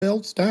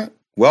nails that.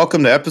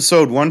 Welcome to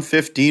episode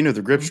 115 of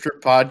the Grip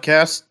Strip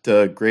Podcast,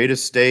 the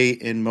greatest day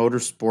in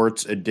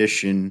motorsports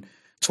edition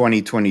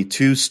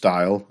 2022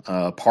 style,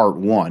 part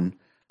one.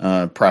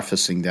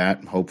 Prefacing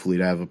that, hopefully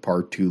to have a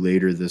part two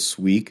later this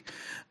week.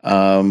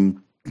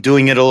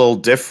 Doing it a little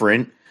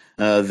different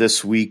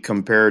this week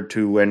compared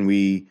to when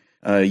we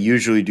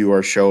usually do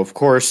our show. Of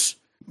course,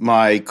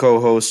 my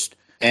co-host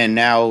and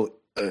now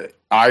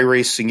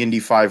iRacing Indy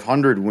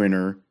 500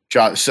 winner,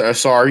 Josh.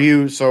 So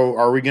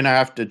are we going to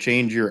have to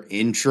change your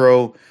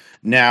intro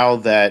now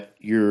that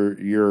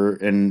you're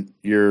an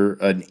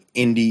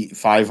Indy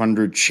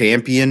 500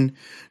 champion,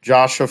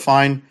 Joshua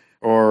Fine,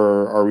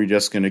 or are we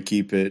just going to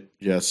keep it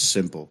just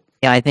simple?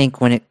 Yeah, I think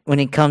when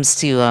it comes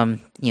to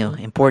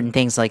important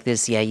things like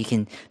this, yeah, you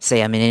can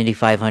say I'm an Indy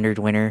 500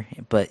 winner,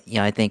 but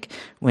I think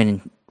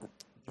when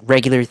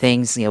regular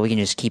things, we can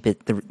just keep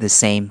it the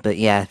same. But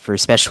yeah, for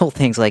special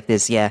things like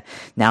this, yeah,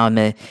 now I'm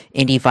a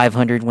Indy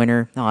 500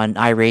 winner on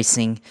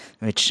iRacing,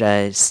 which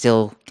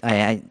still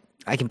I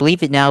can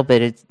believe it now,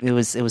 but it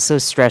was so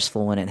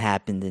stressful when it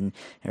happened and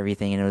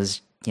everything, and it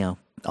was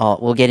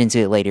we'll get into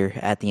it later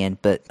at the end,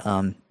 but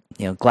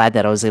glad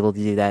that I was able to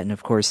do that. And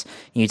of course,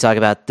 you talk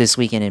about this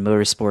weekend in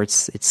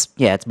motorsports. It's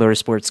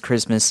motorsports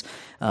Christmas,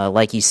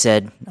 like you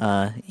said,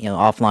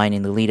 offline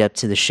in the lead up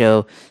to the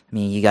show. I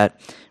mean, you got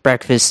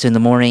breakfast in the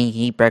morning,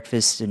 you eat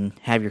breakfast and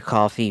have your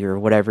coffee or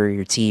whatever,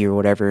 your tea or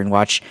whatever, and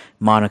watch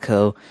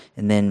Monaco.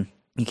 And then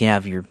you can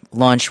have your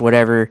lunch,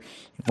 whatever,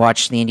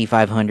 watch the Indy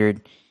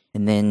 500.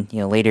 And then,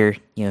 later,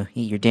 eat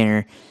your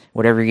dinner,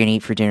 whatever you're going to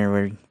eat for dinner,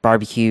 or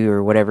barbecue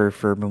or whatever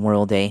for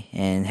Memorial Day,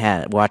 and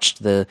watch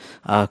the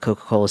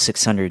Coca-Cola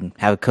 600 and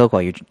have a Coke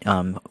while you're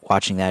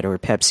watching that, or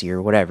Pepsi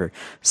or whatever.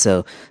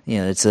 So,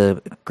 it's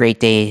a great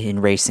day in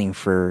racing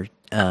for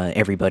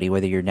everybody,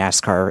 whether you're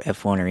NASCAR,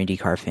 F1, or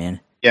IndyCar fan.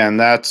 Yeah, and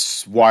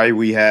that's why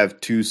we have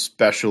two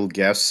special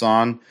guests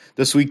on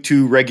this week,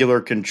 two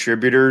regular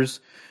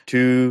contributors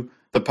to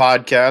the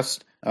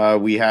podcast.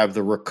 We have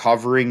the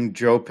recovering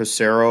Joe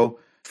Passero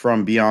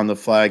from Beyond the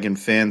Flag and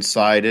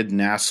Fansided,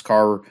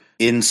 NASCAR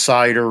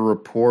insider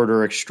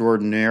reporter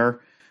extraordinaire,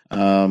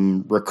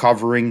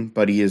 recovering,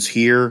 but he is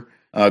here,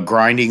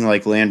 grinding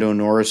like Lando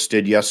Norris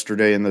did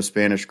yesterday in the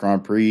Spanish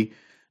Grand Prix.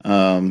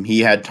 He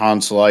had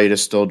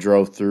tonsillitis, still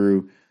drove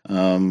through.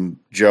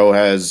 Joe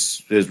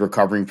is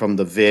recovering from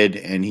the vid,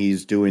 and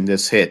he's doing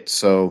this hit.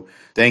 So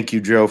thank you,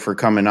 Joe, for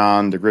coming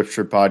on the Grip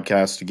Strip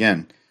Podcast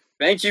again.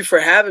 Thank you for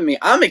having me.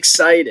 I'm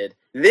excited.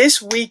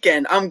 This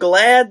weekend, I'm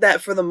glad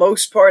that for the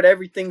most part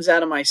everything's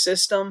out of my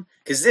system,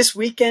 because this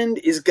weekend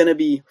is going to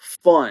be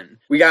fun.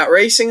 We got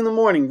racing in the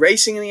morning,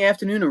 racing in the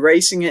afternoon, and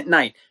racing at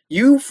night.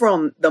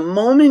 From the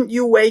moment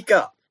you wake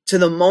up to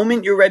the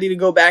moment you're ready to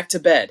go back to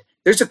bed,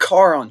 there's a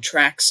car on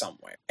track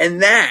somewhere.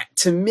 And that,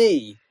 to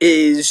me,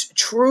 is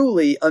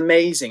truly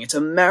amazing. It's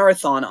a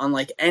marathon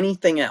unlike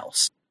anything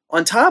else.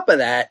 On top of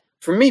that,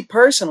 for me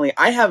personally,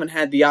 I haven't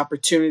had the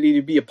opportunity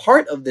to be a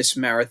part of this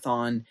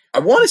marathon, I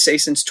want to say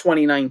since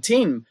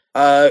 2019.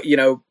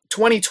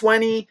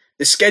 2020,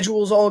 the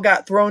schedules all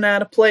got thrown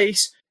out of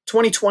place.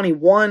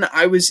 2021,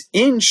 I was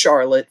in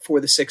Charlotte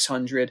for the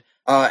 600,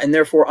 and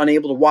therefore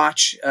unable to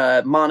watch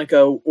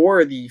Monaco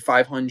or the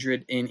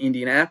 500 in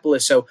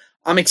Indianapolis. So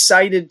I'm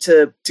excited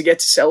to get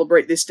to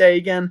celebrate this day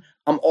again.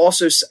 I'm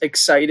also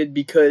excited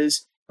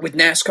because with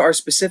NASCAR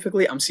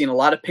specifically, I'm seeing a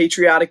lot of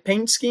patriotic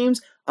paint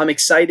schemes. I'm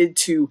excited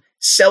to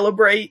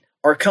celebrate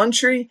our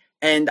country,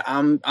 and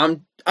I'm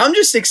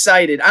just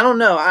excited. I don't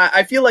know.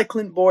 I feel like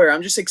Clint Boyer.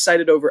 I'm just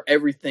excited over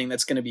everything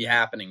that's going to be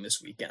happening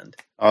this weekend.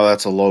 Oh,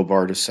 that's a low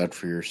bar to set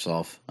for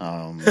yourself.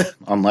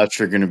 Unless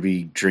you're going to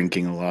be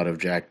drinking a lot of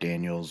Jack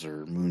Daniels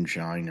or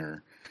moonshine,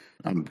 or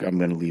I'm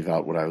going to leave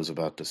out what I was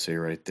about to say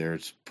right there.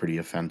 It's pretty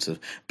offensive.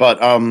 But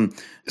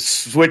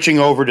switching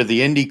over to the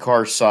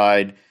IndyCar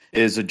side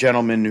is a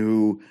gentleman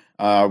who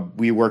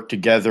we work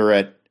together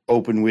at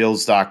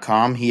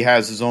openwheels.com. He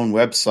has his own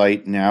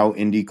website now,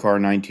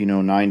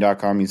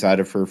 IndyCar1909.com. He's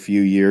had it for a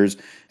few years.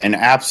 An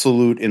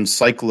absolute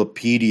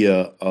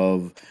encyclopedia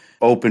of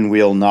open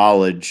wheel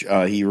knowledge.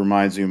 He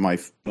reminds me of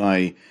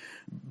my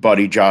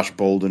buddy Josh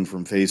Bolden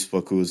from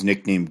Facebook, who was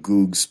nicknamed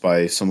Googs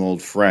by some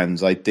old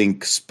friends. I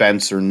think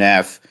Spencer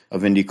Neff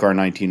of IndyCar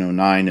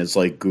 1909 is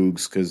like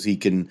Googs because he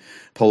can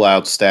pull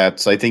out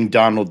stats. I think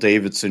Donald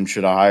Davidson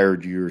should have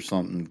hired you or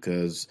something,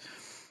 because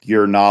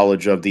your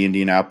knowledge of the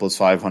Indianapolis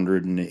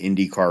 500 and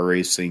IndyCar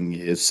racing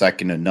is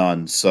second to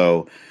none.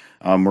 So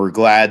we're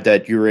glad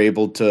that you're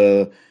able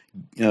to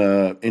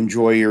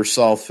enjoy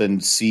yourself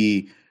and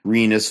see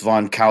Rinus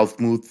von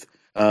Kauthmuth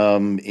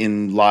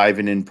in live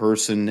and in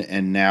person,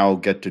 and now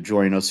get to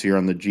join us here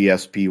on the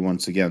GSP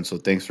once again. So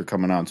thanks for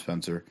coming on,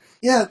 Spencer.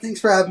 Yeah, thanks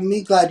for having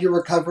me. Glad you're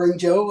recovering,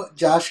 Joe.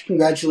 Josh,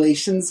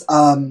 congratulations.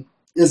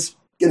 Is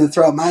going to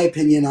throw out my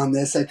opinion on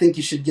this. I think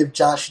you should give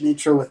Josh an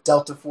intro with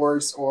Delta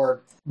Force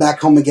or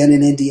Back Home Again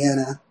in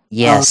Indiana.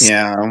 Yes,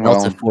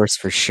 Delta Force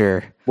for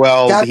sure.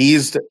 Well,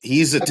 he's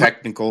a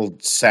technical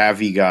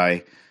savvy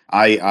guy.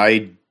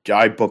 I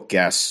book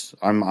guests.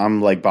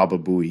 I'm like Baba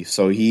Booey,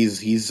 so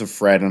he's a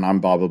Fred and I'm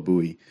Baba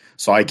Booey,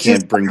 so I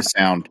can't bring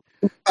sound.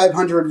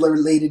 500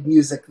 related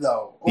music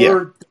though, or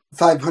Yeah.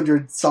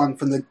 500 song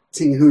from the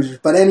Singing Hoosiers.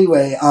 But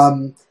anyway,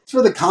 it's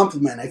for the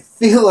compliment. I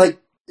feel like,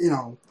 I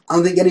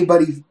don't think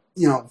anybody,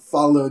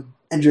 followed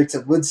Hendrix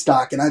at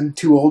Woodstock, and I'm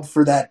too old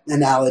for that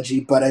analogy,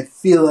 but I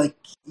feel like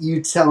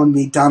you telling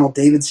me Donald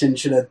Davidson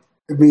should have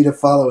me to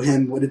follow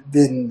him would have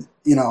been,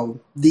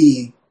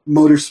 the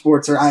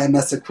motorsports or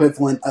IMS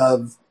equivalent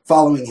of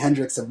following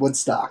Hendrix at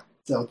Woodstock.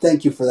 So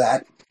thank you for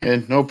that.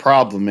 And no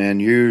problem, man.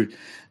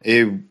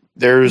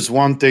 There's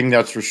one thing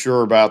that's for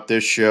sure about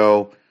this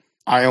show.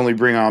 I only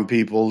bring on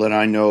people that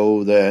I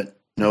know that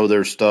know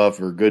their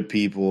stuff or good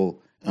people.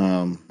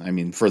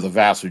 For the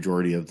vast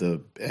majority of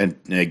the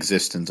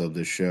existence of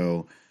the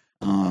show.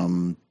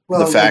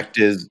 The fact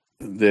is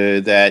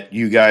that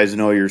you guys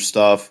know your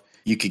stuff.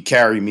 You could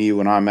carry me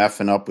when I'm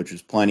effing up, which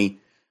is plenty.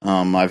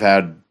 I've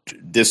had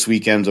this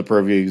weekend's a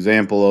perfect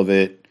example of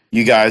it.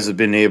 You guys have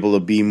been able to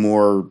be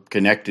more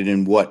connected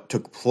in what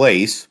took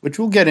place, which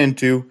we'll get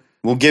into.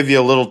 We'll give you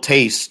a little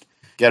taste,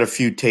 get a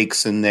few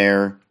takes in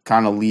there,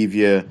 kind of leave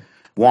you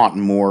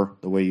wanting more,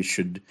 the way you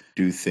should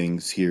do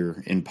things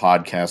here in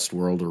podcast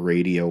world or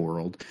radio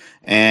world.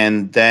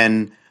 And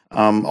then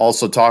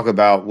also talk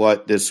about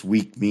what this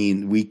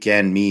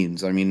weekend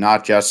means. I mean,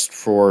 not just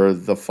for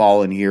the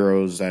fallen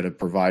heroes that have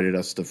provided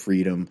us the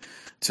freedom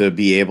to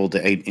be able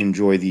to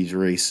enjoy these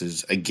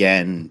races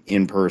again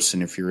in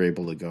person if you're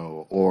able to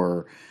go,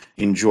 or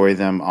enjoy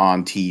them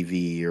on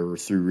TV or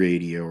through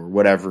radio or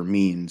whatever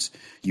means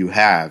you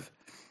have,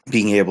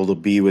 being able to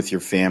be with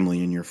your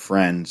family and your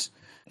friends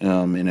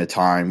in a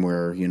time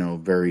where,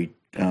 very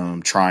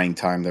trying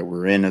time that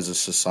we're in as a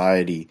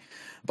society,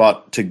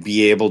 but to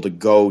be able to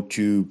go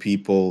to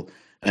people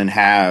and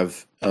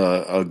have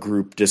a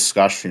group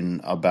discussion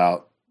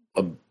about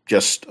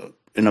just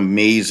an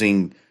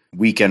amazing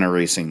weekend of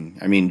racing.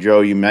 I mean,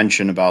 Joe, you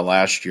mentioned about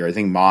last year. I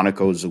think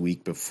Monaco's the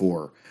week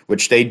before,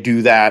 which they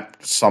do that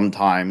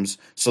sometimes.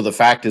 So the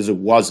fact is it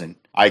wasn't.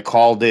 I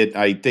called it,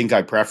 I think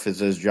I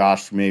prefaced this,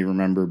 Josh may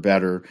remember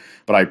better,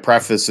 but I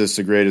prefaced this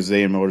the greatest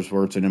day in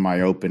motorsports, and in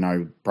my open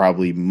I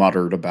probably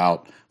muttered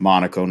about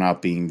Monaco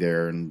not being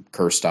there and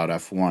cursed out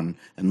F1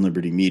 and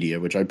Liberty Media,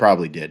 which I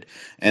probably did.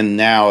 And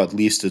now at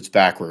least it's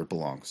back where it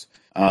belongs.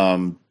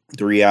 The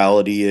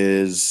reality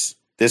is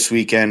this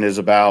weekend is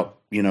about,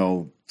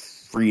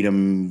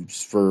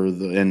 freedoms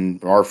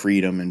and our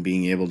freedom and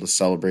being able to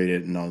celebrate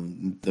it,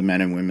 and the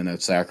men and women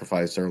that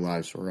sacrificed their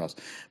lives for us.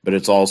 But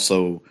it's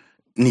also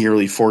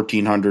nearly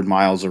 1,400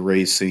 miles of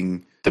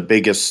racing, the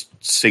biggest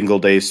single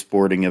day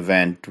sporting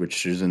event,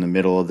 which is in the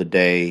middle of the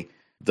day,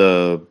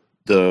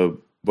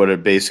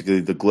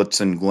 basically the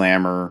glitz and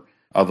glamour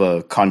of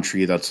a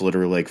country that's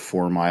literally like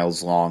 4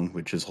 miles long,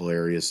 which is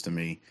hilarious to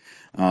me,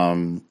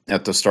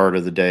 at the start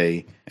of the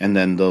day. And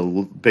then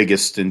the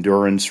biggest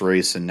endurance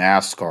race in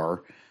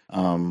NASCAR,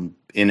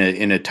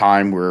 in a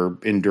time where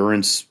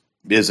endurance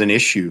is an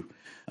issue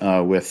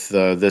with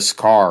this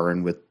car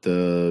and with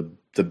the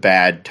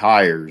bad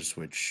tires,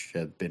 which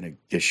have been an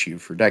issue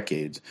for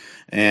decades.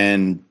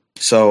 And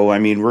so,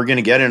 we're going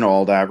to get into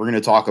all that. We're going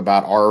to talk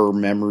about our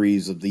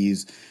memories of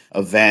these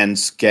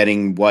events,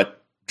 getting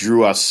what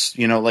drew us,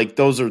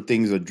 those are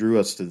things that drew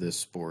us to this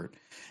sport.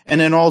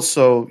 And then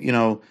also,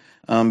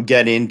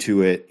 get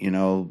into it.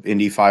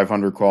 Indy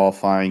 500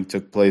 qualifying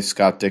took place.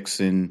 Scott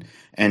Dixon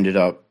ended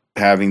up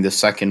having the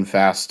second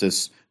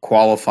fastest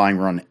qualifying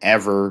run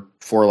ever,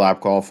 4-lap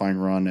qualifying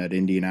run at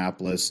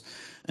Indianapolis,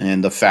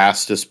 and the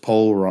fastest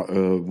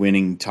pole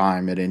winning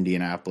time at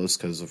Indianapolis,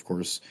 because, of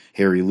course,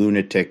 Harry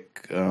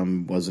Lunatic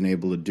wasn't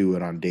able to do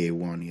it on day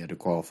one. He had to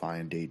qualify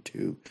on day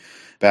two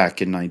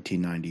back in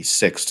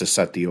 1996 to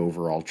set the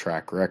overall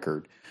track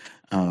record.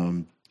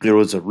 There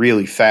was a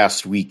really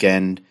fast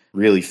weekend,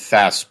 really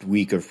fast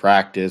week of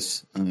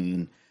practice,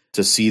 and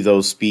to see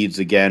those speeds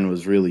again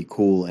was really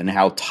cool, and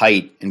how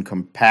tight and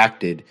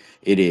compacted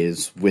it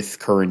is with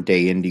current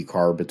day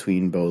IndyCar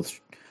between both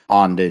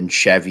Honda and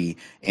Chevy,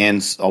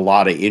 and a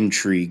lot of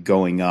intrigue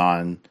going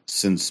on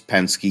since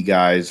Penske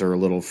guys are a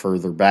little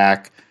further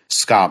back.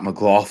 Scott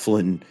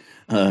McLaughlin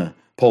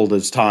pulled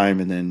his time,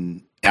 and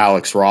then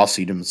Alex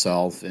Rossi'd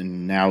himself,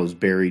 and now is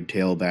buried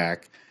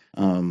tailback.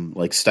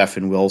 Like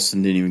Stephen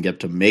Wilson didn't even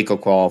get to make a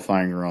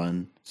qualifying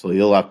run, so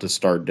he'll have to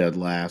start dead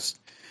last.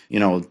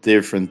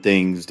 Different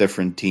things,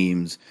 different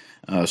teams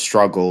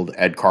struggled.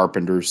 Ed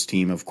Carpenter's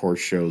team, of course,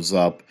 shows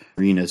up.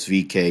 Rinus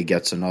VeeKay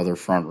gets another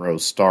front row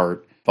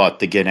start. But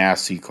the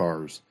Ganassi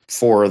cars,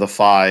 4 of the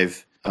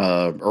 5,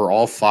 or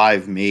all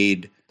 5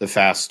 made the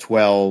Fast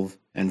 12,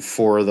 and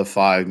 4 of the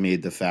 5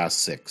 made the Fast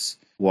 6.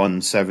 One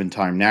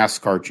 7-time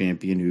NASCAR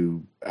champion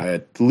who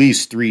at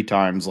least 3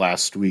 times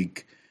last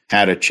week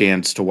had a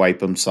chance to wipe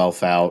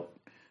himself out,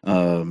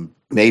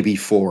 maybe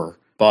 4,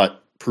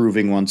 but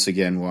proving once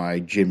again why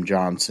Jim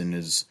Johnson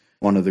is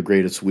one of the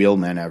greatest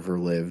wheelmen ever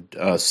lived,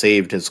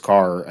 saved his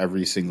car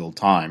every single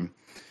time.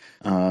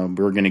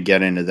 We're going to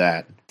get into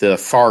that. The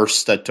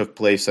farce that took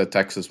place at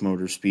Texas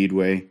Motor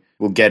Speedway,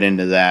 we'll get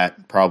into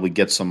that, probably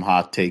get some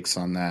hot takes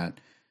on that,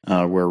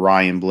 where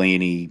Ryan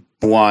Blaney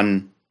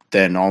won,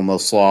 then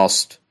almost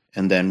lost,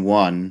 and then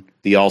won,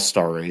 the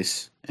All-Star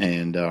race,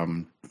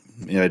 and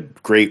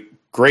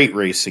great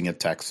racing at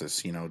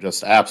Texas.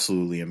 Just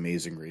absolutely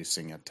amazing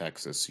racing at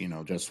Texas.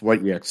 Just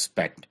what you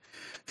expect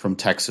from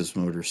Texas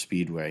Motor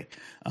Speedway.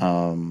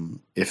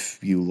 If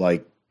you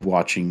like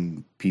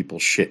watching people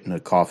shit in a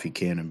coffee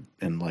can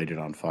and light it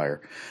on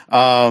fire.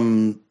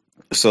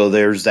 So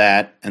there's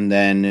that. And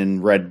then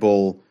in Red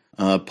Bull,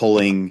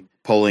 pulling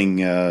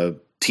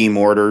team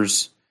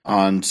orders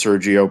on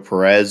Sergio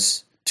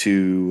Perez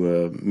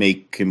to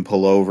make him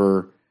pull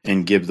over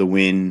and give the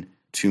win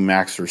to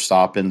Max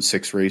Verstappen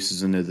 6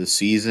 races into the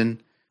season,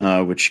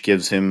 which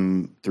gives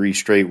him 3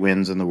 straight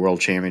wins in the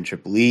World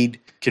Championship lead,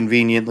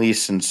 conveniently,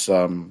 since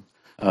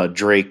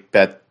Drake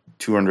bet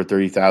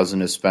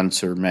 $230,000, as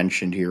Spencer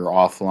mentioned here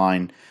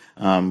offline.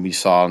 We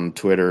saw on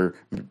Twitter,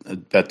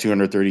 bet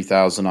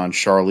 $230,000 on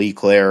Charles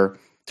Leclerc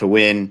to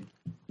win,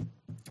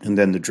 and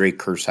then the Drake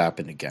curse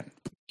happened again.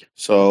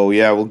 So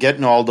yeah, we'll get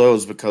into all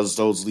those because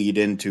those lead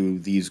into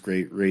these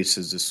great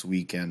races this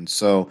weekend.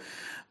 So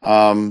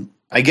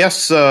I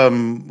guess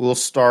we'll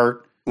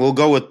start. We'll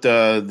go with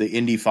the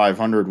Indy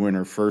 500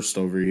 winner first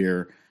over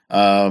here.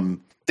 We'll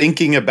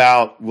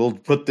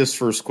put this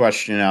first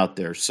question out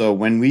there. So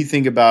when you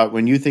think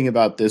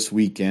about this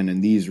weekend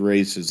and these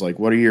races, like,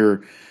 what are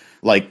your,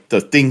 like,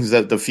 the things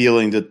that the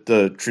feeling that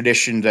the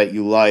tradition that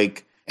you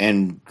like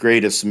and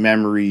greatest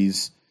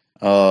memories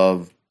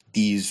of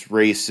these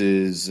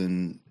races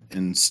and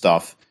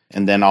stuff?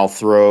 And then I'll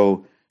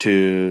throw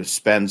to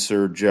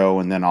Spencer, Joe,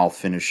 and then I'll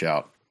finish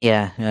out.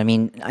 Yeah, I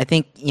mean, I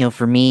think,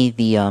 for me,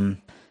 the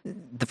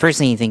first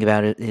thing you think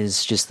about it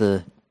is just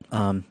the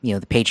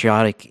the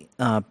patriotic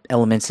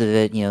elements of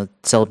it,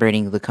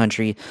 celebrating the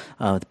country,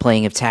 the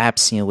playing of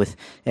taps,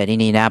 at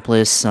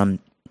Indianapolis,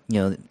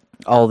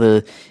 all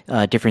the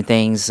different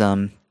things,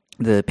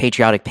 the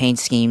patriotic paint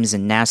schemes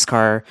in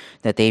NASCAR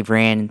that they've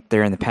ran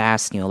there in the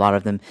past, a lot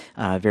of them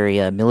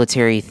very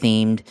military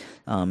themed,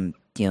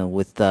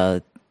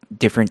 with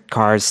different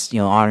cars,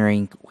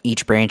 honoring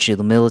each branch of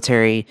the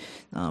military.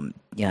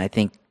 I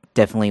think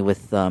definitely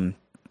with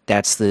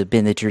that's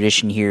been the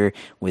tradition here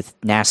with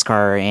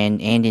NASCAR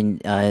and in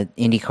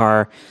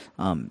IndyCar.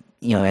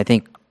 I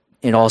think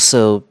it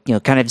also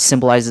kind of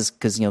symbolizes,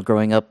 because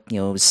growing up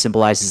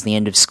symbolizes the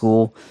end of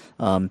school,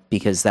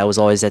 because that was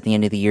always at the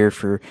end of the year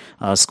for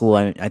school.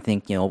 I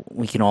think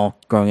we can all,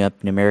 growing up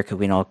in America,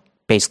 we can all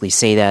basically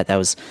say that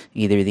was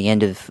either the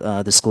end of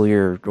the school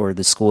year or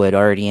the school had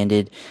already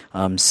ended.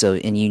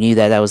 And you knew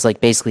that was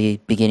like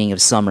basically beginning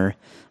of summer.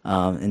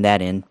 In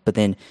that end, but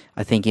then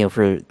I think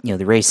for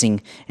the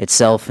racing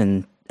itself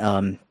and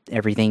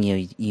everything,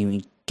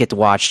 you get to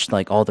watch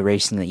like all the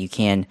racing that you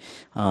can,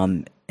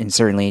 and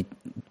certainly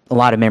a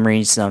lot of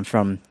memories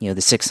from the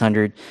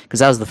 600, because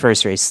that was the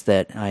first race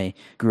that I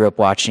grew up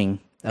watching,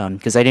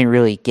 because I didn't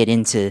really get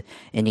into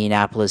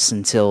Indianapolis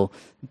until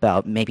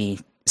about maybe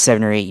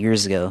 7 or 8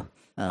 years ago,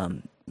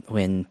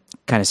 when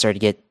kind of started to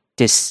get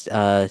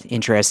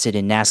disinterested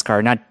in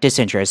NASCAR, not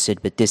disinterested,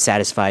 but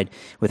dissatisfied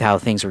with how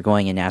things were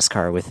going in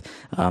NASCAR with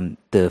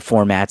the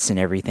formats and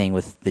everything,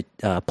 with the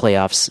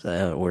playoffs,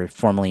 or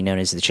formerly known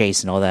as the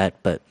chase and all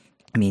that. But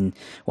I mean,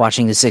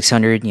 watching the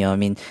 600,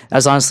 that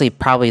was honestly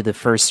probably the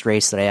first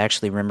race that I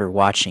actually remember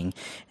watching.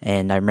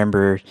 And I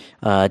remember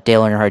Dale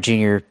Earnhardt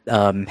Jr.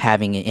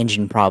 Having an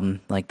engine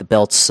problem, like the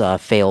belts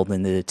failed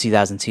in the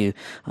 2002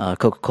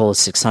 Coca-Cola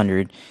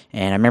 600.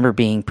 And I remember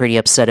being pretty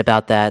upset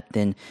about that.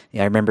 Then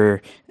I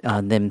remember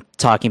them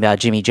talking about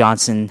Jimmy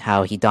Johnson,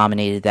 how he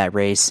dominated that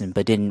race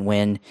but didn't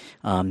win.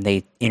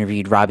 They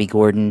interviewed Robbie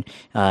Gordon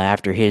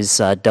after his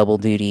double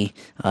duty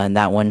in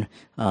that one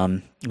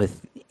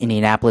with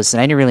Indianapolis,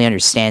 and I didn't really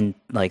understand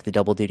like the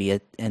double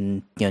duty.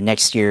 And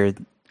next year,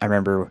 I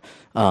remember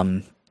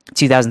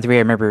 2003. I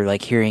remember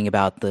like hearing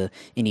about the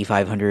Indy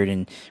 500,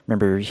 and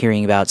remember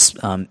hearing about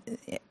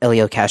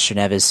Elio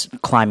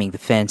Castroneves climbing the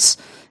fence,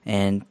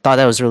 and thought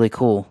that was really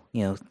cool.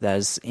 That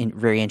was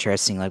very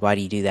interesting. Like, why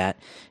do you do that?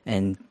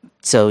 And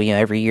so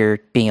every year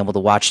being able to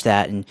watch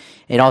that, and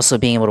also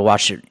being able to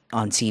watch it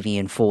on TV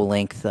in full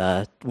length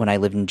when I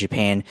lived in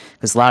Japan,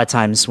 because a lot of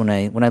times when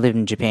I lived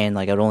in Japan,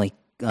 like I would only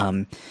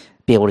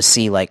be able to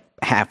see like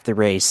half the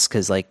race,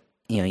 because like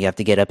you have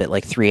to get up at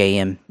like 3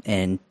 a.m.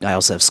 and I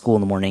also have school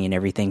in the morning and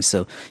everything,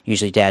 so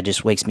usually Dad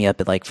just wakes me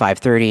up at like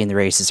 5:30 and the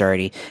race is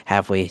already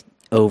halfway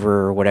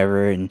over or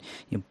whatever. And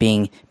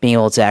being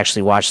able to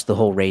actually watch the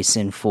whole race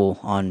in full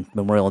on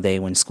Memorial Day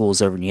when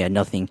school's over and you had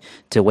nothing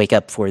to wake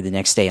up for the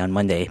next day on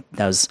Monday,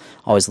 I was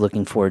always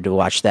looking forward to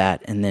watch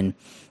that. And then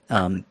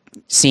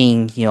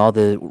seeing all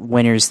the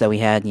winners that we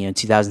had,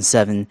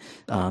 2007,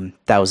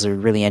 that was a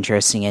really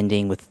interesting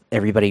ending with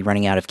everybody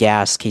running out of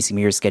gas. Casey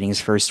Mears getting his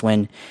first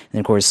win, and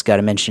of course, got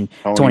to mention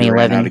 2011.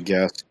 Ran out of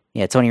gas.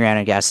 Yeah, Tony ran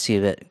out of gas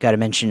too, but got to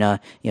mention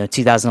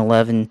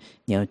 2011.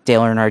 Dale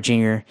Earnhardt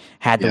Jr.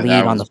 had the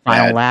lead on the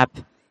final lap,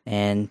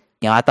 and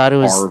I thought it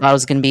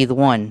was going to be the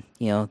one.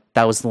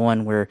 That was the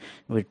one where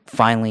we would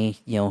finally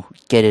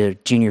get a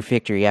junior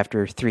victory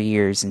after 3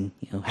 years, and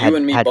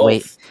had to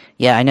wait.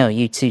 Yeah, I know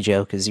you too,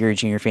 Joe, because you're a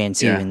junior fan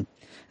too, and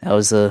that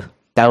was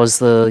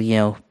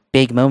the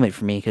big moment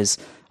for me, because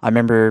I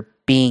remember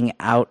being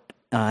out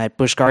at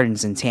Busch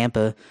Gardens in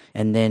Tampa,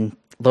 and then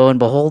lo and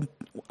behold,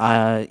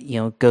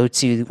 go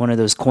to one of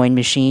those coin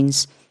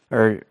machines,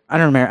 or I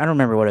don't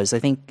remember what it was. I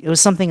think it was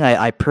something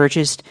I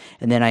purchased,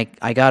 and then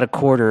I got a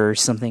quarter or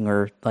something,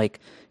 or like,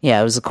 yeah,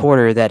 it was a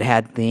quarter that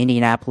had the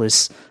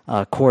Indianapolis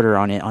quarter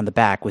on it on the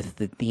back with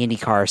the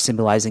IndyCar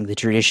symbolizing the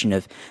tradition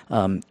of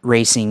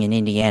racing in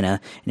Indiana.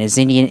 And as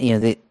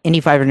the Indy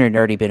 500 had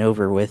already been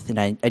over with, and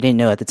I didn't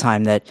know at the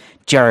time that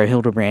J.R.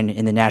 Hildebrand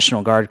in the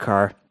National Guard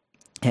car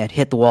had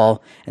hit the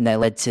wall, and that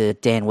led to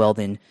Dan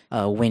Weldon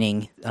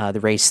winning the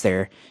race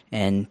there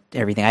and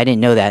everything. I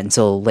didn't know that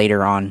until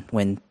later on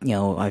when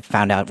I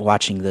found out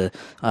watching the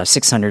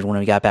 600 when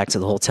we got back to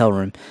the hotel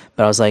room.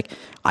 But I was like,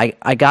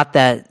 I got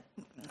that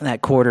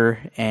quarter,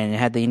 and it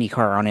had the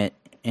IndyCar on it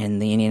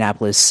and the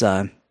Indianapolis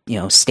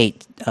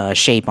state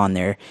shape on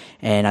there.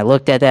 And I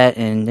looked at that,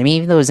 and I mean,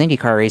 even though it was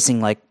IndyCar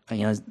racing, like,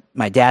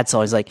 my dad's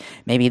always like,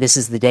 maybe this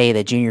is the day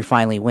that Junior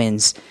finally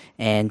wins.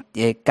 And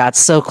it got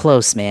so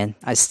close, man.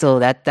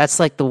 That's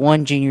like the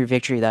one Junior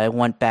victory that I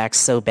want back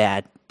so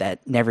bad that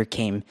never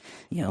came,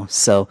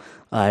 so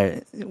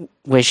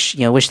wish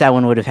that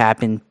one would have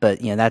happened.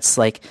 But that's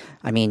like,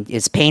 I mean,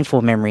 it's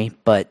painful memory,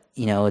 but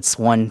it's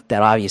one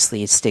that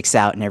obviously it sticks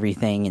out and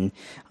everything.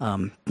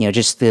 And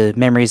just the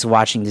memories of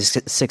watching the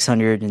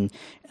 600 and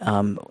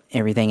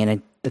everything.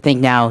 And I think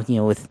now,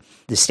 with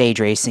the stage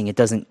racing,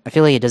 I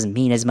feel like it doesn't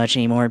mean as much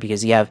anymore,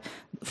 because you have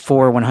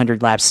 4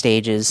 100 lap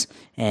stages,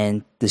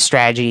 and the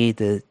strategy,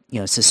 the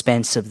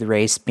suspense of the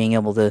race, being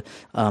able to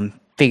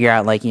figure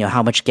out, like,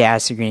 how much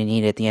gas you're going to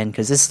need at the end,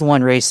 because this is the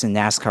one race in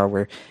NASCAR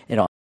where it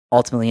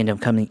ultimately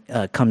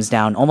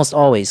almost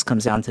always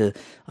comes down to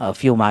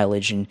fuel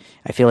mileage. And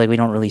I feel like we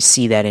don't really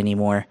see that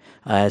anymore,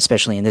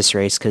 especially in this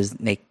race, because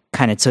they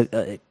kind of took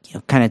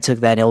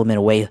that element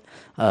away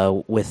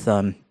with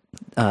the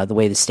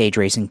way the stage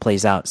racing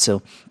plays out.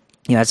 So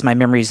that's my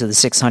memories of the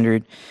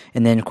 600,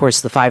 and then of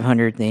course the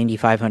 500, the Indy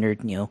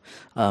 500.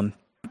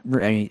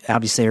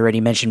 Obviously I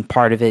already mentioned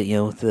part of it,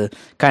 the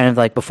kind of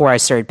like before I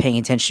started paying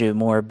attention to it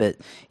more, but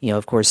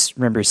of course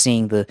remember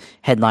seeing the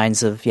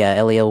headlines of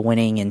Elio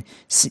winning and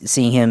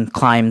seeing him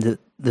climb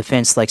the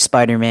fence like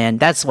Spider-Man.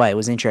 That's why it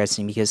was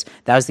interesting, because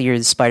that was the year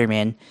that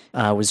Spider-Man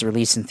was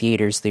released in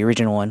theaters, the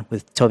original one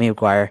with Tobey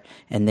Maguire,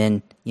 and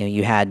then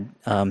you had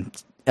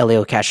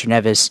Elio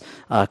Castroneves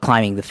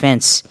climbing the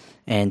fence,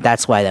 and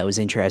that's why that was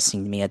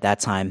interesting to me at that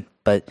time.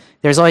 But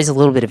there's always a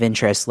little bit of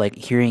interest, like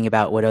hearing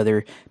about what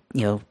other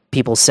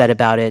people said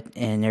about it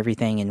and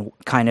everything, and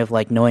kind of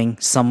like knowing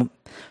some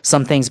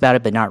things about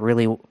it, but not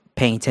really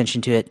paying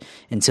attention to it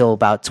until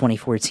about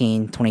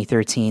 2014,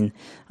 2013,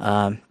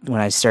 when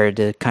I started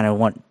to kind of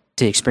want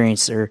to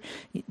experience or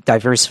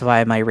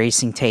diversify my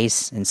racing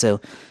tastes. And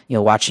so,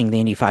 watching the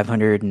Indy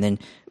 500 and then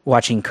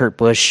watching Kurt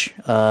Busch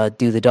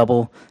do the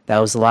double, that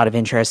was a lot of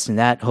interest in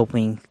that,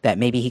 hoping that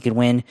maybe he could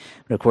win.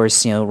 But of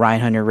course,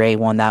 Ryan Hunter-Reay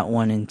won that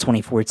one in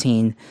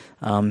 2014.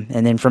 And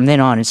then from then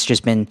on, it's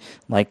just been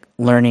like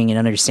learning and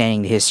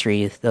understanding the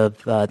history of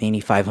the Indy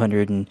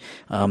 500. And,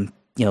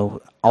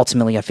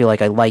 ultimately, I feel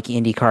like I like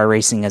IndyCar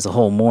racing as a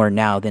whole more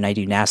now than I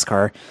do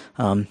NASCAR.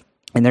 And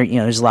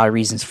there's a lot of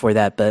reasons for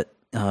that, but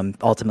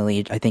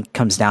ultimately, I think it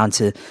comes down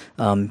to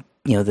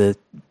the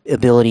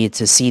ability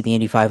to see the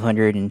Indy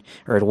 500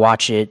 or to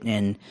watch it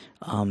and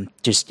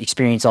just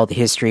experience all the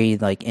history,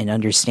 like, and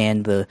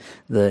understand the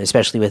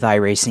especially with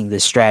iRacing, the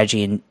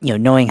strategy, and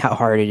knowing how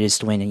hard it is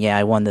to win. And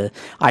I won the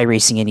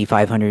iRacing Indy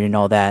 500 and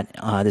all that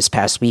this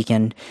past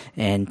weekend,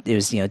 and it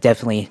was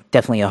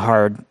definitely a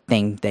hard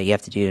thing that you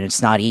have to do, and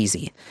it's not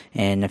easy.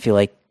 And I feel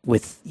like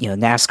with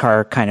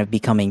NASCAR kind of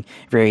becoming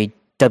very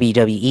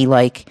WWE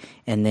like,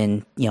 and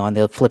then on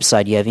the flip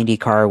side you have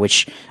IndyCar,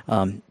 which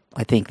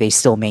I think they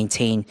still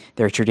maintain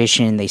their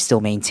tradition. They still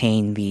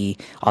maintain the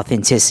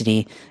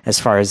authenticity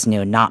as far as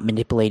not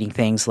manipulating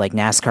things like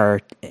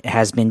NASCAR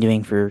has been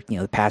doing for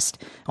the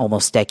past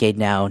almost decade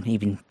now, and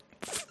even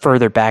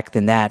further back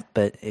than that.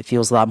 But it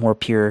feels a lot more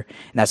pure,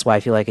 and that's why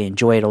I feel like I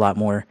enjoy it a lot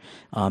more.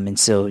 And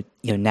so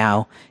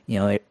now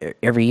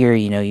every year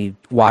you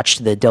watch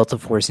the Delta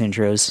Force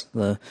intros,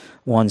 the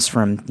ones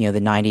from the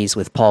 90s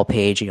with Paul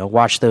Page.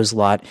 Watch those a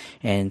lot,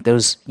 and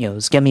those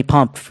get me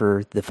pumped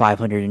for the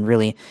 500 and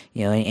really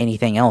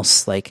anything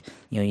else. Like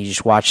you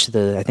just watch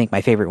I think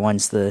my favorite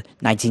one's the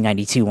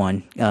 1992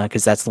 one,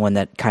 because that's the one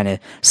that kind of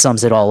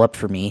sums it all up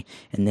for me.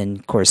 And then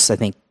of course I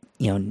think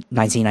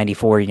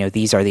 1994,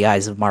 These Are the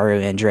Eyes of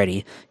Mario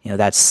Andretti.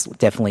 That's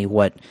definitely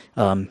what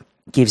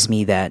gives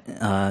me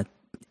that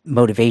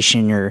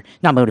motivation, or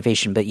not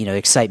motivation, but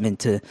excitement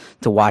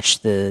to watch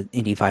the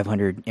Indy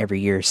 500 every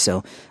year.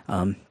 So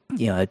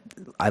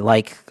I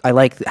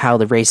like how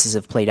the races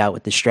have played out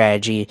with the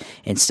strategy,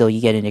 and still you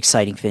get an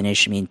exciting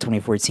finish. I mean,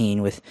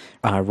 2014 with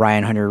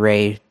Ryan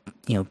Hunter-Reay,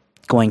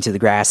 going to the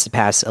grass to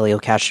pass Elio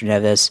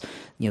Castroneves.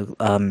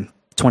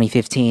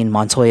 2015,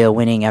 Montoya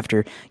winning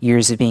after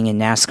years of being in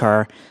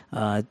NASCAR.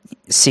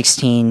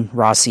 16,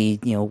 Rossi,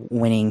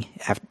 winning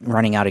after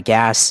running out of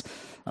gas.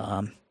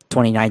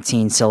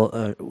 2019,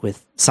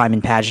 with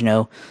Simon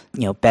Pagenaud,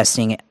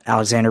 besting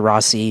Alexander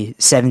Rossi.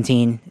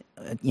 17,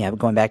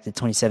 going back to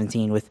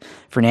 2017 with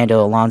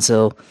Fernando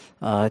Alonso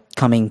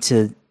coming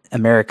to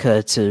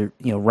America to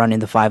run in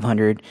the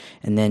 500,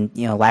 and then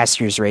last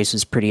year's race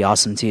was pretty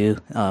awesome too,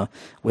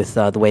 with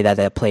the way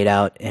that played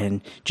out,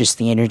 and just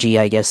the energy,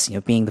 I guess,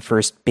 being the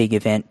first big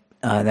event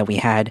that we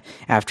had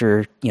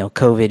after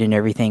COVID and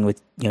everything,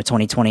 with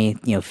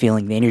 2020,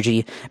 feeling the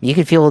energy. I mean, you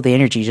could feel the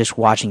energy just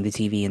watching the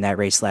TV in that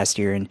race last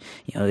year, and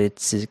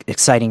it's an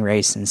exciting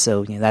race, and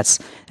so that's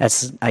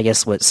I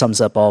guess what sums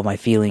up all my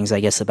feelings,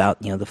 I guess,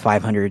 about the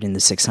 500 and the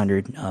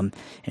 600 and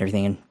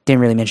everything. And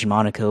didn't really mention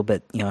Monaco,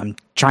 but I'm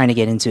trying to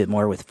get into it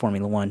more with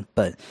Formula One,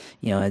 but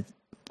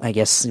I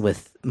guess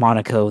with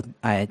Monaco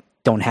I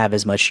don't have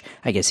as much,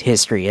 I guess,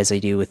 history as I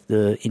do with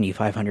the Indy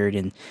 500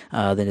 and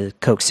the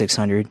Coke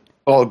 600.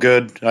 All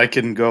good. I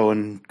can go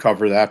and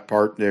cover that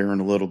part there in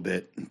a little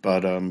bit,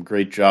 but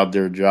great job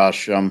there,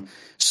 Josh.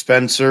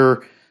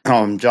 Spencer,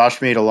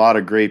 Josh made a lot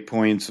of great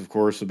points, of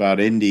course, about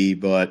Indy,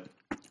 but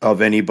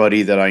of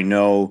anybody that I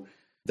know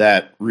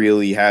that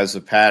really has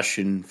a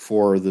passion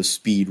for the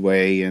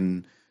Speedway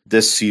and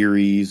this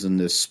series and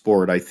this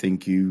sport, I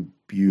think you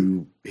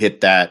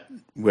hit that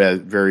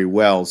very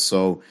well.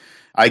 So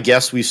I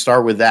guess we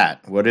start with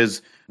that.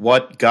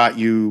 What got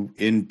you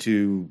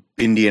into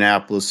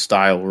Indianapolis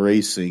style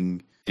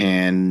racing,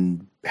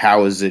 and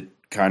how is it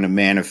kind of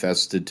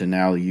manifested to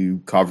now you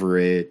cover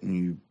it and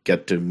you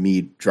get to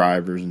meet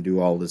drivers and do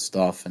all this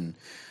stuff, and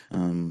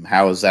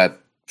how does that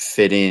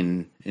fit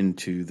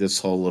into this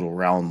whole little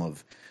realm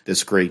of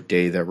this great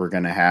day that we're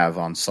going to have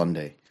on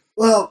Sunday?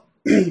 Well,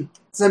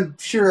 as I'm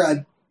sure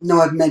I've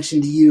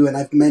mentioned to you, and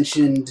I've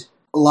mentioned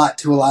a lot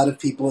to a lot of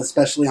people,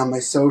 especially on my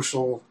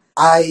social,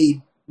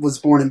 I was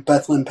born in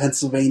Bethlehem,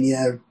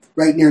 Pennsylvania,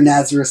 right near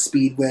Nazareth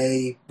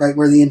Speedway, right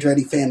where the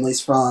Andretti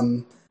family's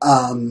from.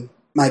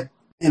 My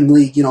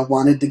family,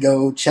 wanted to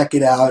go check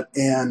it out,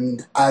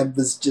 and I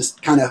was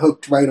just kind of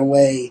hooked right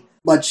away,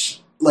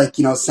 much like,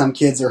 some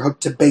kids are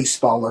hooked to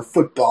baseball or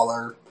football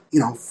or,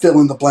 fill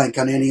in the blank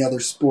on any other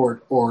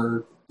sport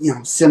or,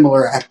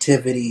 similar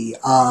activity.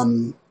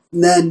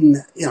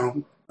 Then,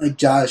 like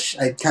Josh,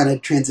 I kind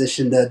of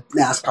transitioned to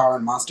NASCAR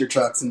and monster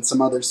trucks and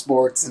some other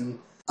sports, and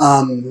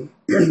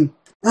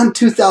around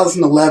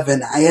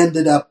 2011, I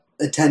ended up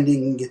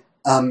attending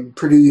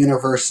Purdue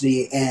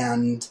University,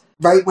 and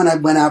right when I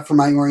went out for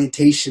my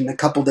orientation, a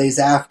couple days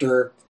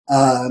after,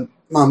 Mom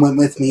went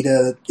with me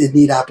to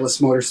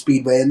Indianapolis Motor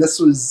Speedway, and this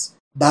was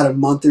about a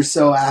month or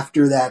so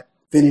after that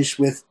finish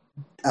with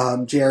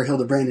J.R.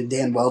 Hildebrand and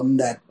Dan Weldon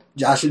that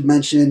Josh had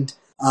mentioned,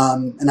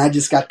 and I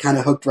just got kind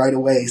of hooked right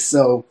away.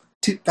 So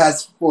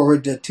fast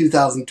forward to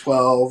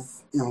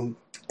 2012,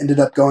 ended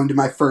up going to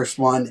my first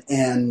one,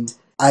 and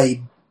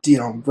I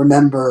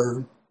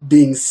remember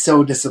being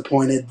so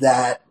disappointed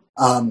that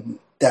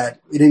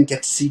we didn't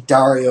get to see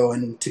Dario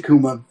and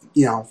Takuma,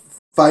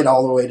 fight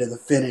all the way to the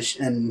finish.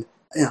 And,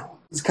 I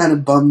was kind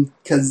of bummed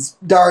because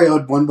Dario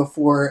had won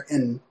before,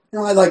 and,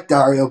 I like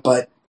Dario,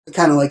 but I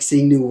kind of like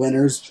seeing new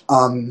winners.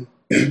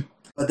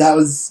 But that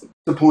was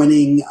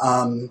disappointing.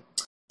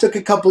 Took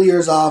a couple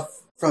years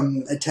off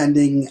from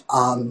attending,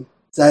 so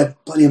I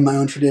have plenty of my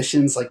own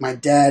traditions. Like my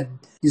dad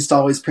used to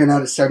always print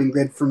out a starting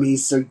grid for me,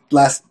 so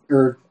last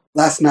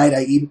night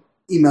I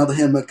emailed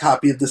him a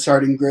copy of the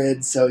starting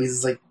grid, so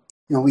he's like,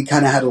 we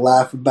kind of had a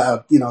laugh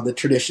about, the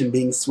tradition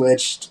being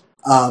switched.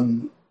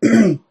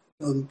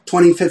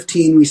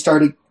 2015, we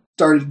started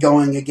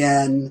going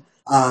again.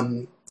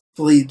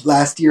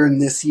 Last year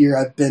and this year,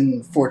 I've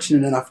been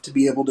fortunate enough to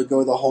be able to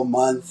go the whole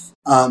month.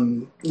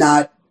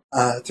 Not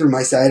through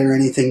my site or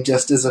anything,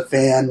 just as a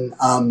fan.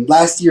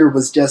 Last year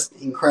was just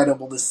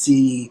incredible to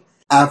see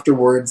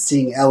afterwards,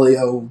 seeing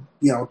Elio,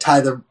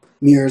 Tyler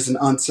Mears and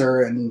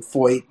Unser and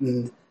Foyt,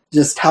 and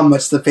just how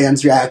much the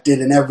fans reacted,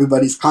 and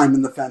everybody's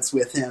climbing the fence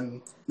with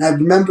him. And I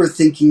remember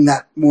thinking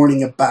that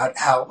morning about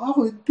how,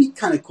 it'd be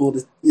kind of cool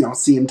to,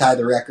 see him tie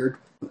the record.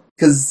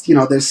 Because,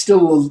 there's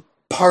still a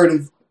part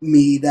of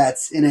me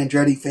that's an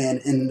Andretti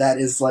fan, and that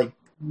is, like,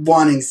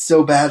 wanting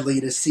so badly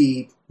to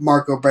see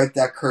Marco break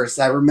that curse.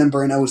 I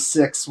remember in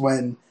 2006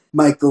 when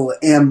Michael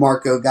and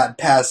Marco got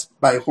passed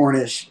by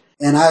Hornish,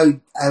 and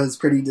I was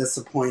pretty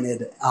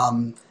disappointed.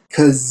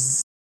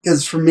 Because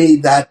for me,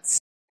 that's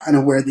kind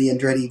of where the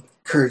Andretti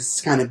curse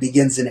kind of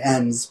begins and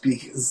ends,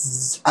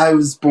 because I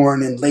was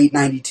born in late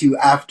 92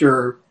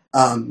 after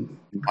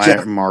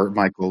Jeff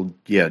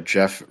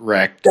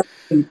wrecked.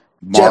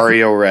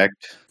 Mario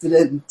wrecked.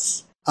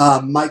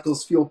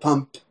 Michael's fuel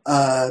pump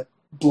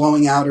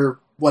blowing out or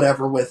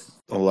whatever with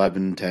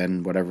 11,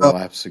 10, whatever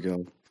laps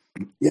ago.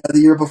 Yeah, the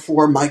year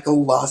before,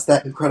 Michael lost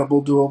that incredible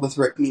duel with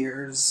Rick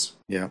Mears.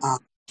 Yeah.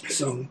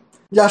 So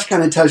Josh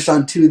kind of touched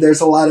on, too,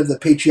 there's a lot of the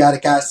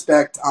patriotic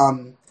aspect.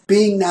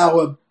 Being now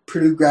a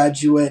Purdue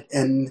graduate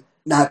and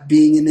not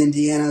being in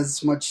Indiana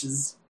as much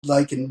as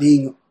and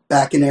being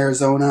back in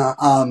Arizona,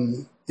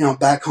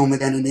 back home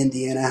again in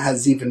Indiana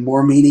has even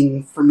more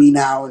meaning for me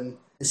now, and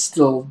I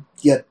still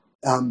get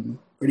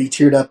pretty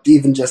teared up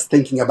even just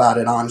thinking about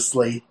it,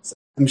 honestly. So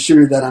I'm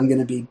sure that I'm going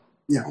to be,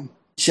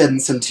 shedding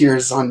some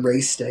tears on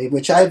race day,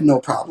 which I have no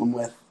problem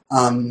with.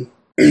 And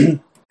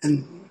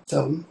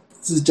so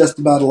This is just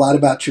about a lot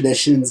about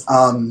traditions.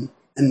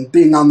 And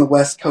being on the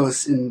West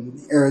Coast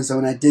in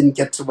Arizona, I didn't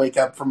get to wake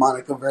up for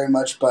Monaco very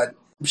much, but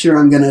I'm sure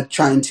I'm going to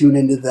try and tune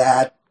into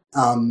that.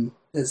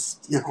 As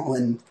you know,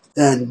 and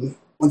then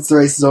once the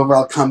race is over,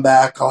 I'll come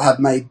back. I'll have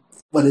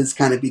what has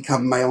kind of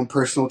become my own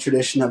personal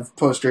tradition of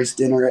post-race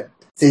dinner at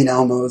St.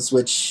 Elmo's,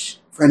 which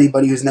for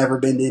anybody who's never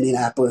been to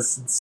Indianapolis,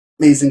 it's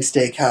amazing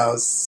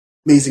steakhouse,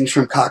 amazing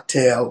shrimp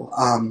cocktail.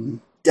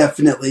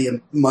 Definitely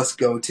a must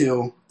go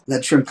to.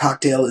 That shrimp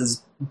cocktail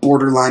is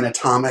borderline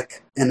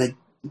atomic and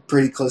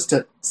pretty close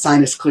to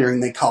sinus clearing,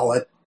 they call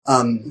it.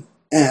 And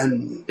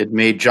it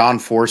made John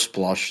Force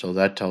blush, so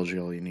that tells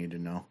you all you need to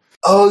know.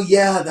 Oh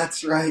yeah,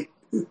 that's right.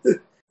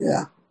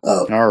 Yeah.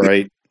 Oh. All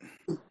right.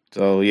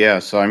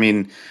 So I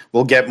mean,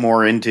 we'll get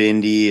more into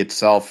Indy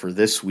itself for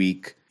this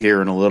week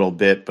here in a little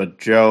bit. But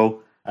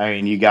Joe, I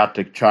mean, you got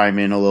to chime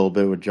in a little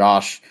bit with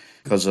Josh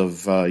because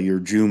of your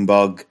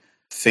Junebug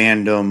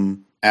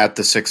fandom at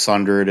the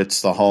 600.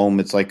 It's the home.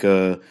 It's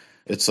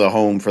a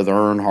home for the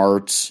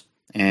Earnhardts,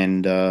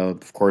 and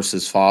of course,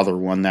 his father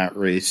won that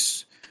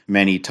race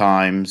many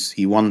times.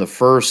 He won the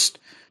first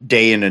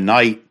day and a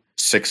night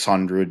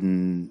 600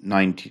 in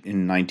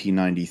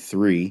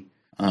 1993.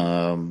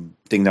 I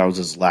think that was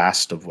his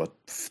last of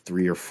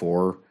 3 or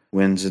 4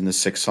 wins in the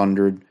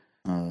 600.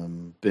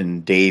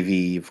 And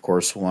Davey, of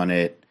course, won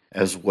it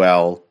as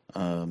well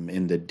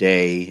in the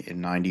day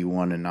in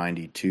 91 and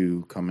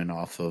 92, coming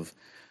off of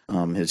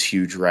his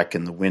huge wreck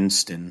in the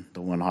Winston,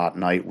 the one hot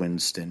night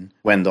Winston,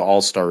 when the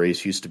All-Star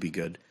race used to be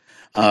good.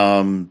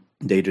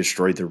 They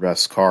destroyed their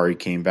best car. He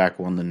came back,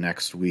 won the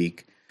next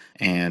week.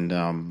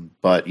 And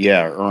but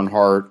yeah,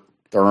 Earnhardt,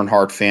 the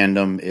Earnhardt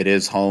fandom, it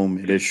is home.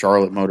 It is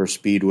Charlotte Motor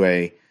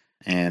Speedway,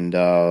 and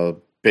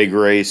big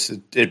race.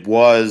 It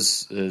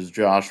was, as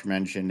Josh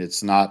mentioned,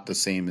 it's not the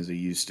same as it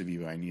used to be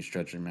by any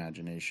stretch of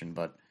imagination,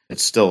 but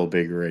it's still a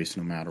big race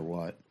no matter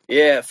what.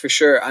 Yeah, for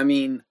sure. I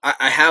mean,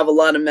 I have a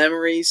lot of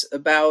memories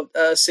about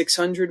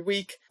 600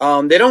 week.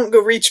 They don't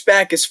go reach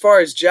back as far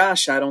as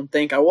Josh, I don't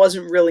think. I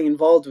wasn't really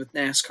involved with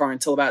NASCAR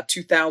until about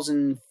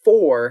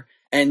 2004.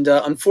 And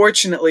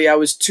unfortunately, I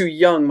was too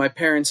young. My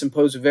parents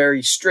imposed a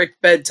very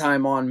strict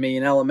bedtime on me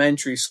in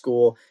elementary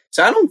school.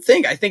 So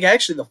I think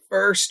actually the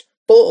first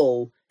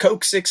full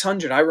Coke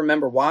 600 I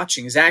remember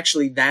watching is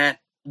actually that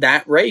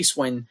race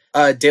when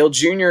Dale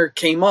Jr.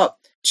 came up.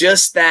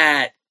 Just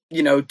that,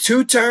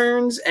 2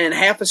 turns and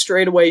half a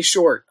straightaway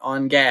short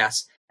on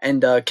gas.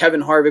 And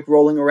Kevin Harvick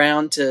rolling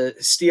around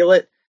to steal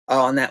it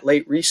on that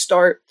late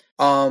restart.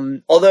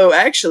 Although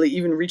actually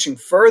even reaching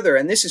further,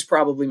 and this is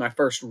probably my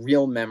first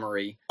real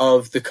memory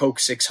of the Coke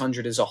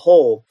 600 as a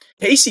whole,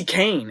 Kasey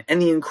Kahne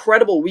and the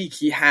incredible week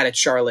he had at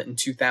Charlotte in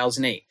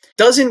 2008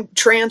 doesn't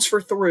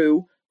transfer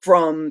through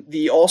from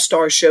the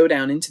All-Star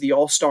Showdown into the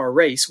All-Star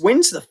race,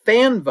 wins the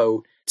fan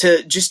vote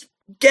to just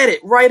get it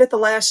right at the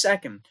last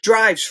second,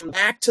 drives from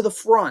back to the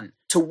front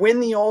to win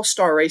the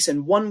All-Star race,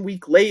 and 1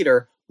 week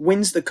later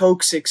wins the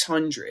Coke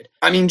 600.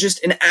 I mean,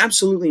 just an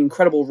absolutely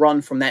incredible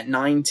run from that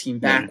 9 team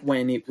back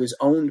when it was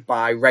owned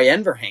by Ray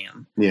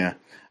Enverham. Yeah.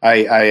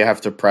 I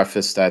have to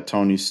preface that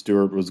Tony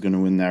Stewart was going to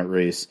win that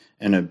race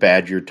in a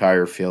Badger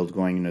tire field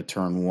going into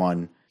turn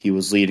 1. He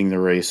was leading the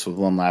race with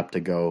 1 lap to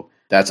go.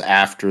 That's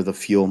after the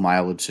fuel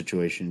mileage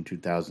situation in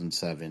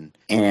 2007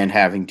 and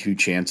having 2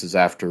 chances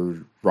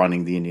after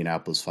running the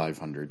Indianapolis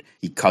 500.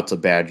 He cuts a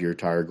Badger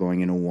tire going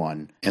into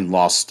 1 and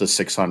lost the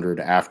 600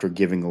 after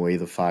giving away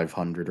the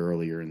 500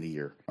 earlier in the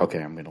year.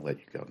 Okay, I'm going to let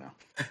you go now.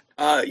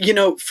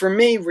 For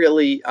me,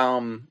 really,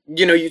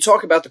 you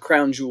talk about the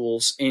crown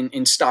jewels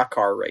in stock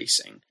car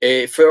racing.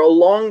 For a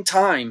long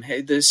time,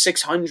 the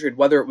 600,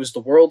 whether it was the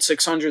World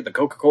 600, the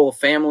Coca-Cola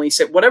Family,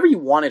 whatever you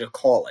wanted to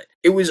call it,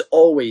 it was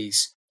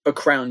always a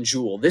crown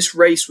jewel. This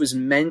race was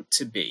meant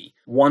to be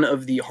one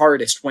of the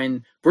hardest.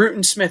 When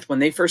Bruton Smith, when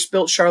they first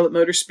built Charlotte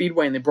Motor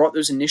Speedway and they brought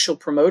those initial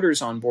promoters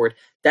on board,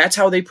 that's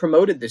how they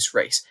promoted this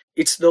race.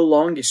 It's the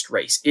longest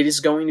race. It is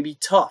going to be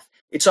tough.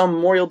 It's on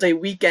Memorial Day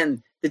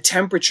weekend. The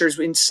temperatures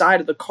inside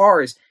of the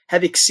cars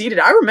have exceeded.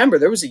 I remember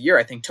there was a year,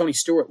 I think Tony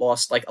Stewart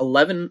lost like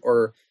 11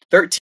 or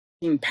 13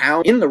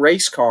 pounds in the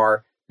race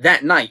car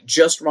that night,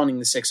 just running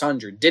the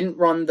 600. Didn't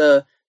run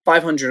the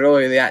 500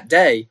 earlier that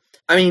day.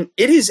 I mean,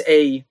 it is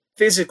a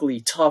physically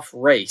tough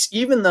race,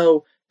 even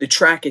though the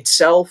track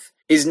itself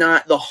is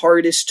not the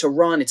hardest to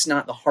run. It's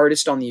not the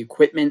hardest on the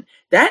equipment.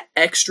 That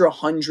extra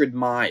 100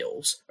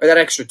 miles, or that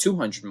extra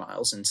 200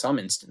 miles in some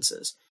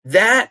instances,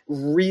 that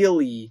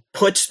really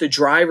puts the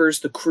drivers,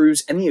 the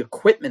crews, and the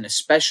equipment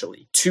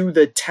especially to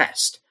the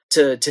test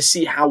to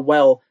see how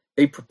well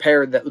they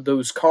prepared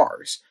those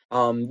cars.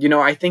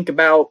 I think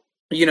about,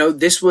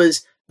 this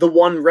was the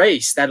one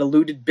race that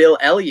eluded Bill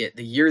Elliott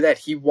the year that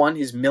he won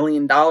his $1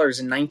 million in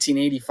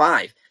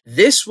 1985.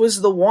 This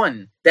was the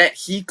one that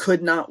he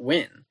could not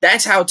win.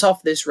 That's how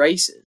tough this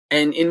race is.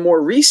 And in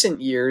more recent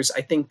years,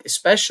 I think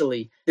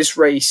especially this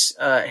race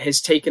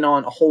has taken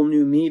on a whole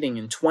new meaning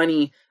in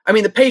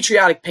the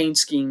patriotic paint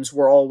schemes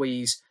were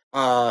always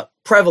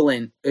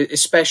prevalent,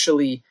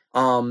 especially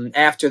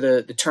after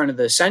the turn of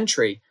the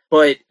century.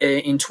 But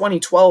in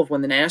 2012,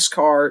 when the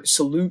NASCAR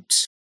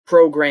Salutes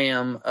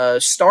program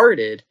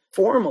started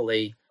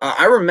formally,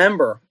 I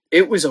remember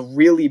it was a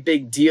really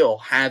big deal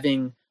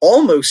having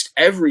almost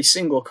every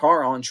single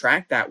car on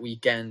track that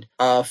weekend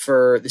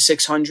for the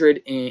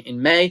 600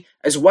 in May,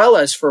 as well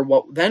as for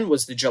what then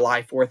was the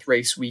July 4th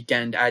race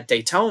weekend at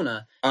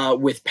Daytona,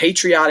 with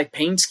patriotic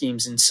paint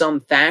schemes in some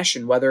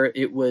fashion, whether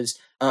it was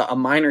a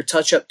minor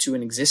touch-up to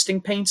an existing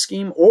paint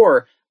scheme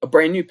or a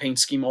brand new paint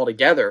scheme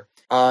altogether.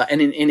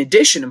 And in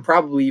addition, and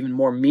probably even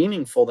more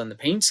meaningful than the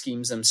paint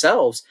schemes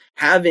themselves,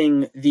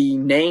 having the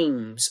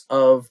names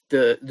of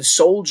the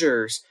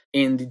soldiers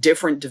in the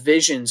different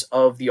divisions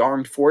of the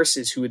armed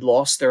forces who had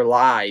lost their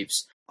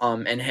lives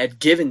and had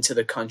given to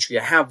the country,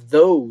 to have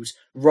those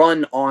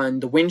run on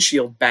the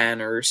windshield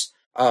banners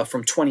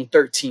from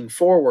 2013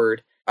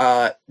 forward,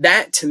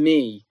 that to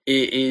me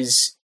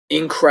is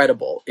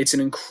incredible. It's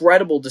an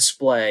incredible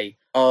display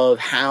of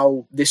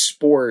how this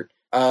sport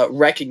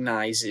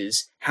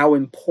recognizes how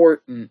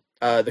important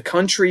the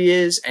country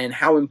is and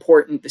how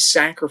important the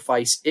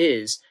sacrifice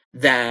is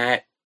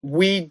that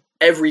we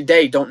every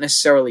day don't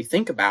necessarily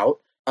think about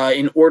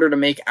in order to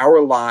make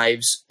our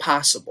lives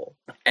possible.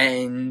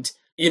 And,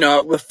 you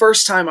know, the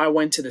first time I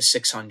went to the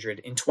 600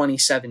 in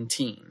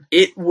 2017,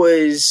 it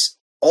was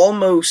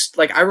almost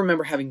like I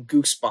remember having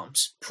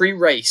goosebumps.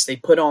 Pre-race, they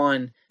put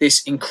on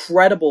this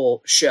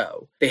incredible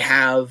show. They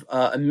have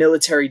a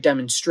military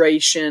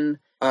demonstration.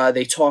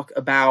 They talk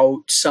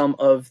about some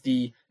of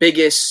the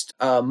biggest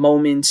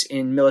moments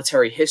in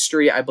military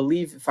history. I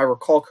believe, if I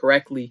recall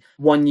correctly,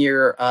 one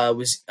year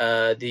was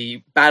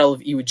the Battle of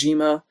Iwo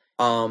Jima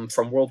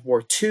from World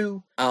War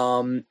II.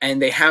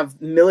 And they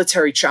have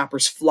military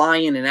choppers fly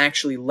in and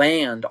actually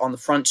land on the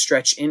front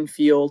stretch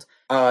infield.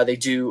 They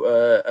do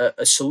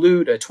a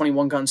salute, a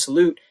 21-gun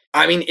salute.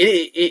 I mean,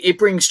 it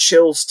brings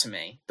chills to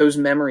me, those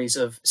memories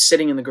of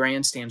sitting in the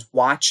grandstands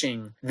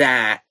watching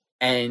that.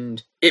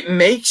 And it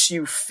makes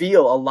you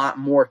feel a lot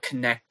more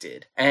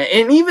connected.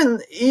 And even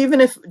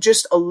if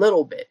just a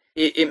little bit,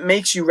 it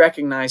makes you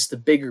recognize the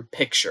bigger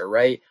picture,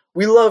 right?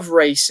 We love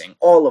racing,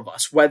 all of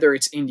us, whether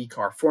it's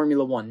IndyCar,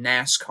 Formula One,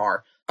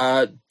 NASCAR,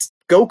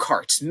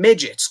 go-karts,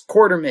 midgets,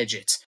 quarter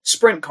midgets,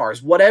 sprint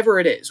cars, whatever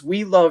it is.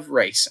 We love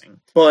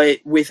racing. But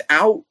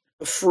without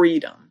the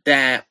freedom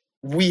that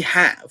we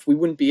have, we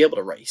wouldn't be able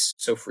to race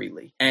so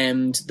freely.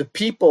 And the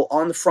people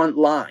on the front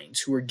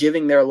lines who are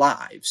giving their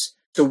lives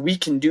so we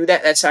can do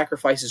that, that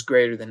sacrifice is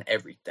greater than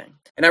everything.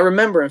 And I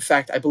remember, in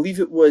fact, I believe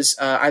it was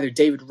either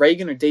David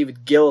Reagan or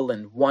David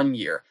Gilliland one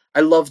year.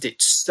 I loved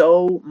it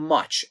so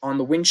much. On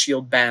the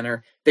windshield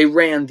banner, they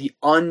ran the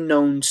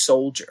Unknown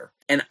Soldier.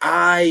 And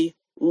I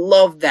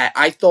loved that.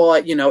 I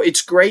thought, you know,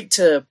 it's great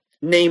to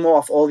name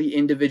off all the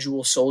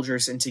individual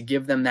soldiers and to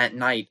give them that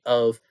night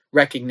of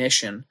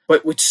recognition.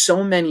 But with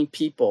so many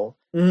people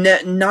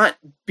not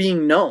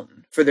being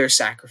known for their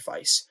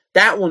sacrifice,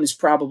 that one is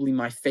probably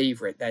my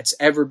favorite that's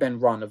ever been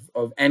run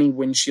of any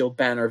windshield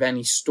banner, of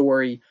any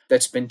story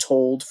that's been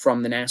told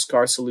from the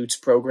NASCAR Salutes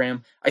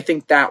program. I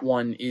think that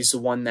one is the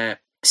one that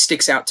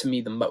sticks out to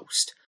me the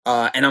most.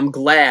 And I'm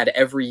glad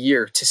every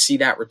year to see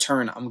that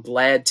return. I'm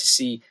glad to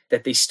see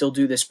that they still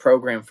do this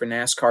program for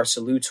NASCAR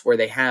Salutes where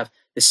they have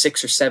the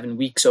 6 or 7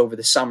 weeks over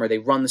the summer. They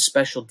run the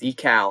special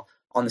decal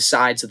on the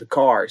sides of the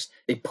cars.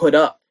 They put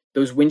up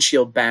those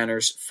windshield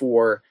banners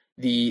for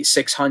the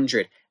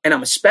 600. And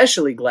I'm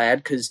especially glad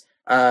because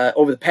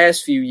over the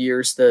past few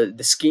years, the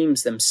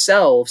schemes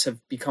themselves have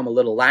become a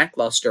little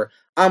lackluster.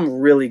 I'm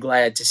really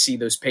glad to see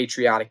those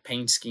patriotic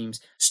paint schemes.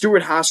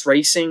 Stewart-Haas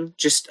Racing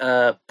just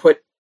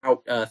put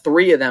out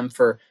 3 of them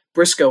for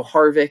Briscoe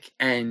Harvick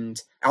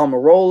and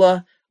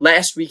Almirola.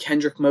 Last week,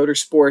 Hendrick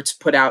Motorsports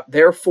put out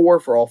their 4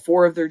 for all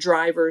 4 of their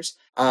drivers.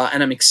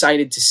 And I'm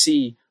excited to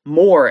see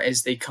more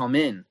as they come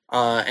in.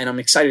 And I'm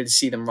excited to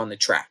see them run the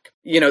track.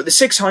 You know, the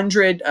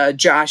 600,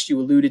 Josh, you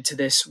alluded to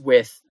this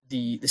with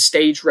the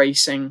stage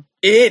racing.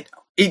 It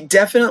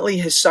definitely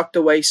has sucked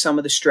away some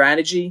of the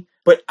strategy,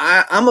 but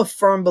I'm a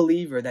firm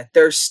believer that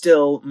there's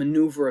still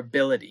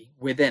maneuverability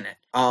within it.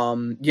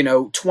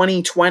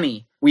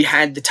 2020, we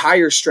had the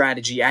tire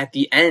strategy at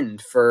the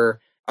end for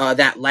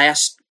that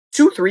last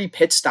 2-3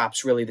 pit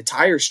stops, really, the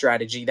tire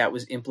strategy that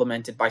was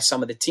implemented by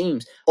some of the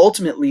teams,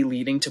 ultimately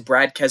leading to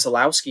Brad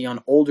Keselowski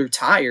on older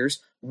tires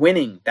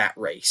winning that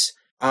race.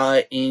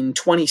 In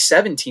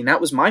 2017,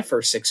 that was my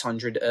first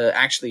 600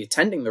 actually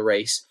attending the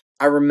race.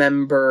 I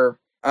remember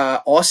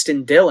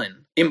Austin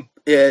Dillon,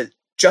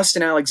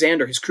 Justin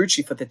Alexander, his crew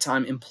chief at the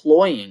time,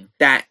 employing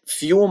that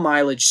fuel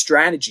mileage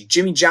strategy.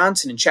 Jimmy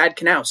Johnson and Chad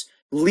Knaus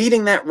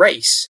leading that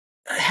race.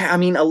 I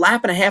mean, a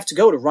lap and a half to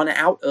go to run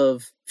out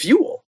of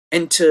fuel.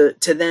 And to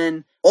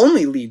then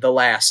only lead the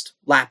last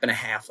lap and a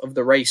half of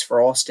the race for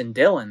Austin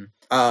Dillon.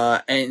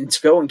 And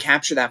to go and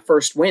capture that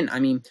first win. I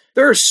mean,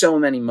 there are so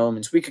many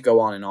moments. We could go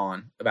on and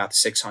on about the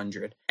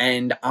 600.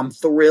 And I'm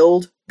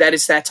thrilled that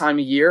it's that time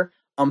of year.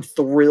 I'm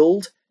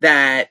thrilled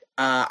that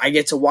I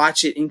get to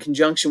watch it in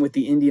conjunction with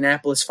the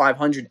Indianapolis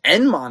 500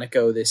 and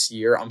Monaco this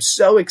year. I'm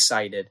so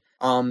excited.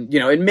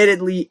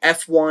 Admittedly,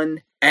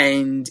 F1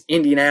 and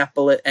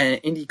Indianapolis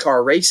and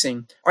IndyCar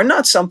racing are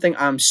not something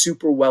I'm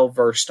super well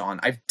versed on.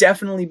 I've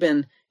definitely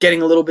been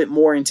getting a little bit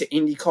more into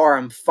IndyCar.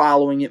 I'm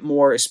following it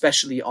more,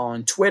 especially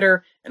on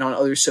Twitter and on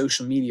other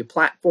social media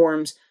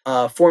platforms.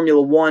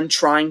 Formula One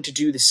trying to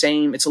do the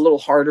same. It's a little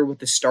harder with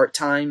the start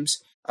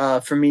times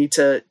for me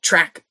to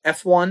track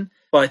F1,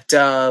 but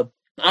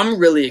I'm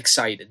really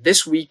excited.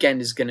 This weekend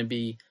is going to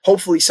be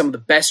hopefully some of the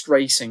best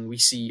racing we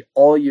see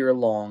all year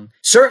long.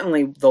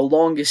 Certainly the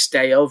longest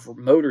day of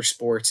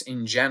motorsports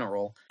in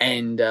general,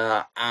 and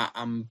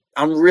I'm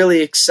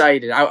really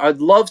excited. I'd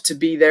love to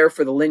be there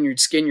for the Lynyrd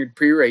Skynyrd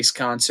pre-race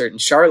concert in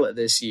Charlotte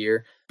this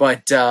year,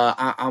 but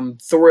I'm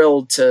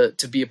thrilled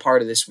to be a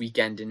part of this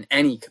weekend in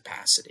any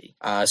capacity.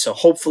 So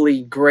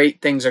hopefully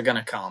great things are going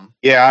to come.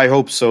 Yeah, I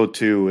hope so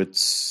too. It's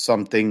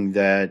something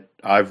that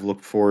I've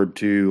looked forward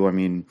to. I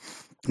mean,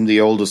 I'm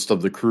the oldest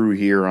of the crew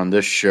here on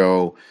this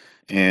show,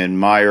 and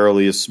my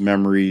earliest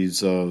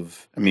memories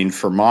of, I mean,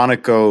 for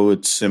Monaco,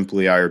 it's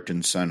simply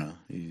Ayrton Senna.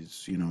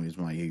 He's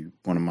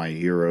one of my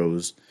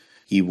heroes.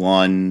 He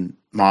won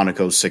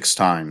Monaco 6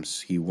 times.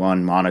 He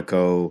won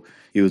Monaco.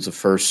 He was the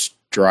first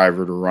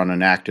driver to run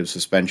an active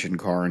suspension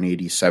car in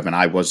 '87.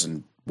 I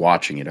wasn't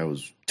watching it. I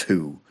was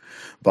 2.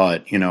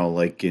 But,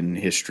 like in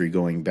history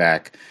going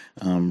back,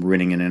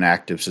 winning in an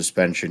active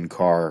suspension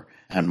car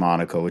at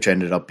Monaco, which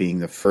ended up being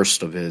the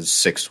first of his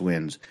 6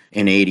 wins.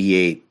 In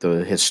 '88,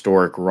 the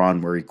historic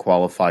run where he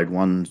qualified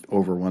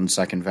over 1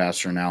 second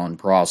faster than Alan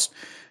Prost,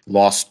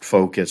 lost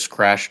focus,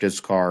 crashed his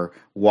car,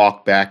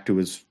 walked back to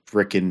his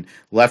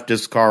left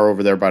his car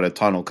over there by the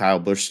tunnel, Kyle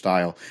Busch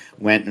style,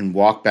 went and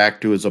walked back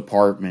to his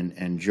apartment,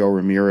 and Joe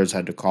Ramirez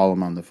had to call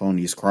him on the phone.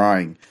 He's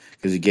crying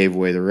because he gave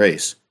away the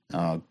race.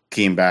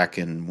 Came back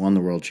and won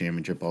the world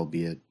championship,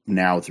 albeit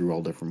now through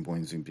all different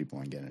points and people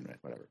aren't getting it,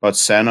 whatever. But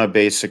Senna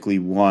basically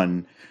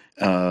won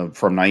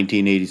from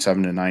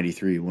 1987 to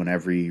 93, when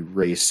every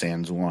race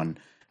sans won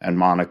at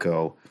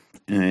Monaco.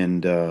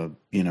 And,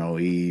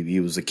 he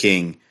was the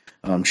king.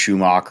 Michael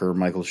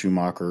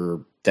Schumacher,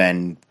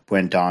 then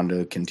went on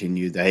to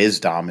continue his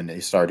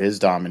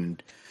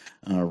dominant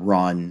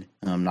run,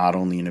 not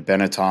only in a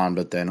Benetton,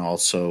 but then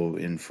also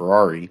in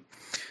Ferrari.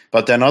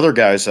 But then other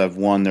guys have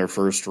won their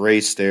first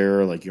race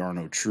there, like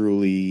Jarno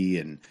Trulli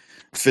and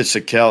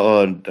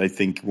Fisichella. I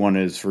think won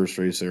his first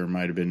race there.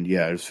 Might have been,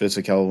 it was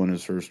Fisichella won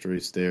his first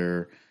race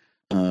there.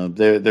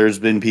 There's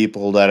been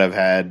people that have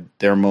had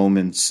their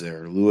moments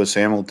there. Lewis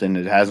Hamilton,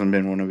 it hasn't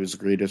been one of his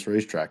greatest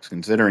racetracks,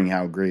 considering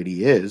how great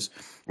he is,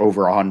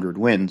 over 100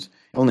 wins.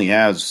 He only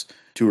has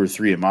 2 or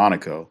 3 at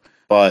Monaco,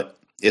 but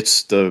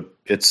it's a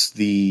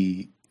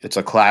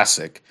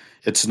classic.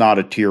 It's not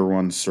a tier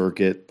 1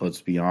 circuit,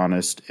 let's be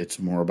honest. It's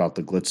more about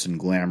the glitz and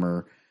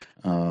glamour.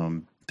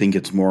 I think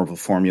it's more of a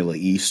Formula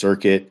E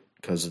circuit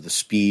because of the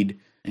speed,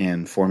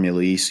 and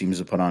Formula E seems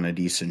to put on a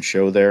decent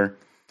show there.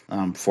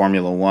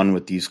 Formula One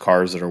with these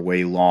cars that are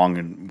way long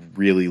and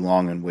really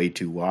long and way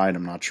too wide.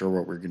 I'm not sure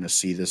what we're going to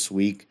see this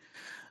week.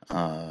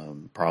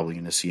 Probably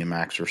going to see a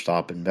Max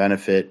Verstappen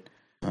benefit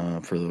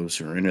for those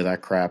who are into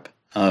that crap.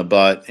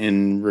 But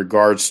in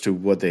regards to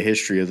what the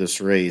history of this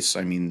race,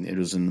 I mean, it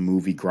was in the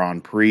movie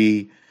Grand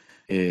Prix.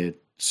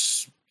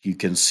 You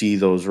can see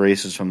those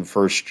races from the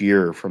first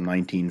year, from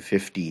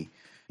 1950.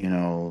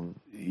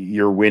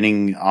 You're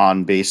winning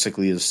on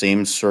basically the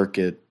same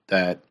circuit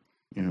that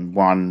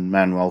Juan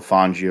Manuel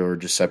Fangio or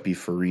Giuseppe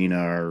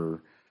Farina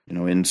or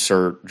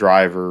insert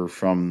driver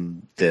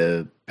from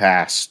the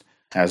past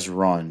has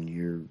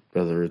run.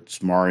 Whether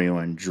it's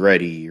Mario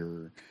Andretti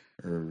or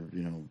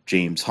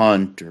James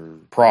Hunt or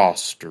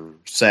Prost or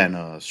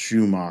Senna,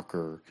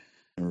 Schumacher,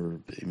 or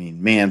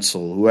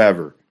Mansell,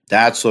 whoever.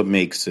 That's what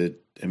makes it.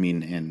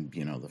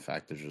 The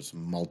fact there's just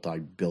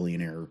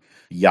multi-billionaire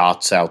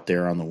yachts out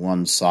there on the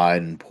one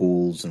side and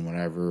pools and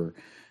whatever,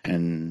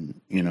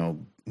 and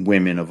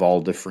women of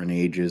all different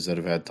ages that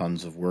have had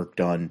tons of work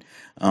done,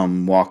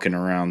 walking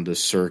around the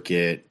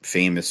circuit,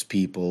 famous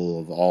people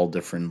of all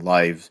different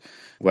lives,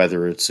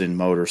 whether it's in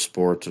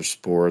motorsports or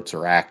sports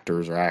or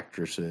actors or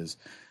actresses.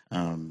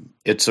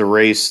 It's a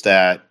race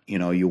that,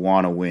 you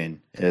want to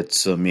win.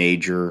 It's a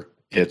major.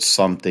 It's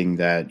something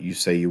that you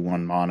say you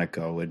won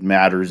Monaco. It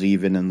matters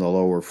even in the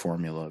lower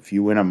formula. If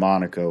you win at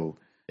Monaco,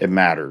 it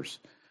matters.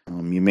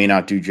 You may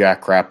not do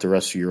jack crap the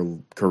rest of your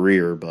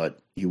career, but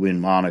you win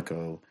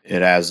Monaco,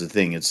 it has a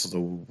thing. It's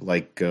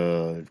like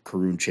Karun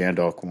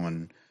Chandhok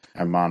won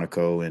at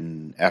Monaco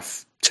in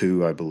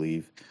F2, I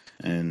believe.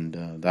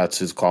 And that's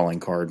his calling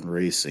card in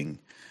racing.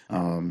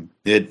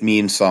 It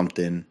means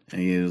something.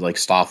 And like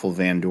Stoffel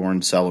Van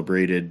Dorn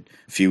celebrated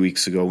a few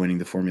weeks ago winning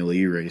the Formula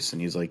E race,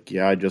 and he's like,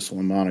 "Yeah, I just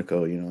won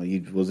Monaco." He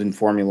was in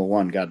Formula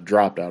One, got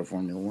dropped out of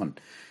Formula One.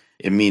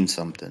 It means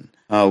something.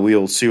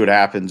 We'll see what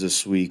happens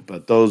this week,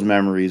 but those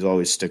memories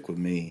always stick with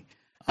me.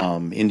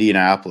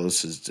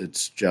 Indianapolis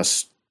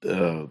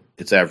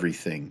it's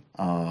everything.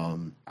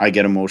 I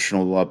get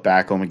emotional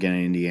back home again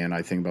in Indiana.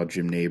 I think about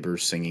Jim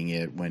Nabors singing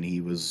it when he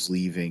was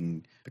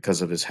leaving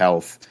because of his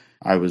health.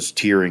 I was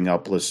tearing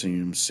up listening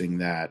to him sing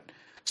that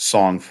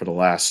song for the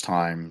last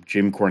time.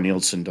 Jim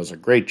Cornelison does a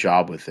great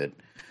job with it.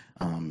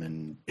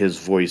 And his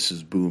voice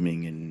is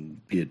booming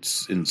and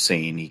it's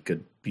insane. He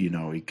could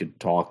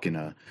talk in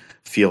a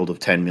field of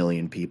 10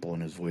 million people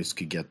and his voice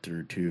could get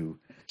through too.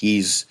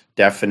 He's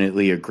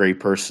definitely a great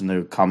person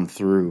to come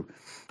through.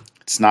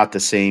 It's not the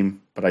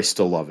same, but I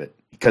still love it.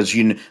 Because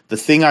the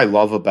thing I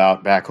love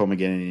about Back Home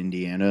Again in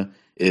Indiana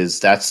is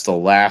that's the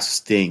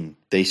last thing.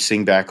 They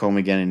sing Back Home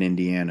Again in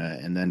Indiana,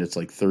 and then it's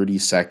like 30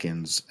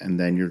 seconds, and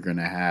then you're going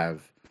to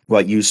have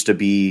what used to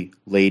be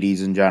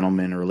ladies and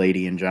gentlemen, or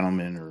lady and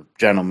gentlemen, or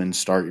gentlemen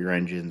start your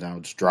engines. Now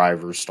it's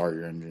drivers start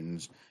your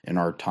engines. In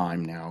our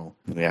time now,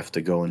 we have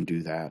to go and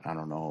do that. I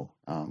don't know.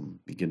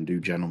 You can do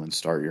gentlemen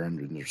start your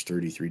engines. There's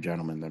 33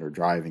 gentlemen that are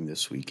driving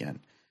this weekend.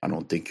 I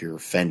don't think you're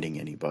offending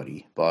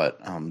anybody, but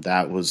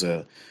that was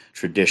a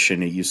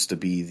tradition. It used to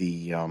be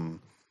the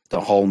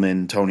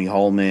Tony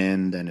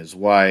Holman, then his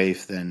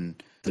wife, then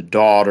the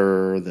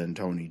daughter, then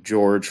Tony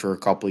George for a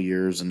couple of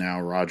years, and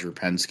now Roger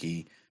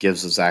Penske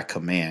gives us that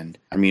command.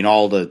 I mean,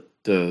 all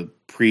the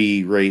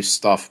pre-race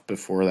stuff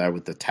before that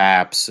with the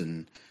taps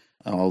and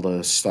all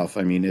the stuff.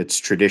 I mean, it's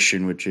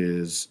tradition, which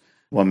is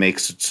what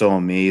makes it so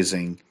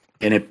amazing,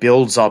 and it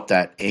builds up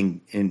that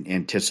in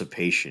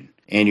anticipation.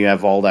 And you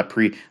have all that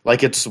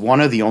it's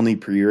one of the only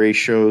pre-race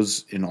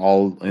shows in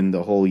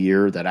the whole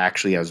year that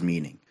actually has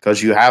meaning,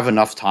 because you have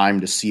enough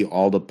time to see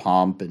all the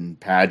pomp and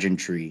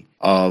pageantry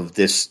of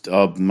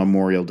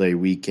Memorial Day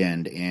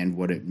weekend and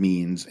what it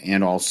means,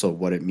 and also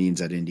what it means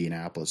at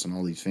Indianapolis and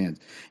all these fans.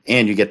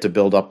 And you get to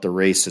build up the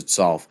race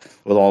itself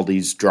with all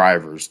these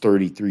drivers,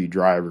 33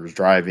 drivers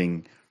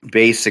driving.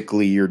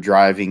 Basically, you're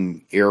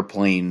driving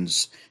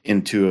airplanes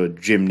into a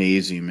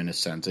gymnasium in a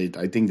sense.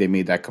 I think they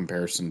made that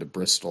comparison to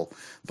Bristol,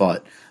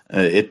 but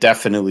it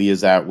definitely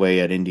is that way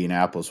at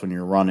Indianapolis when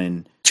you're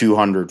running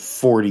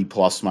 240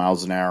 plus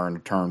miles an hour in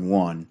turn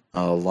one,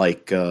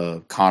 like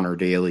Connor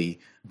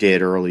Daly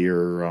did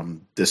earlier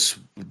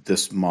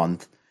this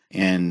month,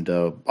 and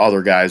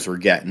other guys were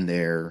getting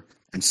there.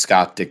 And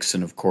Scott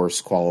Dixon, of course,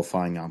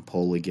 qualifying on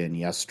pole again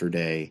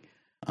yesterday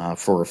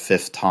for a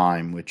fifth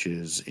time, which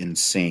is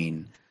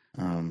insane.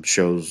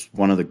 Shows he's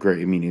one of the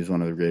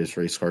greatest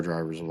race car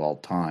drivers of all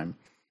time.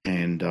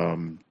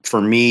 And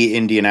for me,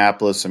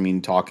 Indianapolis, I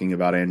mean, talking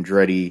about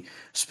Andretti,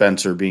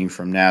 Spencer being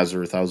from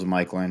Nazareth, I was a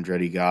Michael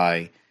Andretti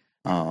guy.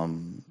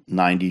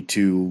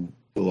 92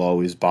 will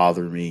always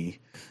bother me.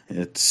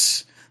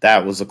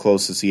 That was the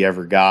closest he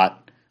ever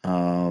got.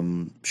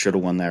 Should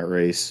have won that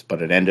race,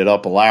 but it ended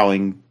up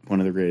allowing one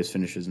of the greatest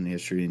finishes in the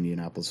history of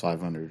Indianapolis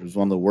 500. It was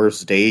one of the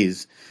worst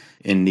days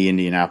in the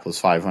Indianapolis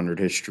 500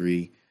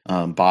 history.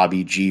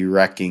 Bobby G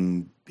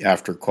wrecking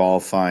after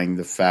qualifying,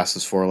 the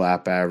fastest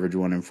 4-lap average,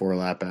 1 in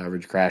 4-lap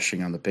average,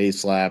 crashing on the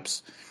pace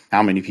laps.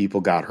 How many people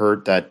got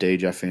hurt that day?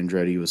 Jeff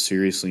Andretti was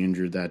seriously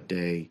injured that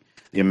day.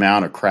 The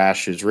amount of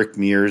crashes. Rick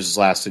Mears'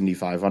 last Indy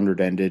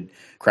 500 ended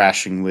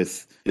crashing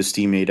with his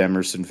teammate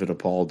Emerson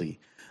Fittipaldi.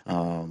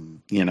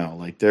 And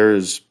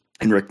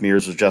Rick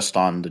Mears was just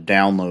on the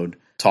download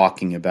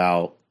talking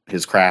about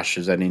his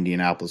crashes at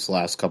Indianapolis the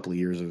last couple of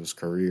years of his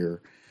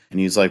career. And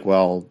he's like,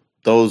 well,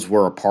 those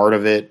were a part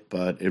of it,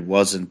 but it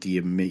wasn't the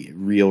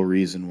real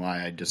reason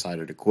why I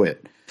decided to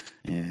quit.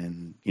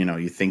 And,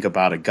 you think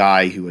about a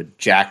guy who had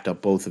jacked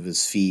up both of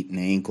his feet and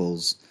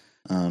ankles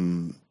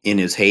in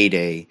his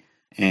heyday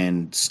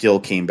and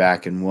still came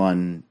back and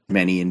won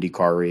many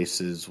IndyCar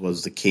races,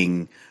 was the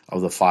king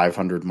of the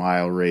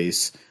 500-mile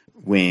race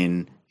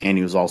win, and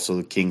he was also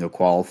the king of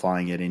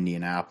qualifying at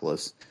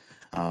Indianapolis.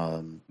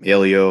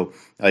 Elio,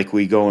 like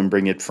we go and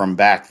bring it from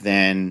back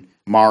then,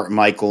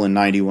 Michael in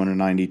 91 and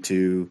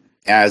 92.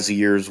 As the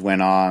years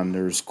went on,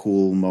 there's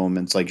cool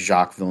moments like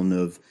Jacques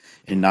Villeneuve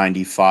in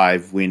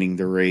 95 winning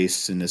the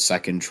race in his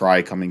second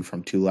try, coming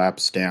from 2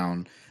 laps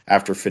down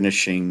after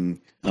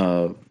finishing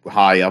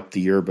high up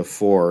the year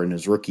before in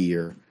his rookie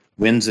year.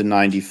 Wins in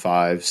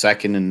 95,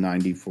 second in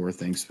 94,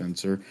 thanks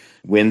Spencer.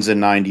 Wins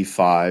in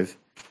 95,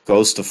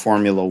 goes to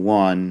Formula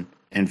One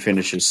and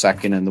finishes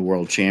second in the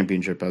World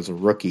Championship as a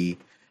rookie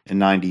in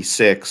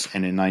 96,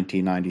 and in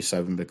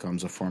 1997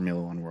 becomes a Formula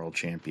One World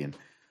Champion.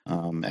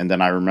 And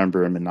then I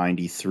remember him in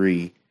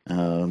 93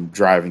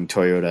 driving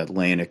Toyota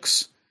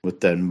Atlantics with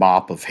the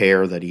mop of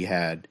hair that he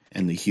had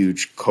and the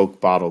huge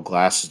Coke bottle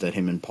glasses that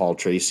him and Paul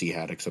Tracy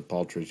had, except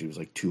Paul Tracy was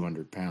like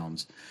 200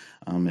 pounds.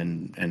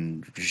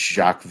 And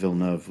Jacques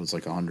Villeneuve was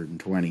like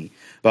 120.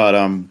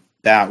 But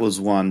that was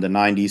one. The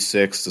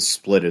 96, the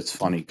split, it's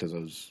funny because I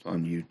was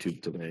on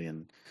YouTube today,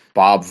 and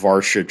Bob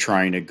Varsha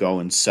trying to go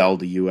and sell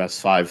the US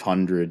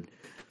 500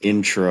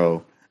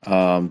 intro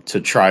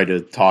to try to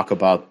talk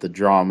about the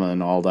drama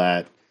and all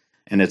that.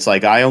 And it's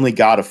like, I only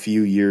got a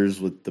few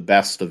years with the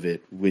best of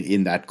it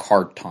in that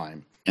kart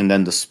time. And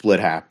then the split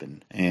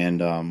happened.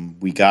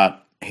 And we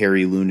got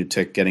Harry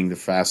Lunatic getting the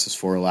fastest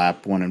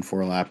 4-lap, 1 in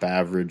 4-lap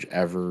average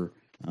ever.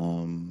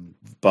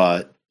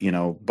 But,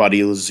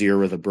 Buddy Lazier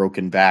with a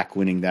broken back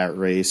winning that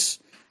race.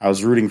 I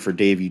was rooting for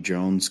Davy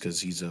Jones because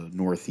he's a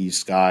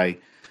Northeast guy.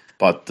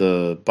 But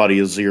the Buddy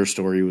Azir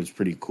story was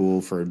pretty cool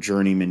for a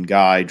journeyman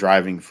guy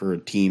driving for a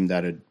team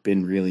that had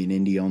been really an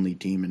Indy-only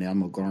team in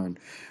Elmogorn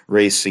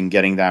Racing,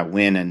 getting that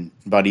win. And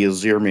Buddy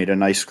Azir made a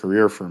nice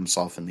career for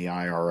himself in the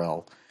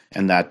IRL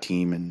and that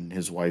team, and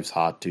his wife's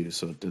hot too,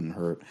 so it didn't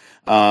hurt.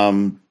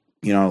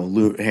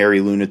 Harry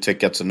Lunatic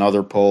gets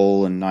another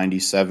pole in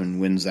 97,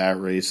 wins that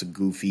race, a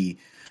goofy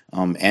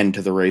end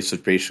to the race,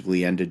 which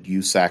basically ended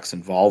USAC's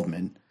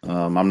involvement.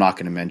 I'm not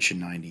going to mention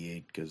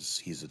 98 because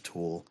he's a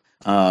tool.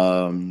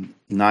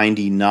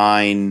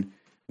 99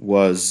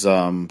 was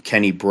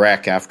Kenny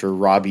Breck after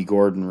Robbie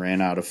Gordon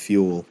ran out of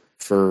fuel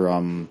for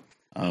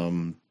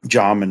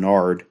John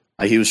Menard.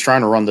 He was trying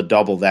to run the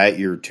double that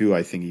year too.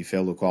 I think he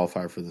failed to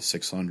qualify for the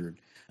 600.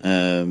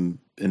 And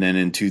then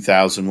in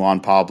 2000, Juan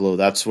Pablo,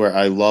 that's where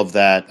I love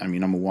that. I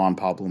mean, I'm a Juan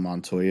Pablo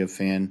Montoya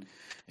fan,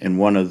 and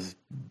one of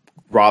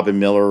Robin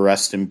Miller,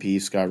 rest in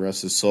peace, God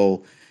rest his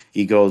soul,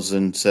 he goes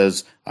and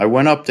says, I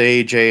went up to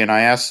AJ and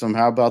I asked him,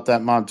 how about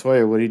that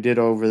Montoya, what he did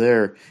over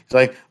there? He's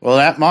like, well,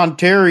 that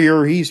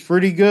Monterior, he's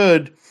pretty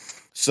good.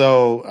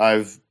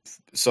 So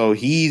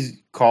he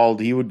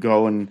would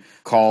go and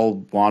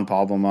call Juan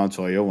Pablo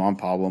Montoya Juan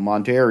Pablo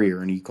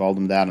Monterior, and he called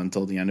him that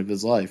until the end of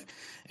his life.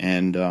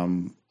 And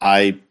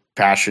I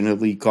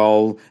passionately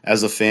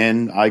as a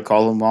fan, I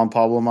call him Juan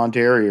Pablo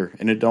Monterior,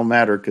 and it don't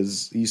matter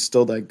because he's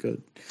still that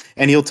good.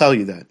 And he'll tell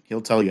you that.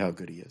 He'll tell you how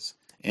good he is.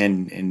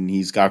 And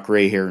he's got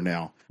gray hair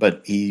now.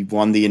 But he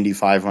won the Indy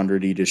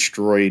 500. He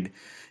destroyed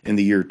in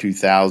the year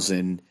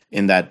 2000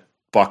 in that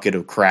bucket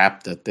of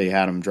crap that they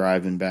had him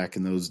driving back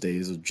in those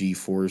days of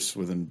G-Force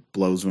with a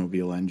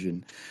Blowsmobile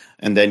engine.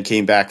 And then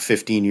came back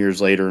 15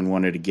 years later and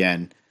won it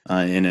again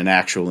in an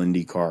actual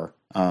Indy car,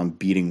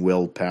 beating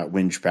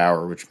Winch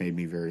Power, which made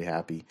me very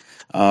happy.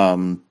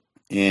 And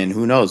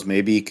who knows,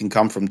 maybe he can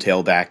come from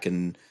tailback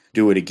and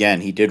do it again.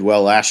 He did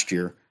well last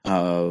year.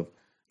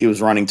 He was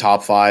running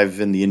top 5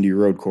 in the Indy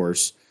Road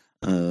Course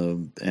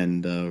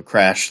and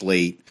crashed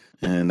late,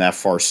 and that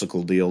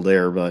farcical deal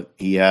there. But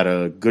he had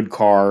a good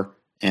car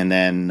and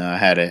then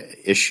had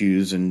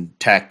issues in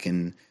tech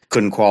and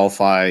couldn't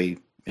qualify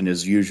in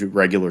his usual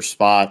regular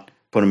spot,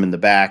 put him in the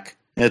back.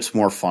 It's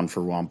more fun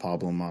for Juan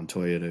Pablo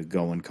Montoya to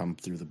go and come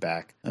through the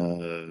back,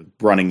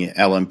 running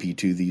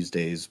LMP2 these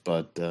days,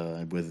 but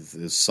with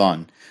his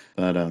son.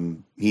 But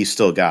he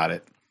still got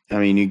it. I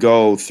mean, you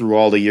go through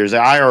all the years. The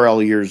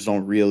IRL years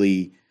don't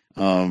really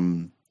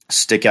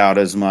stick out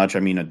as much. I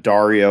mean,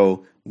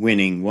 Dario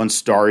winning.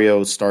 Once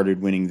Dario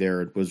started winning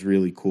there, it was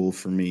really cool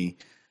for me.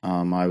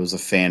 I was a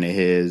fan of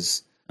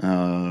his.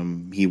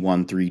 He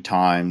won 3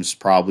 times.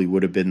 Probably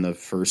would have been the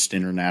first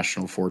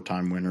international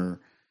 4-time winner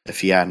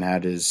if he hadn't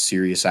had his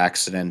serious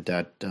accident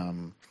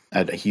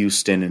at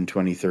Houston in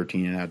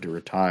 2013 and had to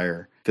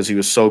retire because he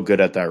was so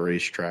good at that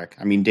racetrack.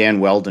 I mean, Dan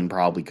Weldon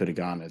probably could have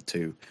gotten it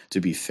too, to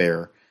be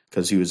fair,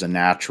 because he was a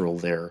natural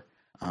there.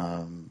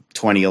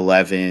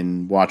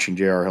 2011, watching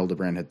J.R.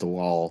 Hildebrand hit the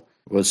wall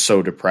was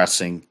so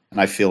depressing, and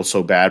I feel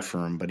so bad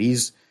for him. But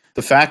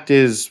the fact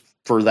is,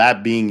 for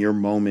that being your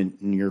moment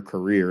in your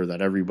career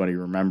that everybody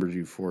remembers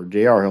you for,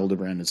 J.R.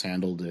 Hildebrand has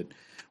handled it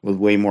with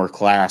way more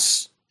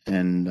class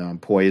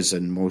and poise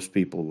than most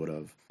people would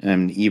have.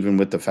 And even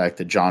with the fact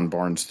that John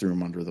Barnes threw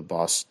him under the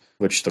bus,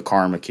 which the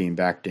karma came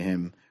back to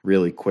him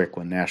really quick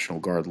when National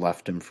Guard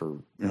left him for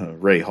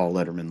Ray Hall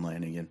Letterman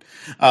Lanigan.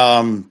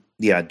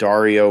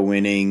 Dario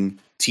winning,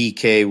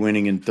 TK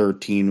winning in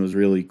 13 was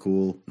really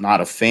cool.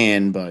 Not a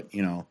fan, but,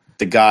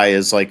 the guy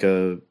is like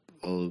a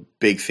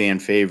big fan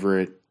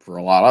favorite for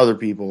a lot of other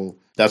people.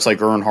 That's like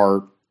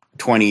Earnhardt,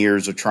 20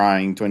 years of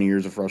trying, 20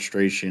 years of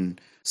frustration.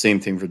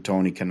 Same thing for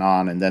Tony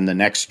Kanaan. And then the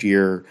next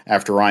year,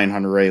 after Ryan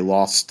Hunter-Reay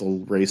lost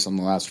the race on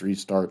the last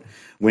restart,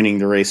 winning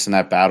the race in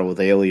that battle with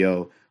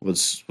Elio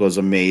was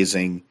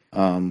amazing.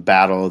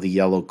 Battle of the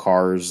yellow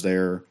cars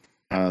there.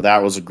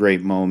 That was a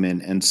great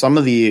moment. And some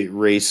of the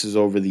races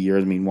over the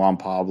years, Juan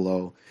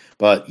Pablo.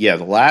 But yeah,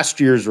 the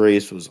last year's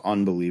race was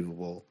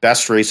unbelievable.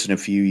 Best race in a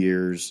few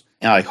years.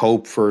 And I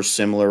hope for a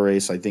similar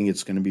race. I think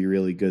it's going to be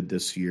really good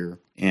this year.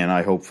 And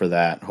I hope for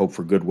that. Hope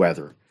for good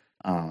weather.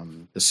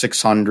 The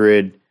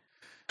 600,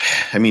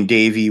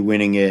 Davey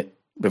winning it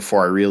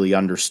before I really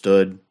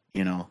understood,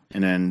 and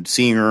then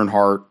seeing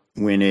Earnhardt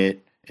win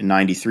it in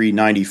 93,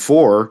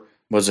 94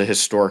 was a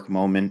historic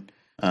moment.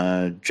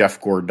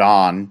 Jeff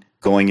Gordon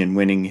going and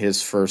winning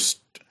his first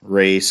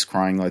race,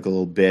 crying like a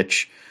little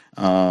bitch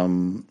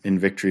in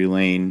Victory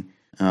Lane,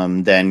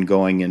 then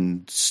going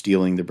and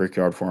stealing the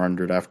Brickyard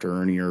 400 after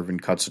Ernie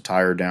Irvan cuts a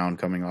tire down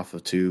coming off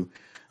of 2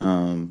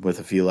 with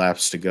a few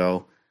laps to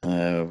go.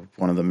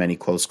 One of the many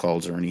close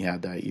calls Ernie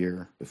had that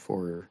year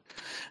before.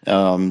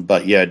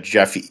 But yeah,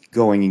 Jeff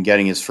going and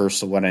getting his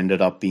first of what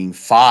ended up being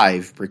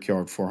 5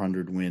 Brickyard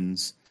 400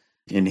 wins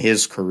in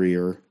his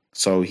career.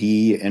 So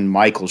he and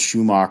Michael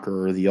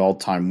Schumacher are the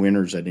all-time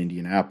winners at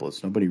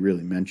Indianapolis. Nobody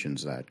really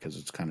mentions that because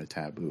it's kind of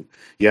taboo.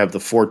 You have the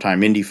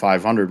 4-time Indy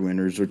 500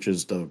 winners, which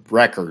is the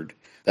record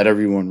that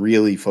everyone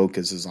really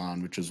focuses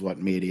on, which is what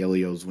made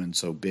Elio's win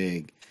so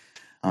big,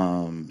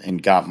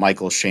 and got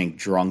Michael Shank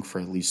drunk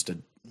for at least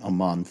a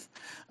month.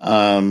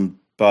 But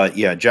But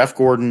yeah, Jeff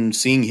Gordon,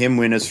 seeing him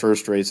win his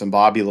first race, and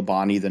Bobby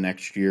Labonte the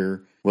next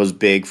year was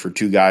big for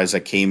two guys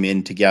that came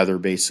in together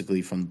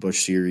basically from the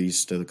Busch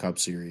Series to the Cup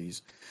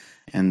Series.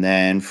 And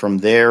then from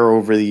there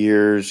over the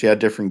years, you had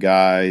different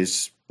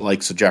guys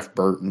like Jeff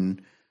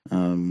Burton.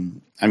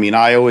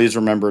 I always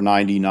remember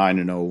 99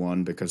 and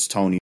 01 because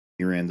Tony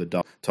ran the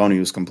double. Tony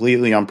was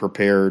completely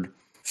unprepared,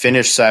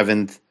 finished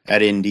 7th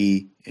at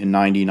Indy in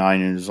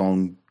 99 in his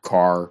own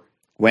car,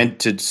 went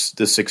to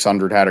the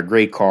 600, had a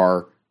great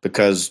car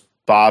because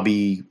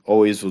Bobby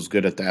always was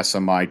good at the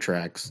SMI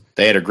tracks.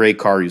 They had a great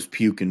car. He was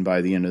puking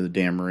by the end of the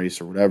damn race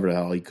or whatever the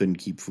hell. He couldn't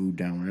keep food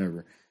down,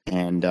 whatever.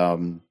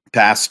 And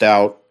passed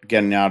out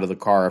getting out of the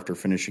car after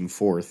finishing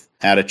 4th.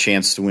 Had a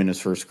chance to win his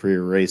first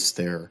career race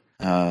there.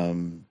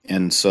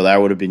 And so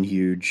that would have been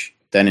huge.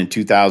 Then in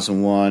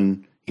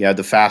 2001, he had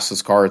the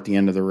fastest car at the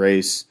end of the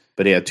race,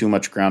 but he had too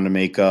much ground to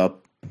make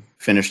up.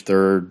 Finished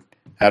 3rd.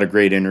 Had a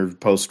great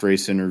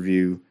post-race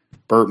interview.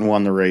 Burton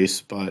won the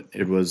race, but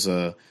it was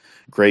a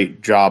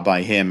great job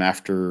by him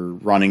after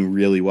running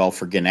really well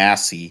for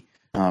Ganassi.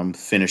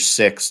 Finished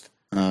 6th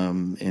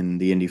in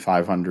the Indy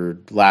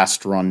 500.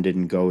 Last run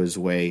didn't go his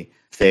way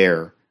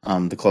there.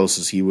 The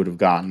closest he would have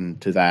gotten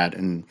to that.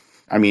 And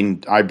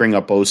I bring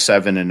up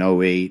 07 and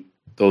 08.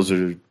 Those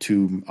are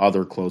two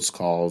other close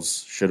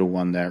calls. Should have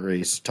won that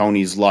race.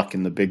 Tony's luck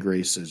in the big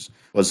races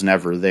was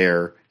never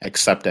there,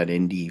 except at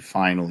Indy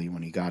finally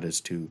when he got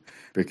his 2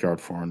 Brickyard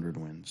 400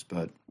 wins.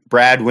 But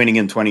Brad winning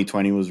in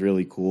 2020 was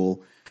really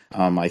cool.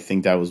 I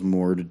think that was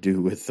more to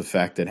do with the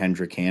fact that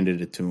Hendrick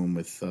handed it to him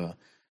with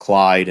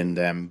Clyde and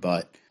them,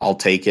 but I'll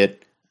take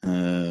it.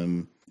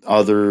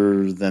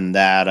 Other than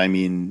that,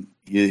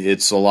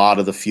 it's a lot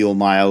of the fuel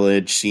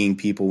mileage, seeing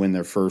people win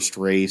their first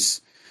race.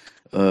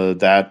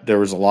 That there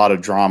was a lot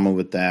of drama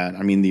with that.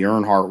 The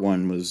Earnhardt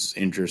one was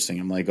interesting.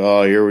 I'm like,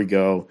 oh, here we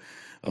go.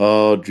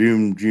 Oh,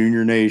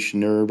 Junior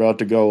Nation, they're about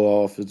to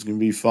go off. It's going to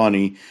be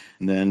funny.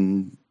 And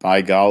then,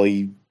 by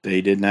golly,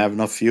 they didn't have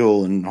enough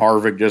fuel, and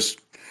Harvick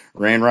just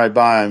ran right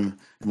by him.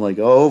 I'm like,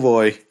 oh,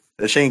 boy,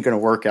 this ain't going to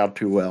work out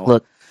too well.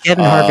 Look,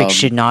 Kevin Harvick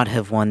should not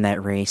have won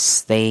that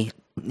race.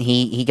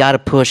 He got a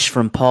push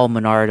from Paul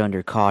Menard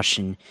under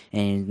caution,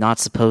 and it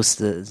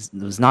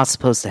was not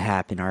supposed to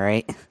happen, all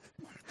right?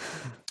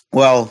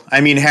 Well,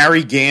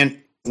 Harry Gant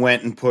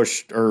went and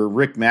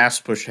Rick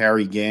Mast pushed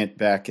Harry Gant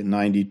back in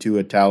 92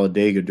 at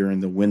Talladega during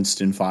the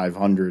Winston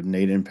 500, and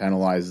they didn't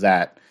penalize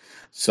that.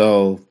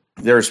 So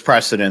there's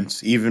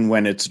precedence, even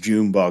when it's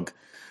Junebug.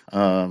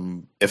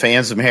 If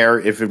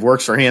it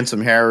works for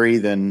Handsome Harry,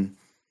 then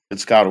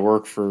it's got to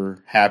work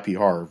for Happy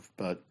Harv.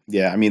 But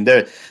yeah,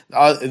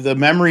 the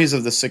memories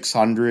of the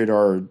 600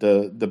 are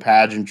the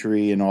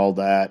pageantry and all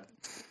that,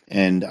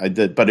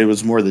 but it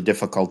was more the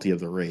difficulty of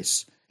the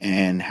race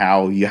and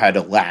how you had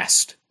to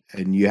last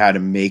and you had to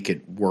make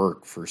it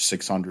work for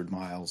 600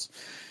 miles.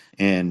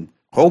 And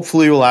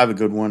hopefully we'll have a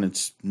good one.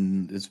 It's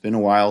been a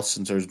while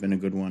since there's been a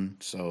good one,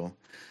 so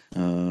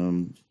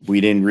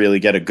we didn't really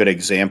get a good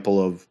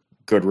example of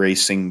good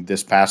racing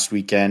this past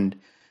weekend.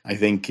 I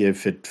think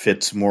if it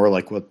fits more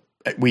like what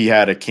we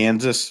had at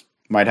Kansas,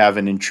 might have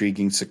an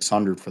intriguing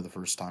 600 for the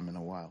first time in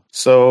a while.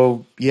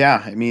 So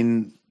yeah,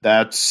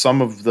 that's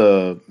some of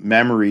the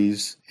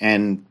memories.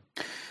 And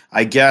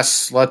I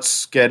guess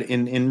let's get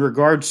in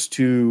regards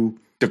to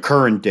the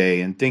current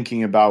day and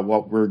thinking about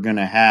what we're going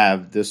to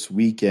have this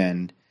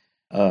weekend.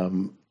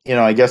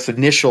 I guess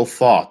initial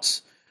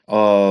thoughts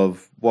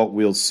of what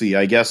we'll see.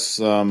 I guess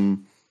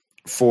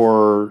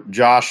for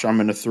Josh, I'm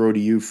going to throw to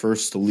you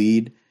first to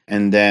lead,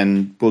 and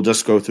then we'll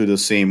just go through the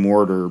same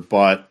order.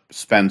 But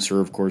Spencer,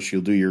 of course,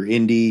 you'll do your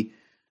Indy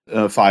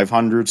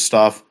 500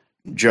 stuff.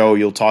 Joe,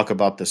 you'll talk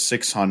about the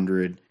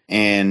 600,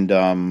 and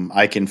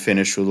I can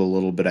finish with a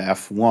little bit of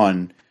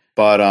F1.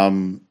 But,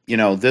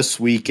 this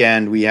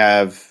weekend we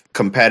have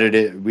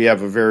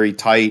a very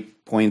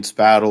tight points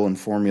battle in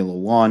Formula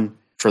One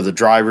for the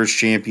Drivers'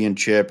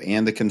 Championship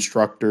and the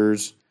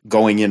Constructors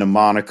going into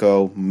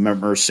Monaco.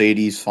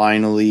 Mercedes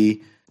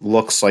finally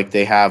looks like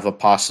they have a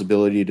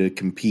possibility to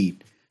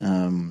compete.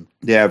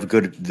 They have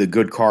the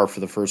good car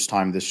for the first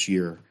time this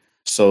year.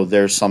 So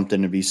there's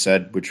something to be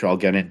said, which I'll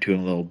get into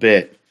in a little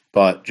bit.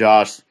 But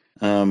Josh,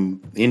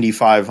 Indy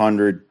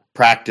 500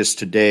 practice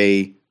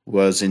today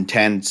was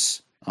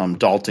intense.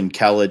 Dalton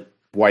Kellett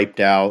wiped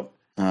out.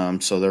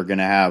 So they're going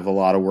to have a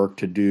lot of work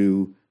to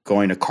do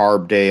going to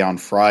Carb Day on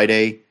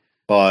Friday.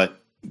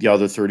 But the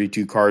other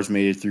 32 cars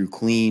made it through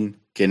clean.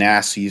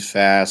 Ganassi's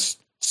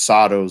fast.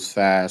 Sato's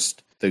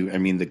fast.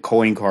 The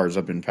coin cars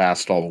have been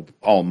fast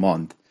all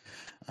month.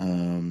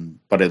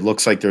 But it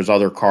looks like there's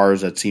other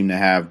cars that seem to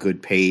have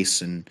good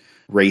pace and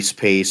race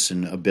pace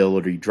and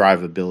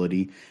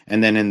drivability.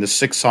 And then in the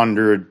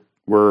 600,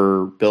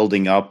 we're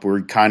building up.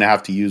 We kind of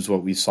have to use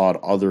what we saw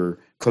at other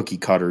cookie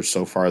cutters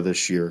so far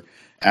this year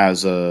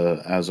as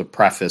a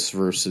preface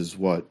versus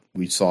what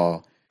we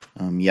saw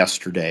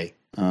yesterday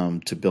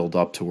to build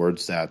up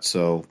towards that.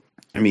 So,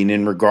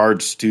 in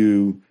regards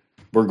to,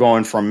 we're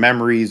going from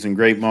memories and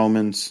great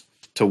moments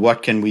to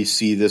what can we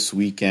see this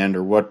weekend,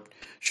 or what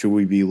should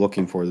we be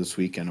looking for this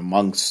weekend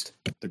amongst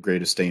the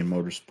greatest day in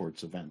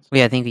motorsports events?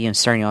 Yeah, I think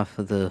starting off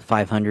with the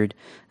 500,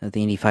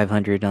 the Indy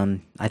 500.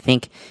 I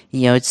think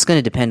it's going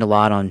to depend a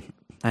lot on.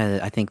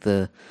 I think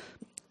the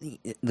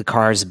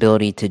car's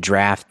ability to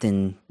draft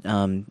and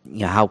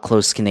how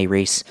close can they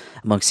race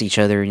amongst each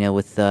other.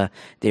 With the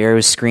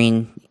aero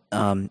screen,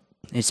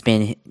 it's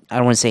been, I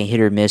don't want to say hit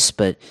or miss,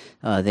 but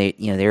the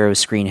aero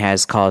screen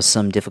has caused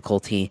some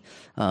difficulty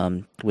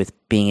with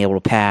being able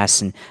to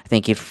pass. And I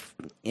think if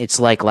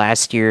it's like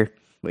last year,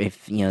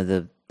 if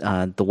the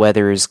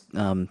weather is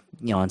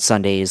on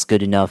Sunday is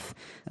good enough,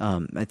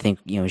 I think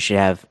we should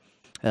have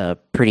a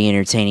pretty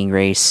entertaining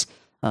race.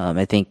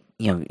 I think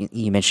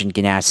you mentioned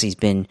Ganassi's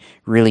been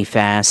really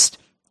fast,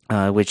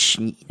 which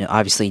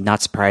obviously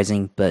not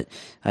surprising, but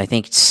I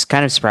think it's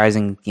kind of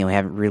surprising.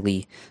 Haven't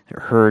really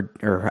heard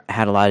or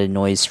had a lot of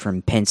noise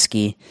from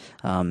Penske.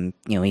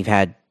 We've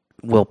had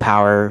Will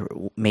Power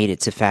made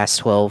it to Fast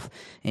 12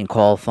 in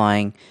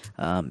qualifying,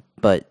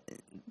 but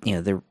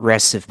the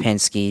rest of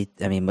Penske,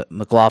 I mean,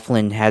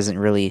 McLaughlin hasn't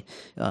really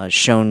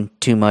shown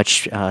too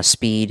much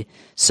speed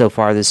so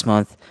far this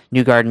month.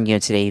 Newgarden,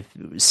 today,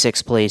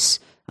 6th place.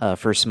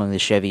 First among the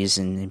Chevys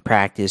in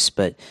practice,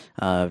 but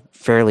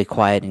fairly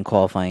quiet in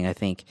qualifying, I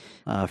think,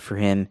 for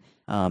him.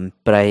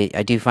 But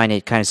I do find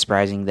it kind of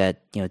surprising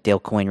that Dale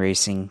Coyne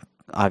Racing,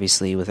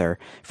 obviously with our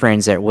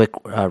friends at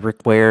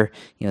Rick Ware,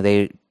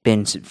 they've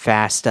been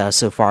fast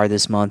so far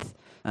this month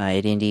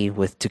at Indy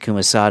with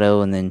Takuma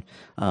Sato, and then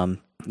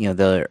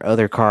the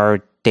other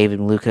car, David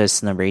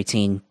Lucas, number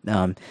 18,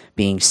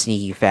 being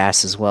sneaky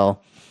fast as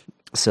well.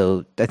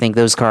 So I think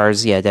those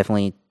cars,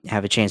 definitely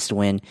have a chance to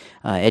win.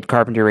 Ed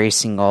Carpenter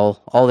Racing,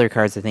 all their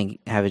cars, I think,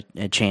 have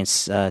a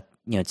chance,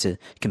 to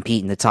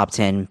compete in the top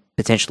 10,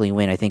 potentially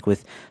win. I think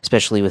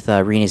especially with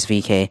Rinus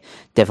VeeKay,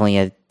 definitely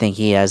I think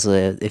he has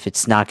if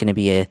it's not going to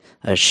be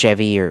a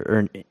Chevy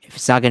or if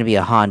it's not going to be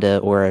a Honda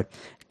or a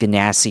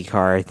Ganassi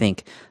car, I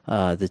think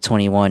the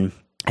 21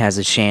 has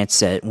a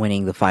chance at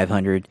winning the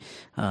 500.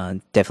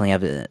 Definitely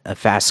have a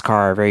fast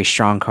car, a very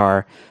strong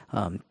car.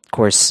 Of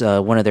course,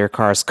 one of their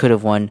cars could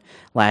have won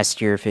last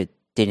year if it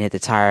didn't hit the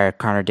tire.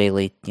 Connor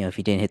Daly, if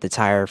he didn't hit the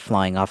tire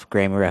flying off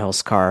Graham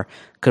Rahel's car,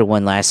 could have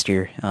won last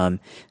year.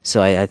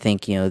 So I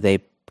think, they're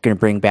going to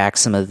bring back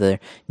some of the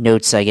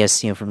notes, I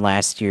guess, from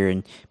last year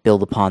and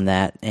build upon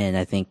that. And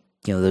I think,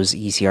 those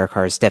ECR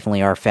cars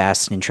definitely are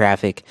fast in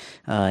traffic,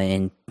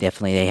 and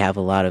definitely they have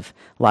a lot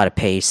of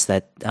pace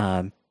that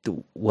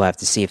we'll have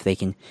to see if they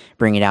can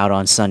bring it out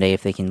on Sunday,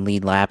 if they can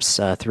lead laps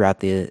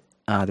throughout the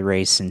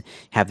race and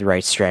have the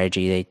right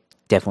strategy. They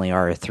definitely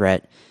are a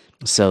threat.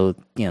 So,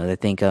 I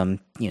think,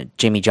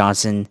 Jimmie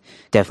Johnson,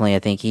 definitely, I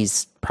think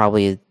he's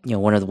probably,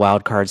 one of the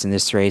wild cards in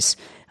this race.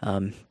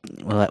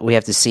 We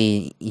have to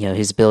see,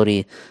 his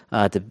ability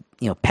to,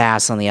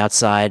 pass on the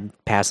outside,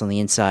 pass on the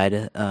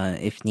inside,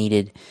 if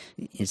needed.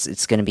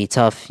 It's going to be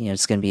tough.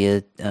 It's going to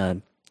be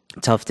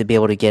tough to be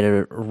able to get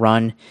a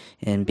run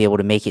and be able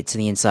to make it to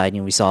the inside.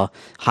 We saw a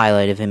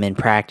highlight of him in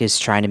practice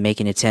trying to make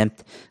an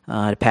attempt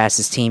to pass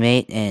his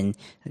teammate and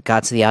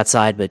got to the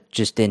outside, but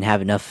just didn't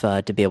have enough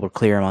to be able to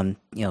clear him on,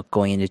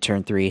 going into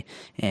turn 3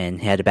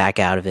 and had to back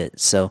out of it.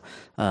 So,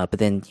 but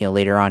then,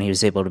 later on he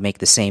was able to make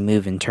the same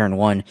move in turn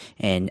 1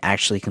 and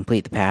actually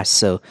complete the pass.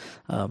 So,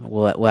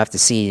 we'll have to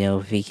see,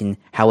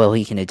 how well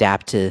he can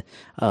adapt to,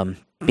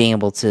 being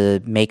able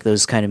to make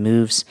those kind of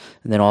moves,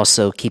 and then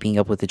also keeping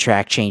up with the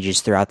track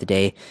changes throughout the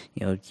day,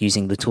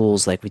 using the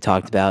tools like we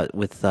talked about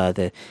with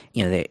the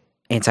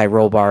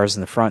anti-roll bars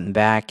in the front and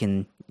back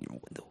and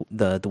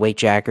the weight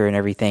jacker and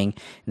everything.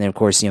 And then, of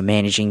course,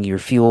 managing your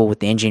fuel with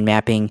the engine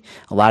mapping,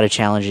 a lot of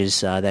challenges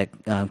that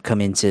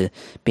come into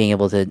being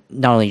able to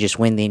not only just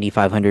win the Indy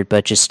 500,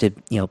 but just to,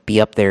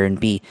 be up there and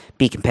be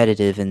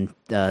competitive in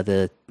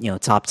the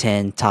top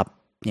 10, top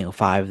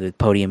 5, the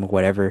podium or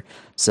whatever.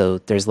 So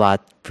there's a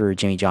lot for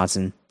Jimmie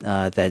Johnson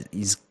that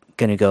he's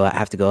going to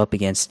have to go up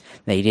against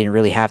that he didn't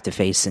really have to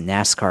face in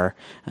NASCAR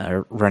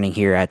running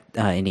here at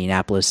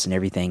Indianapolis and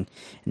everything.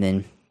 And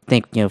then I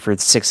think, for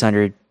the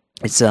 600,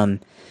 it's going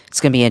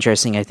to be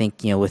interesting, I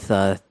think, with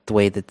the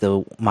way that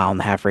the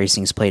mile-and-a-half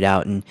racing is played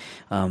out. And,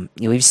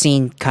 we've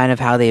seen kind of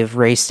how they've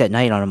raced at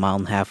night on a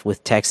mile-and-a-half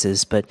with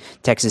Texas, but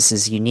Texas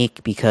is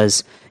unique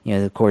because,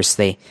 of course,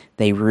 they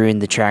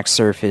ruined the track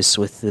surface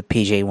with the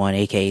PJ1,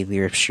 aka the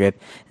Europe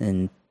Strip,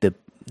 and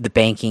the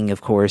banking,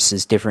 of course,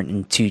 is different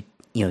in two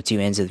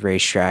ends of the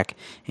racetrack,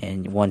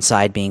 and one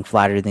side being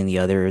flatter than the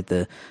other.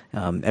 The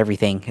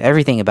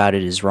everything about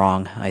it is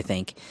wrong, I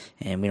think,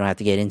 and we don't have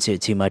to get into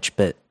it too much,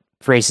 but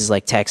for races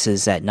like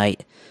Texas at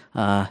night,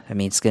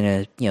 it's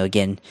going to,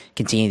 again,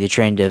 continue the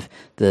trend of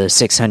the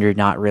 600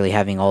 not really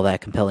having all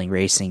that compelling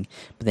racing.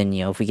 But then,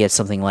 if we get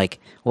something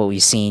like what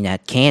we've seen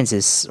at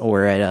Kansas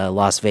or at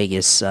Las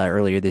Vegas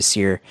earlier this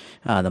year,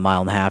 the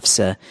mile-and-a-halfs,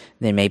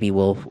 then maybe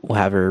we'll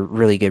have a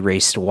really good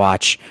race to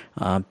watch.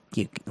 A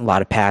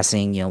lot of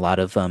passing, a lot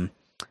of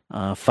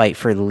fight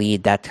for the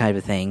lead, that kind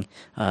of thing,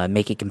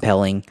 make it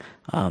compelling.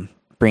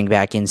 bring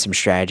back in some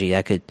strategy,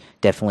 that could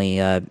definitely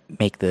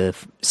make the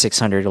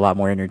 600 a lot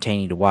more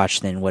entertaining to watch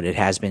than what it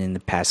has been in the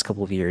past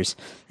couple of years.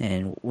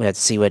 And we have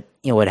to see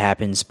what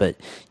happens, but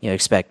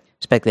expect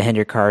the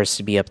Hendrick cars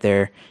to be up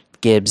there,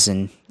 Gibbs,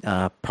 and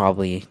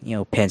probably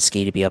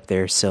Penske to be up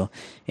there. So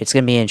it's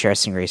going to be an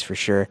interesting race for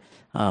sure.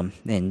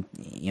 And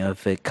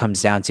if it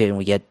comes down to it and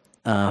we get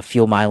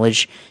fuel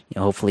mileage,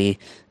 hopefully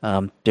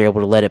they're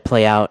able to let it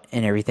play out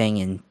and everything,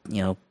 and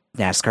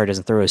NASCAR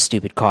doesn't throw a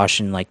stupid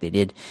caution like they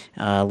did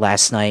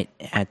last night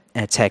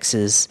at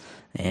Texas,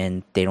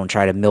 and they don't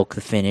try to milk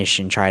the finish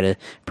and try to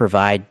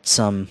provide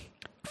some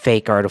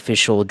fake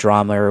artificial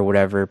drama or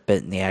whatever,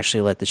 but they actually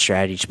let the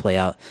strategies play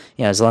out.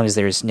 As long as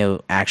there's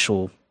no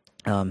actual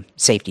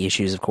safety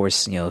issues, of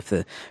course. If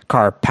the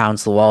car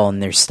pounds the wall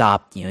and they're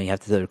stopped, you have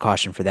to throw a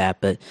caution for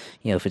that. But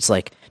if it's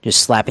like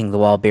just slapping the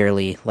wall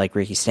barely, like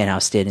Ricky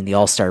Stenhouse did in the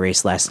All-Star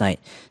race last night,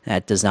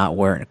 that does not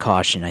warrant a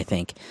caution, I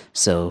think.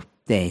 So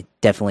they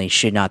definitely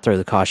should not throw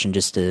the caution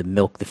just to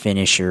milk the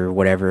finish or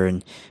whatever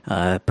and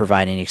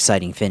provide an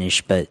exciting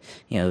finish. But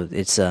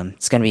it's going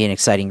to be an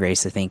exciting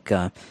race, I think,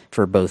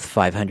 for both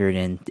 500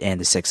 and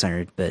the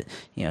 600. But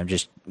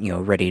just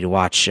ready to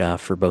watch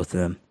for both of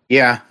them.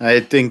 Yeah,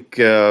 I think.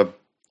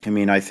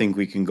 I think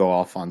we can go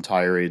off on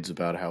tirades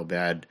about how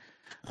bad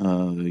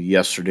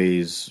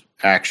yesterday's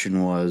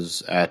action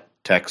was at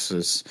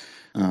Texas,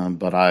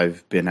 but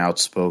I've been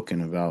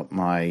outspoken about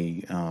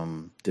my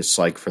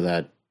dislike for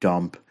that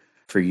dump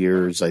for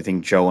years. I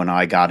think Joe and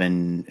I got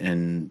in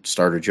and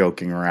started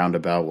joking around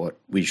about what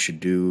we should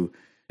do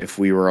if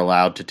we were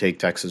allowed to take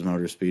Texas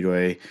Motor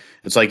Speedway.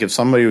 It's like if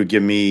somebody would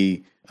give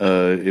me,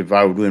 if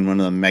I would win one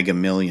of the Mega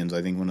Millions,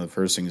 I think one of the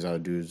first things I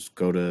would do is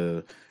go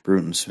to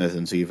Bruton Smith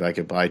and see if I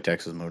could buy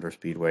Texas Motor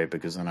Speedway,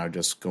 because then I'd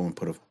just go and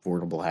put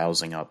affordable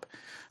housing up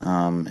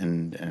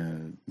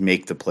and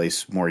make the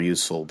place more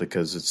useful,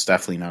 because it's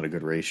definitely not a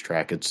good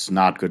racetrack. It's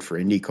not good for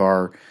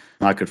IndyCar,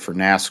 not good for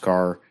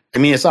NASCAR.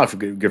 It's not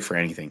good for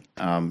anything.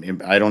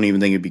 I don't even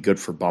think it'd be good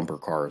for bumper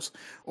cars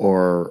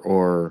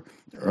or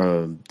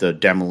the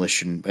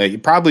demolition.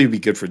 It probably would be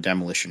good for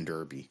demolition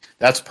derby.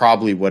 That's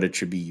probably what it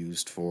should be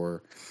used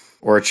for.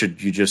 Or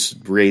you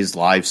just raise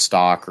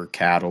livestock or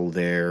cattle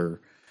there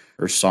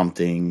or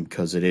something,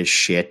 because it is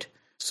shit.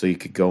 So you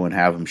could go and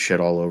have them shit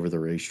all over the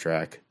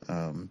racetrack.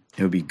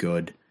 It would be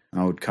good.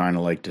 I would kind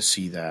of like to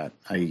see that.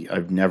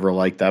 I've never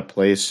liked that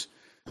place.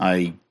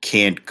 I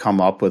can't come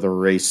up with a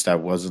race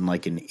that wasn't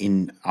like an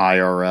in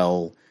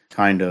IRL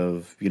kind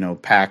of,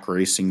 pack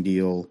racing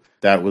deal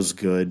that was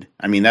good.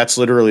 That's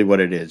literally what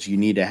it is. You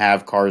need to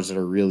have cars that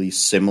are really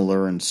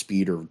similar in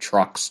speed, or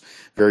trucks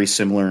very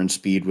similar in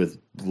speed with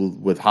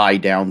high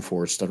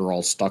downforce that are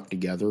all stuck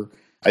together.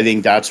 I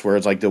think that's where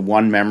it's like the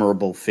one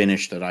memorable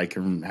finish that I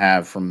can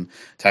have from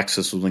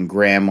Texas was when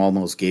Graham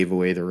almost gave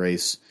away the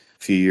race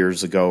a few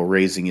years ago,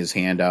 raising his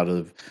hand out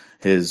of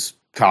his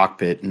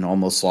cockpit and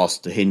almost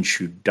lost the hinge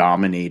chute,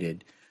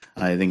 dominated.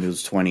 I think it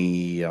was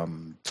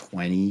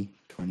 2020,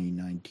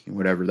 2019,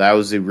 whatever. That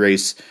was the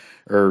race,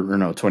 or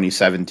no,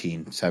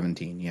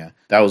 2017, yeah.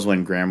 That was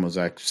when Graham was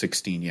at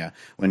 16, yeah,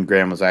 when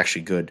Graham was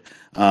actually good.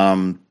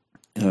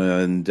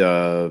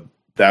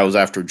 That was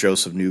after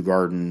Joseph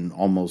Newgarden,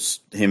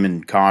 almost, him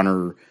and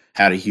Connor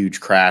had a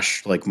huge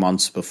crash like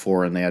months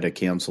before, and they had to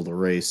cancel the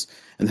race.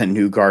 And then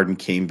Newgarden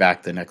came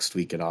back the next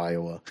week at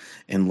Iowa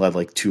and led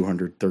like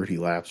 230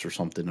 laps or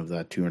something of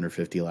that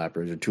 250 lap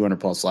race, or 200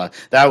 plus laps.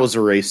 That was a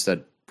race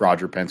that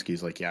Roger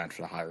Penske's like, yeah, I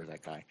should hire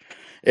that guy.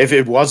 If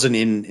it wasn't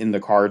in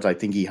the cards, I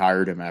think he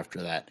hired him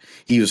after that.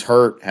 He was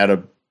hurt, had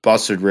a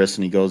busted wrist,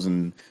 and he goes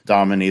and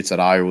dominates at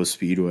Iowa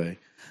Speedway,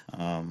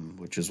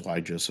 which is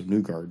why Joseph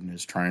Newgarden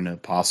is trying to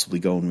possibly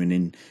go and win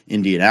in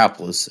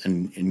Indianapolis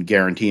and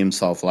guarantee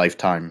himself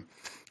lifetime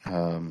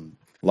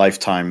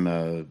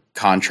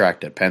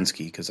contract at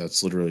Penske, because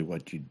that's literally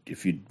what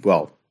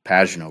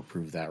Pagenaud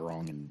proved that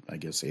wrong, and I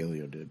guess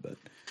Alio did. But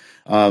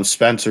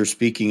Spencer,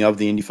 speaking of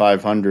the Indy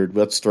 500,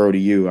 let's throw to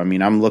you.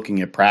 I'm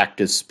looking at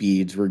practice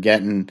speeds. We're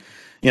getting,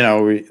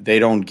 they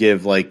don't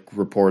give like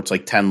reports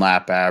like 10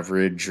 lap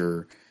average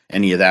or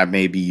any of that.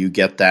 Maybe you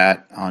get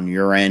that on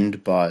your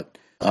end, but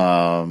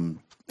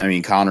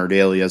Connor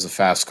Daly has a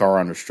fast car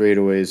on the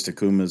straightaways.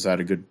 Takuma's had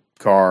a good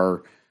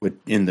car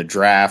in the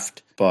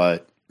draft,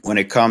 but when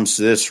it comes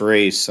to this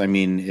race,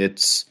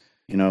 it's,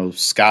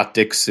 Scott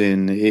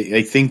Dixon.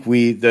 I think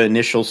the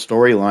initial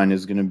storyline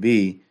is going to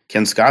be,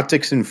 can Scott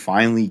Dixon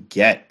finally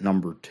get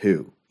number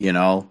 2?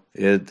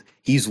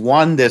 He's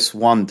won this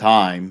one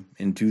time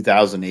in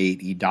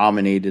 2008. He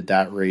dominated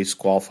that race,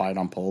 qualified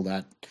on pole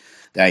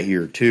that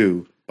year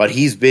too. But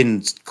he's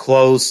been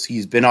close.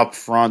 He's been up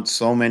front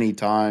so many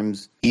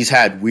times. He's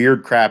had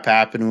weird crap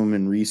happen to him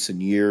in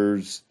recent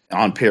years.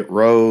 On pit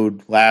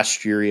road,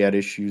 last year he had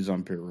issues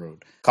on pit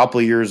road. A couple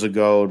of years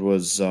ago, it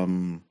was,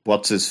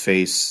 what's his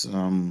face?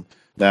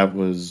 That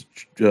was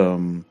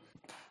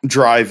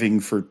driving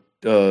for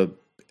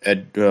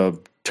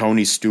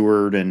Tony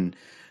Stewart, and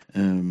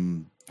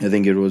I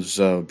think it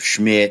was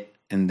Schmidt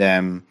and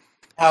them.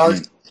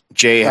 Howard.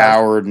 Jay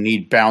Howard, and he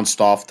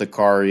bounced off the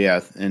car,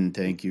 and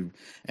thank you,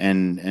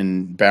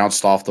 and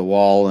bounced off the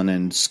wall, and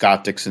then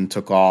Scott Dixon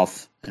took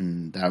off,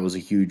 and that was a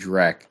huge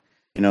wreck.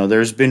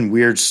 There's been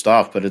weird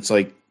stuff, but it's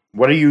like,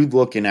 what are you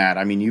looking at?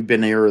 I mean, you've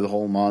been here the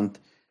whole month,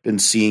 been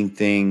seeing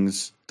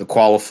things. The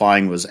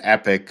qualifying was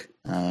epic.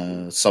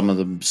 Some of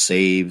the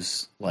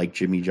saves, like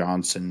Jimmy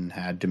Johnson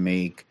had to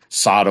make,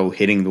 Sato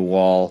hitting the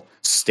wall,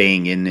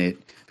 staying in it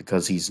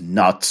because he's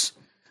nuts.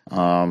 He's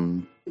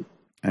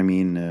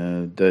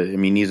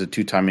a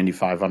two-time Indy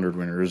 500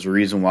 winner. There's a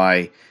reason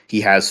why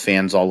he has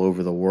fans all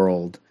over the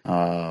world.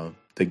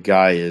 The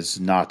guy is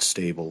not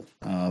stable.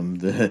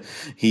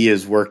 He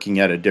is working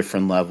at a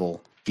different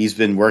level. He's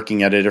been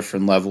working at a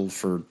different level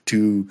for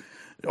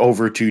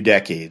over 2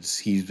 decades.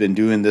 He's been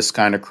doing this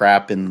kind of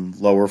crap in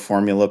lower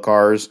Formula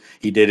cars.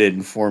 He did it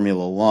in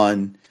Formula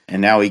One,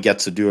 and now he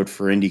gets to do it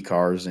for Indy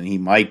cars, and he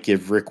might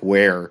give Rick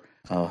Ware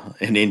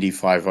an Indy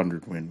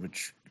 500 win,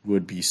 which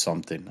would be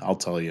something, I'll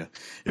tell you.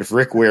 If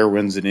Rick Ware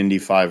wins an Indy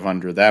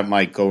 500, that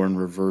might go in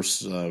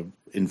reverse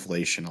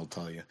inflation, I'll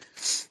tell you.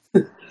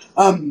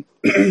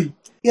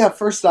 Yeah,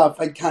 first off,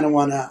 I kind of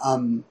want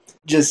to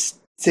just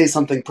say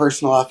something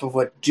personal off of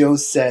what Joe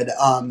said.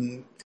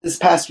 This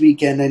past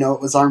weekend, I know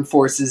it was Armed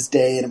Forces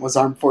Day, and it was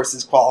Armed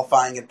Forces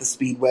qualifying at the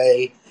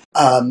Speedway.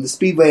 The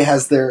Speedway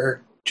has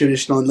their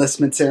traditional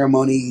enlistment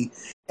ceremony,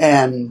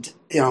 and,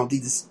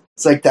 these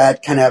it's like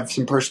that kind of have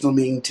some personal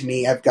meaning to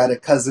me. I've got a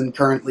cousin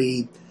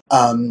currently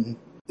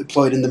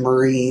deployed in the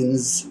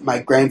Marines. My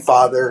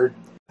grandfather,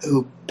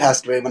 who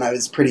passed away when I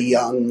was pretty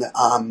young,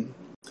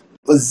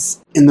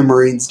 was in the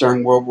Marines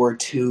during World War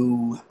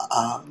II.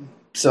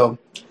 So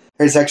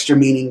there's extra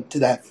meaning to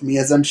that for me,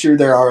 as I'm sure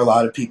there are a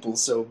lot of people.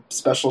 So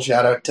special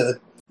shout out to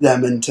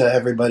them and to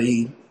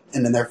everybody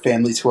and then their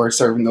families who are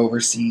serving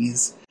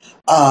overseas.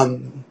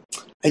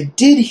 I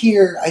did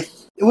hear,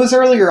 it was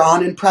earlier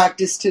on in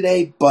practice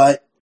today,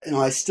 but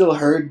I still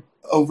heard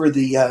over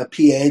the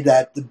PA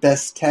that the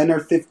best 10 or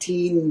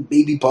 15,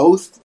 maybe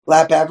both,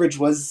 lap average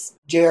was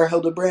J.R.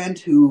 Hildebrand,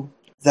 who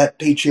that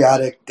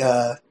patriotic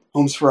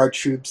Homes for Our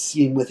Troops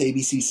scene with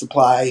ABC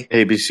Supply.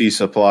 ABC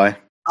Supply.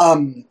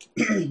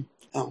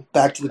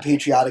 Back to the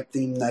patriotic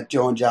theme that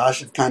Joe and Josh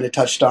have kind of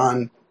touched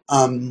on.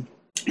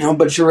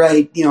 But you're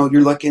right.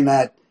 You're looking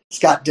at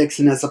Scott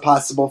Dixon as a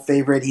possible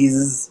favorite.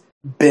 He's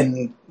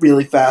been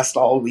really fast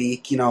all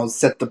week.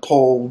 Set the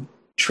pole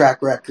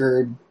track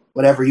record,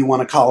 whatever you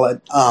want to call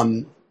it.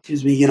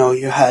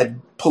 You had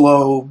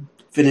Palou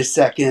finish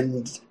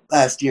second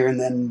last year, and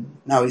then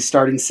now he's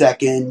starting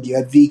second. You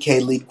had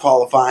VK lead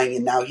qualifying,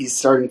 and now he's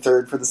starting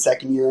third for the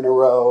second year in a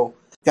row.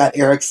 Got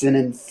Ericsson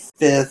in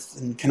fifth,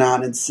 and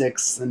Kanaan in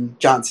sixth, and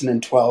Johnson in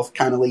 12th,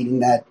 kind of leading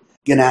that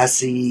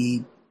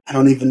Ganassi, I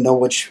don't even know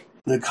which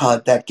I'm going to call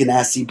it, that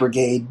Ganassi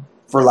brigade,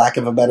 for lack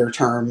of a better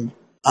term.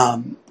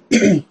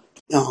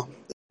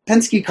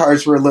 Penske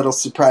cars were a little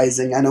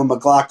surprising. I know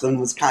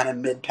McLaughlin was kind of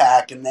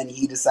mid-pack, and then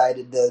he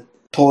decided to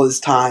pull his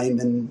time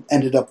and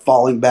ended up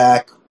falling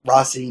back.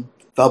 Rossi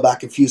fell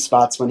back a few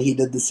spots when he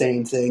did the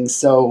same thing.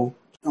 So,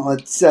 I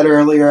said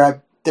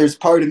earlier, there's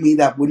part of me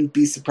that wouldn't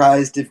be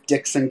surprised if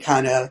Dixon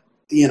kind of,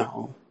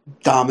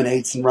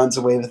 dominates and runs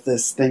away with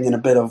this thing in a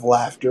bit of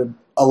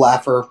a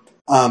laugher.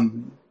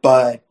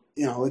 But,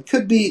 it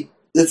could be,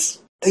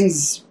 this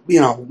things,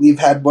 we've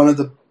had one of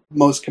the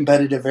most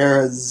competitive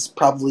eras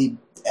probably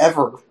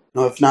ever,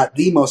 if not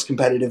the most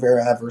competitive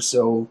era ever.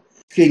 So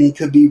skating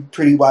could be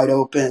pretty wide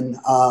open.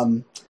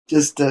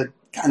 Just a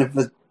kind of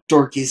a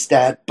dorky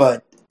stat,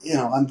 but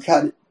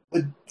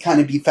would kind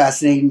of be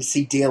fascinating to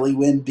see Daly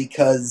win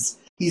because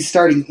he's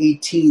starting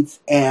 18th,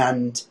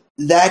 and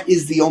that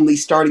is the only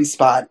starting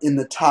spot in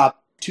the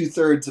top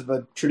 2/3 of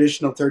a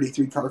traditional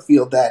 33-car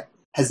field that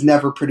has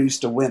never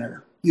produced a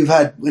winner. You've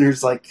had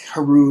winners like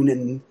Haroon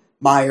and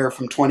Meyer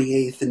from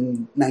 28th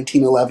in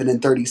 1911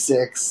 and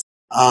 36.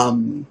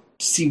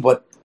 See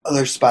what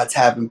other spots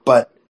haven't,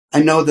 but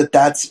I know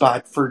that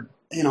spot for,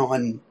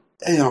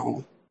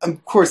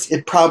 of course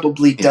it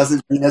probably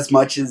doesn't mean as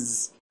much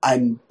as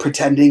I'm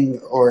pretending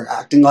or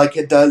acting like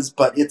it does,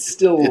 but it's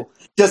still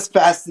just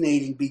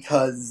fascinating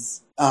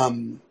because,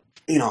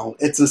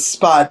 it's a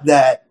spot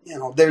that,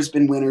 there's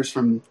been winners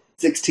from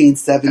 16,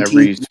 17.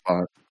 Every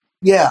spot.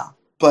 Yeah,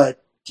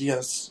 but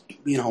just,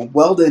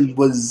 Weldon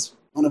was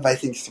one of, I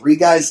think, 3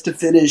 guys to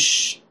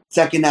finish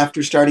second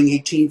after starting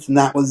 18th, and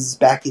that was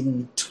back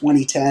in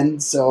 2010,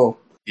 so...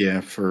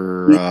 Yeah,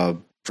 for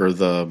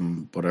the,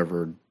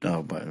 whatever,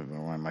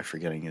 why am I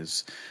forgetting,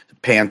 is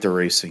Panther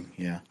Racing,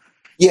 yeah.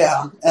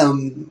 Yeah,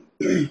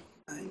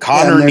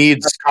 Connor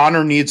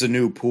needs a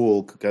new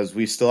pool because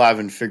we still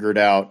haven't figured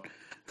out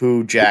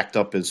who jacked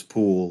up his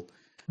pool.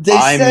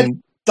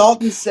 Dalton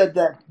said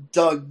that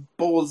Doug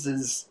Bowles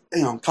is,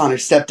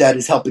 Connor's stepdad,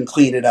 is helping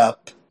clean it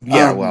up.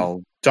 Yeah,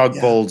 Doug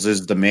Bowles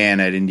is the man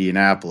at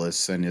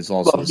Indianapolis and is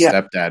also a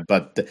stepdad,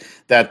 but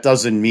that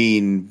doesn't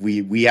mean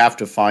we have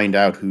to find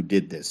out who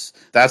did this.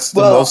 That's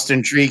the most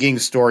intriguing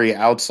story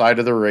outside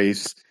of the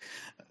race.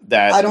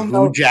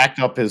 Who jacked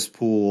up his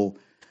pool.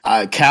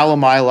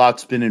 Callum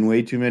Ilot's been in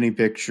way too many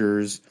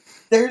pictures.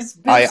 There's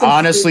been I some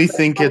honestly theories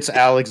think that- it's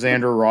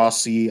Alexander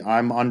Rossi.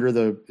 I'm under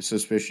the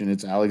suspicion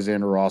it's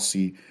Alexander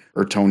Rossi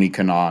or Tony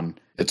Kanaan.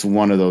 It's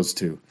one of those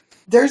two.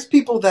 There's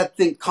people that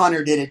think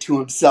Connor did it to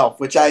himself,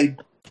 which I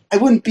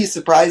wouldn't be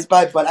surprised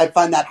by, but I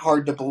find that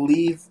hard to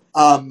believe.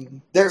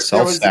 There was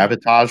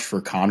Self-sabotage for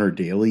Connor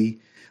Daly.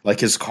 Like,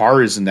 his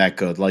car isn't that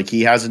good. Like,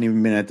 he hasn't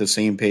even been at the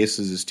same pace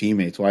as his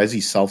teammates. Why is he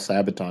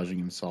self-sabotaging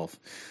himself?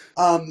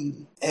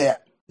 Yeah,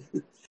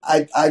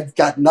 I've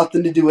got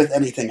nothing to do with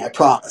anything, I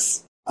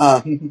promise.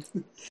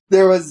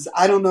 There was,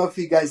 I don't know if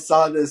you guys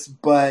saw this,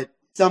 but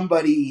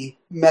somebody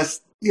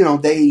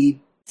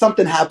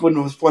something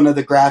happened with one of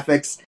the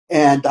graphics,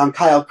 and on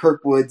Kyle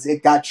Kirkwood's,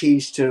 it got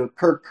changed to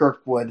Kirk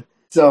Kirkwood.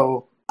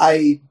 So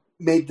I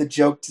made the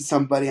joke to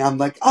somebody. I'm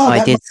like,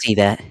 I did see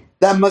that.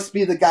 That must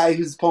be the guy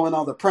who's pulling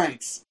all the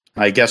pranks.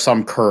 I guess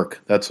I'm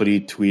Kirk. That's what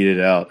he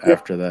tweeted out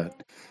after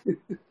that.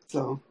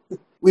 So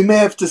we may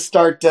have to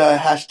start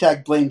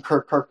hashtag blame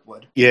Kirk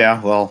Kirkwood.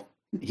 Yeah, well,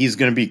 he's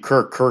going to be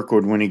Kirk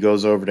Kirkwood when he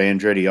goes over to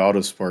Andretti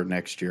Autosport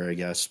next year, I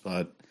guess.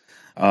 But,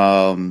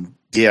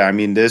 yeah, I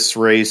mean, this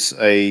race,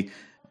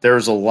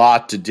 there's a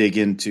lot to dig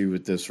into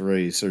with this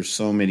race. There's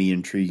so many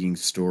intriguing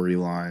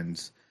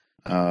storylines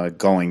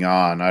going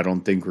on. I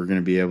don't think we're going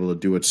to be able to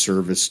do it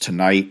service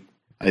tonight.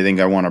 I think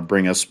I want to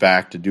bring us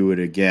back to do it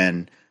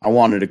again. I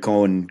wanted to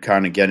go and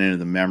kind of get into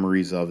the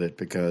memories of it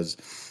because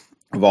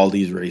of all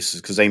these races,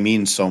 because they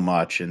mean so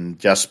much, and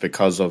just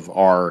because of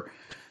our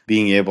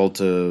being able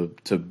to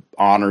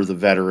honor the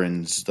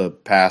veterans, the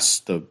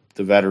past, the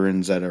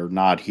veterans that are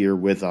not here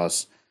with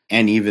us,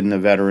 and even the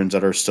veterans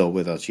that are still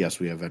with us. Yes,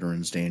 we have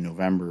Veterans Day in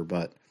November,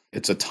 but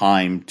it's a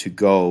time to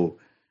go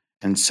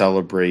and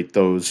celebrate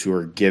those who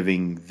are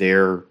giving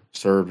their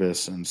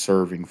service and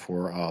serving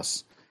for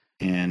us.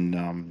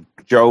 And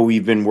Joe,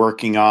 we've been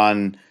working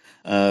on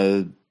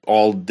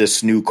all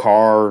this new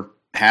car,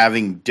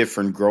 having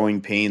different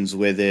growing pains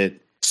with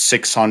it.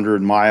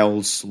 600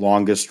 miles,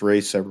 longest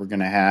race that we're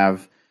going to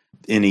have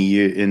in a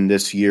year. In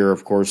this year,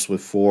 of course,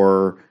 with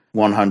 4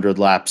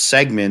 100-lap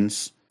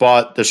segments.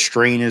 But the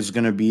strain is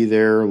going to be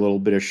there. A little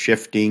bit of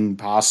shifting,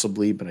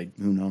 possibly, but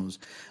who knows?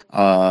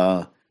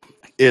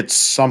 It's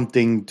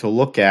something to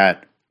look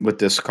at with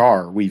this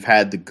car. We've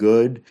had the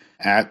good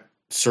at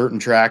certain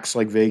tracks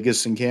like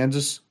Vegas and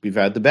Kansas. We've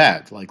had the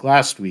bad, like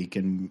last week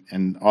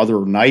and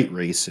other night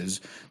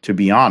races, to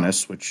be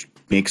honest, which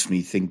makes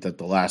me think that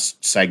the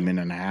last segment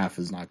and a half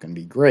is not going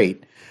to be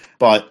great.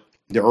 But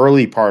the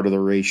early part of the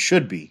race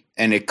should be.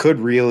 And it could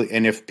really,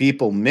 and if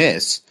people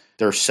miss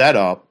their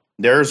setup,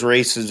 there's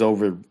races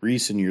over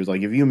recent years.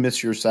 Like, if you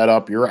miss your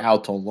setup, you're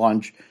out till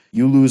lunch,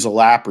 you lose a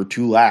lap or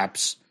 2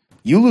 laps.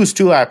 You lose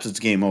 2 laps, it's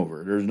game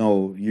over.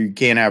 You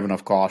can't have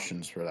enough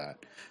cautions for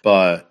that.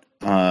 But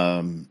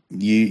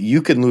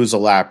you can lose a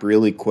lap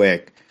really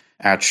quick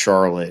at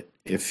Charlotte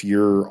if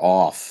you're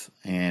off.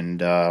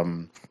 And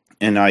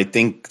I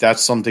think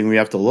that's something we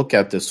have to look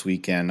at this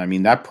weekend. I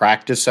mean, that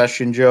practice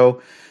session,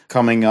 Joe,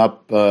 coming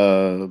up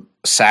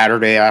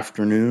Saturday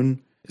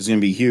afternoon is going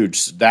to be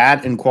huge.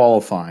 That and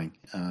qualifying.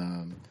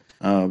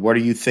 What are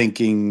you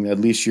thinking, at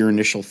least your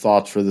initial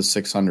thoughts for the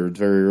 600?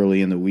 Very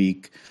early in the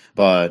week,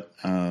 but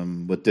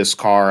with this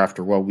car,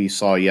 after what we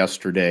saw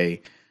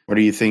yesterday, what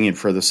are you thinking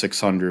for the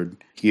 600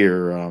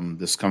 here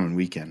this coming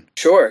weekend?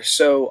 Sure.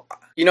 So,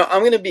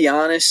 I'm going to be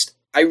honest.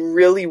 I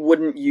really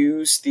wouldn't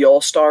use the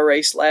All-Star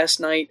race last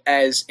night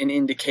as an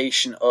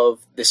indication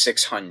of the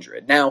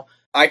 600. Now,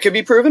 I could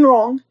be proven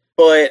wrong,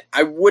 but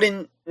I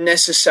wouldn't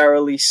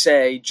necessarily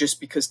say just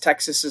because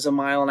Texas is 1.5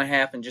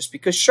 miles and just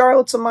because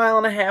Charlotte's 1.5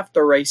 miles,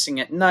 they're racing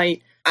at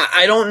night.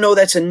 I don't know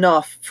that's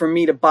enough for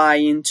me to buy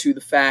into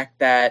the fact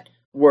that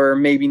we're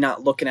maybe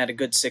not looking at a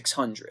good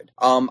 600.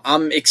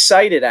 I'm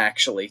excited,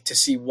 actually, to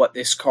see what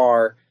this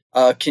car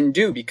can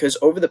do, because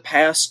over the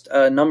past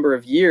number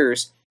of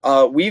years,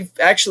 we've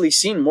actually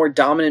seen more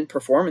dominant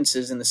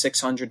performances in the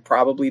 600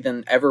 probably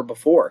than ever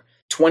before.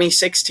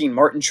 2016,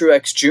 Martin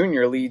Truex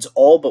Jr. leads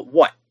all but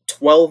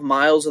 12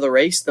 miles of the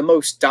race, the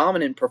most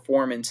dominant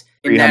performance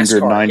in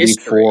NASCAR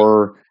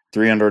history.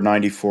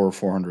 394,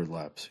 400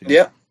 laps.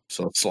 Yeah.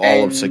 So it's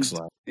all of 6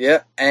 laps.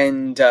 Yeah,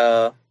 and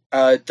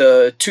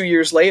the 2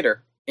 years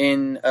later,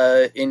 in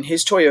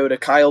his Toyota,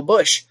 Kyle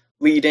Busch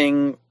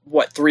leading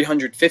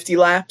 350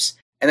 laps,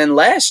 and then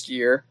last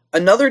year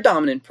another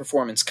dominant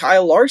performance,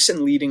 Kyle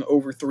Larson leading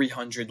over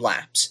 300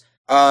 laps.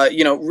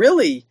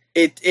 Really,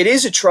 it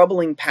is a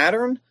troubling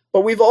pattern.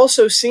 But we've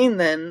also seen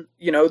then,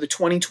 the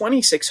 2020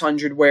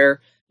 600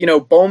 where,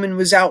 Bowman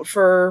was out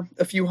for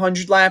a few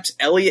hundred laps.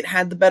 Elliott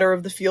had the better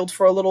of the field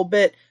for a little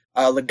bit.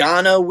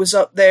 Logano was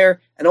up there.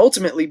 And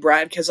ultimately,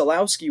 Brad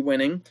Keselowski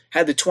winning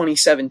had the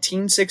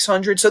 2017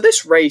 600. So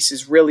this race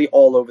is really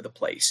all over the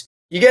place.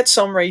 You get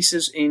some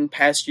races in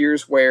past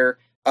years where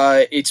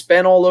it's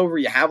been all over.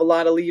 You have a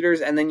lot of leaders.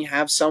 And then you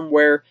have some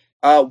where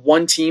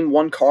one team,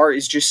 one car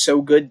is just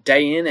so good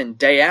day in and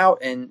day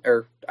out,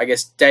 or I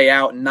guess day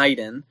out and night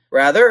in,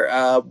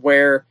 rather,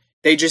 where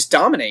they just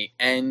dominate,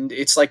 and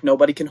it's like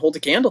nobody can hold a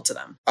candle to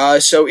them.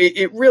 So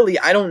it really,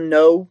 I don't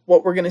know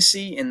what we're going to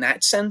see in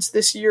that sense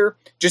this year,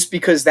 just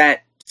because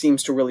that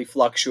seems to really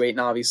fluctuate, and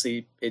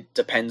obviously it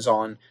depends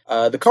on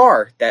the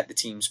car that the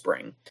teams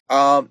bring.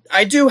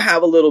 I do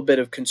have a little bit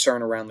of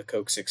concern around the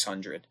Coke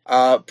 600,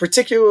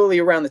 particularly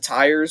around the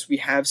tires. We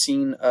have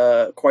seen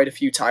quite a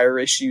few tire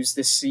issues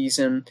this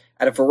season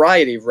at a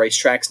variety of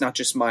racetracks, not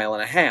just mile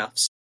and a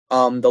halves.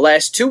 The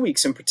last 2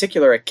 weeks in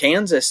particular at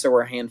Kansas, there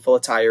were a handful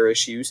of tire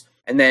issues.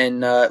 And then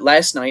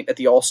last night at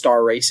the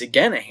All-Star race,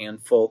 again, a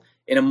handful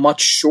in a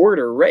much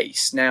shorter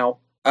race. Now,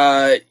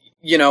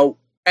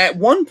 at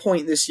one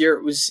point this year,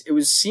 it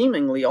was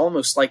seemingly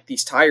almost like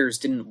these tires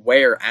didn't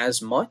wear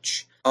as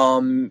much.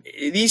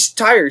 These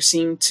tires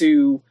seem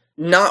to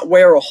not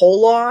wear a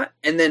whole lot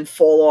and then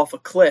fall off a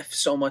cliff,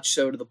 so much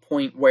so to the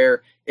point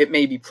where it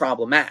may be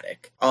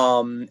problematic.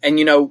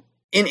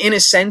 In a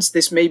sense,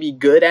 this may be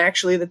good,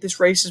 actually, that this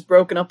race is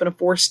broken up into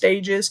 4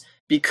 stages,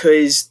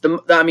 because, you're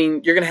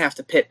going to have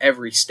to pit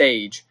every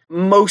stage.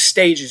 Most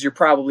stages, you're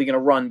probably going to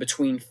run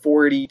between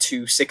 40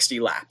 to 60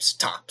 laps,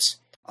 tops.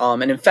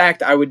 And in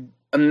fact, I would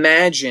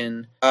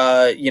imagine,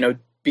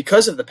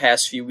 because of the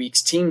past few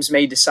weeks, teams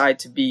may decide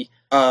to be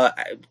a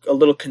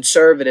little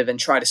conservative and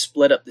try to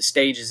split up the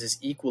stages as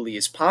equally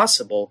as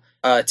possible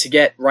to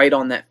get right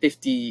on that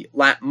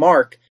 50-lap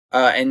mark.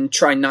 And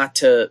try not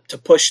to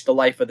push the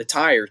life of the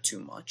tire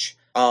too much.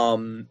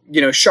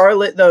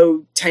 Charlotte,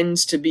 though,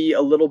 tends to be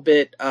a little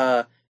bit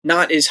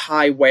not as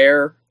high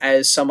wear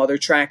as some other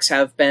tracks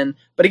have been.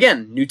 But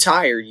again, new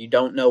tire, you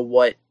don't know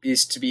what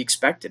is to be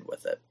expected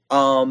with it.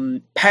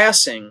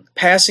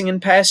 Passing in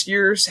past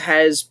years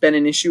has been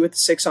an issue with the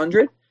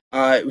 600.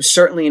 It was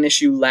certainly an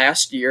issue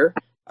last year.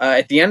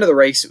 At the end of the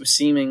race, it was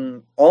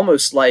seeming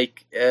almost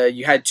like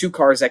you had 2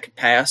 cars that could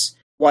pass.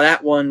 Well,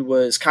 that one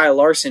was Kyle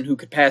Larson, who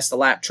could pass the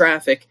lap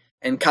traffic,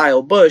 and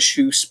Kyle Busch,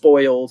 who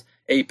spoiled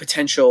a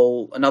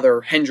potential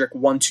another Hendrick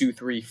 1, 2,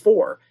 3,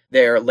 4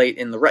 there late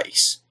in the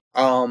race.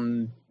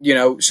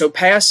 So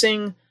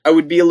passing, I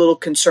would be a little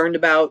concerned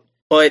about,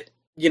 but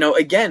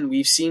again,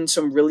 we've seen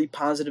some really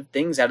positive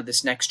things out of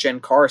this next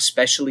gen car,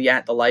 especially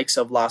at the likes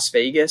of Las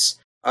Vegas.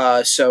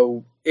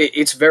 So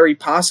it's very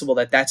possible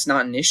that that's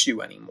not an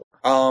issue anymore.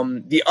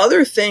 The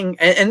other thing,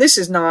 and this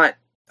is not.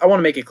 I want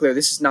to make it clear,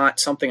 this is not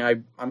something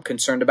I'm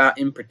concerned about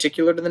in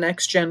particular to the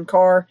next-gen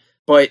car,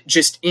 but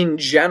just in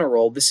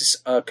general, this is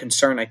a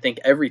concern I think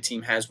every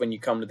team has when you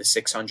come to the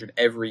 600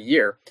 every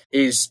year,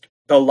 is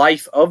the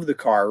life of the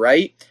car,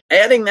 right?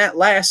 Adding that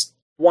last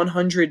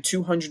 100,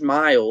 200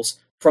 miles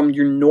from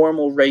your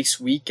normal race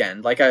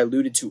weekend, like I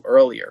alluded to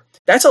earlier,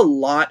 that's a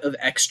lot of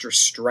extra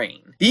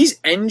strain. These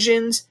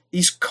engines,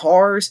 these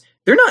cars,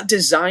 they're not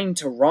designed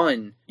to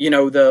run,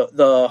 the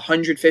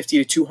 150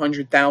 to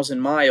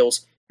 200,000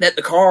 miles that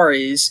the car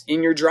is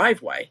in your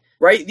driveway,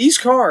 right? These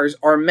cars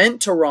are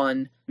meant to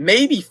run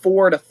maybe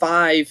 4 to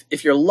 5,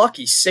 if you're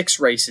lucky, 6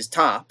 races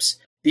tops.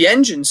 The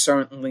engines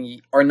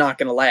certainly are not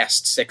going to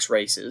last 6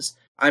 races.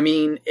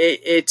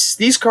 It's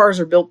these cars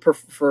are built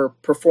for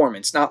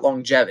performance, not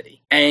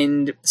longevity.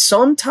 And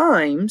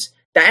sometimes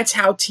that's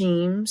how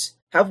teams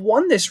have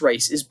won this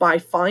race, is by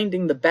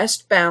finding the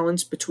best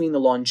balance between the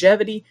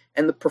longevity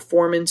and the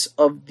performance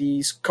of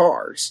these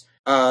cars.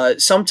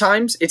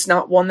 Sometimes it's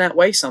not won that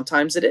way,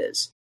 sometimes it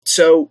is.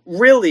 So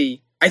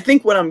really, I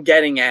think what I'm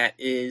getting at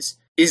is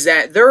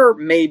that there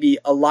may be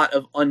a lot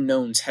of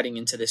unknowns heading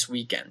into this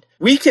weekend.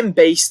 We can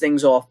base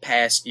things off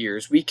past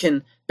years. We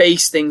can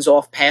base things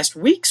off past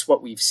weeks,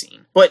 what we've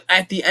seen. But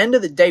at the end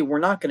of the day, we're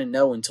not going to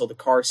know until the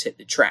cars hit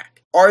the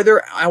track. Are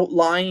there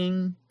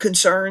outlying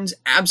concerns?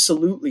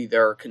 Absolutely,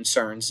 there are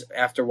concerns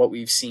after what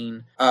we've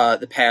seen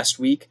the past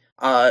week.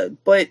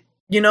 But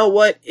you know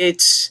what?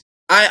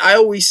 I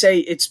always say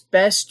it's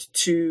best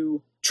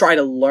to try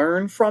to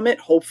learn from it.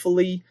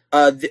 Hopefully,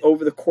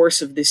 over the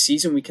course of this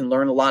season, we can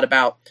learn a lot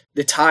about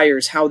the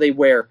tires, how they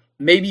wear,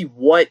 maybe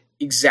what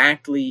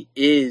exactly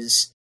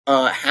is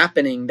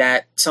happening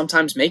that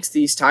sometimes makes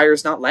these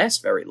tires not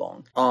last very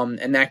long,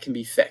 and that can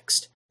be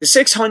fixed. The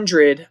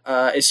 600,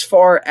 as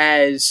far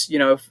as,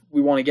 if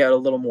we want to get a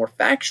little more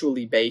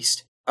factually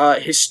based,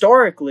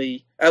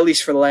 historically, at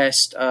least for the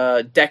last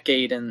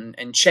decade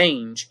and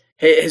change,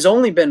 has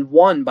only been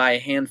won by a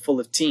handful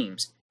of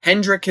teams.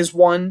 Hendrick has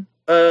won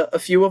a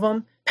few of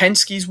them,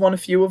 Penske's won a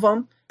few of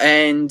them,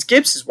 and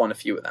Gibbs has won a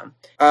few of them.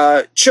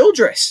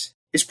 Childress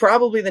is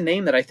probably the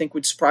name that I think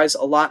would surprise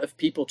a lot of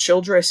people.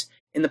 Childress,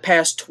 in the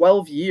past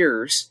 12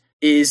 years,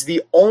 is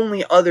the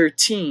only other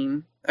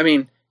team.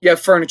 You have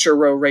Furniture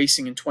Row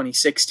Racing in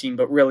 2016,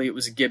 but really it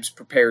was a Gibbs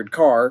prepared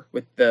car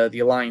with the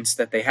alliance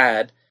that they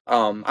had.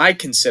 I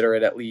consider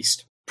it at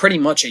least pretty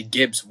much a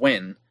Gibbs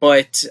win.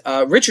 But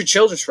Richard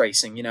Childress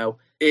Racing,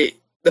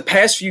 the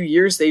past few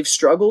years they've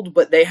struggled,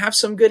 but they have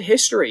some good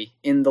history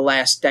in the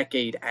last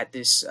decade at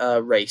this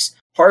race.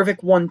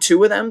 Harvick won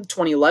 2 of them,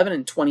 2011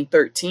 and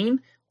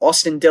 2013.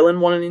 Austin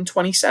Dillon won it in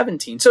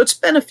 2017. So it's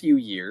been a few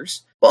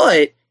years,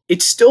 but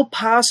it's still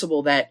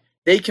possible that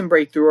they can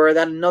break through, or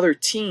that another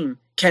team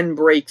can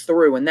break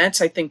through. And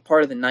that's, I think,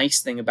 part of the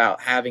nice thing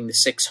about having the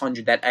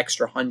 600, that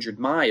extra 100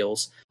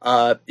 miles,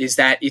 is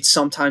that it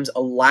sometimes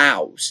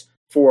allows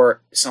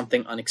for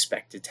something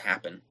unexpected to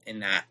happen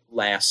in that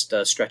last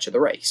stretch of the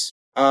race.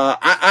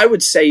 I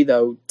would say,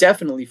 though,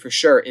 definitely for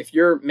sure, if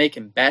you're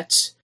making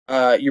bets,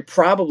 you're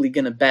probably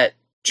going to bet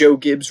Joe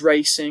Gibbs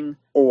Racing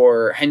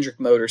or Hendrick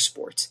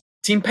Motorsports.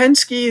 Team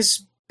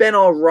Penske's been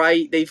all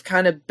right. They've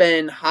kind of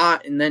been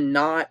hot and then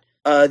not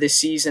this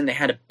season. They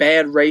had a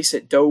bad race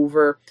at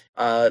Dover.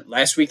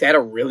 Last week they had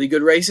a really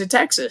good race at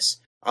Texas.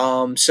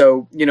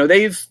 So,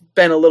 they've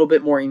been a little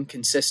bit more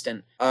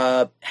inconsistent.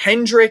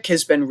 Hendrick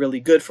has been really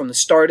good from the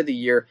start of the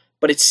year,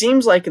 but it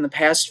seems like in the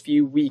past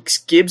few weeks,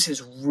 Gibbs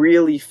has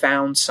really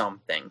found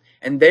something,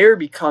 and they're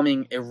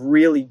becoming a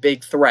really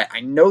big threat.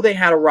 I know they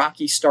had a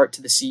rocky start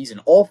to the season,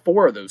 all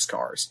 4 of those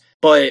cars,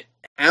 but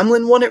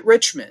Hamlin won at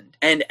Richmond,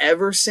 and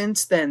ever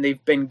since then,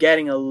 they've been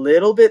getting a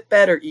little bit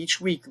better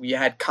each week. We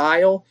had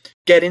Kyle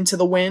get into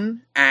the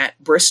win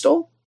at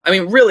Bristol. I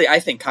mean, really,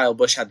 I think Kyle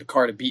Busch had the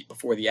car to beat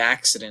before the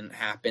accident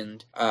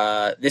happened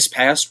this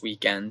past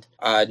weekend.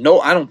 No,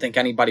 I don't think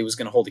anybody was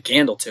going to hold a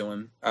candle to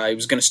him. He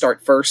was going to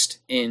start first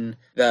in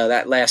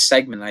that last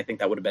segment, and I think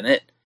that would have been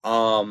it.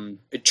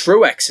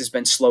 Truex has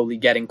been slowly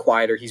getting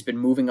quieter. He's been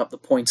moving up the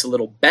points a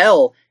little.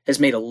 Bell has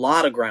made a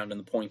lot of ground in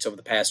the points over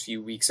the past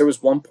few weeks. There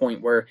was one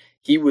point where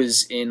he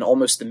was in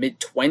almost the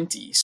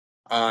mid-20s,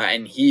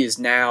 and he is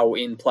now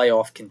in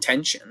playoff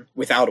contention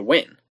without a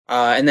win.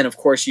 And then, of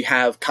course, you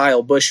have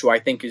Kyle Busch, who I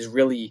think is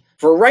really,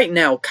 for right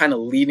now, kind of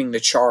leading the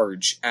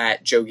charge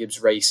at Joe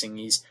Gibbs Racing.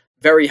 He's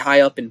very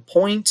high up in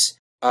points.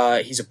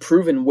 He's a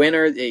proven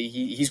winner.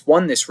 He's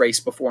won this race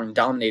before in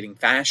dominating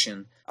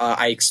fashion.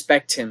 I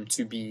expect him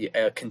to be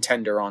a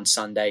contender on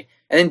Sunday.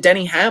 And then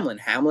Denny Hamlin.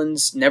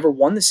 Hamlin's never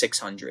won the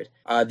 600.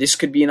 This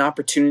could be an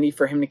opportunity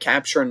for him to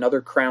capture another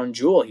crown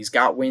jewel. He's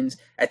got wins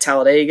at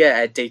Talladega,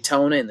 at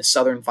Daytona, in the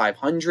Southern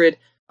 500.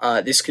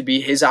 This could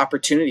be his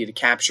opportunity to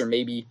capture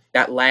maybe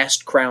that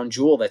last crown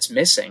jewel that's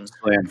missing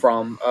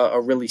from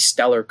a really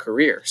stellar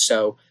career.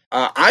 So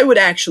I would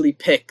actually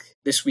pick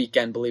this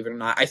weekend, believe it or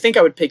not. I think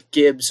I would pick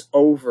Gibbs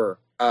over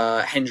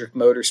Hendrick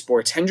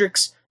Motorsports.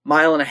 Hendrick's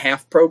 1.5 mile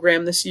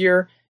program this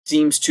year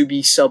seems to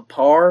be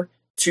subpar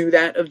to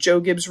that of Joe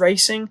Gibbs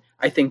Racing.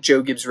 I think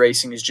Joe Gibbs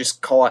Racing has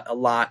just caught a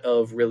lot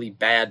of really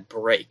bad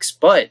breaks.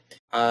 But,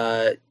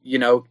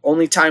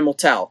 only time will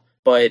tell.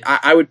 But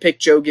I would pick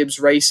Joe Gibbs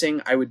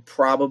Racing. I would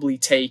probably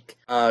take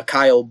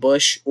Kyle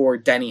Busch or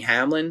Denny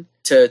Hamlin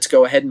to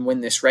go ahead and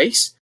win this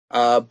race.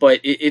 But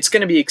it's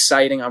going to be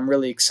exciting. I'm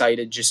really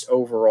excited just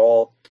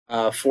overall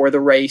for the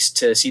race,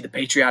 to see the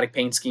patriotic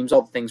paint schemes,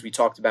 all the things we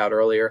talked about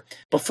earlier.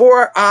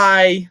 Before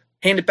I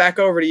hand it back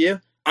over to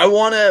you, I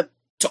want to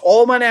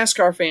all my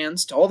NASCAR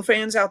fans, to all the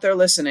fans out there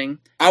listening,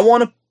 I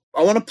want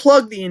to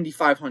plug the Indy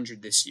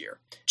 500 this year.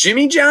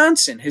 Jimmy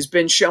Johnson has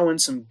been showing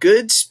some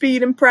good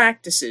speed in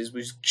practices,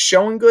 was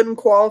showing good in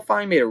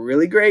qualifying, made a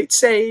really great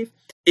save.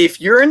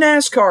 If you're a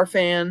NASCAR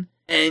fan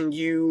and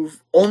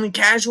you've only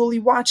casually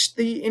watched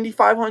the Indy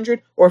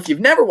 500, or if you've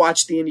never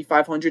watched the Indy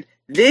 500,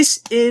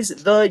 this is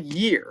the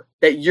year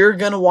that you're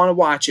going to want to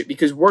watch it,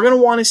 because we're going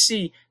to want to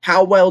see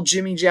how well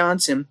Jimmy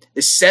Johnson,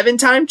 the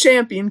 7-time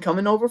champion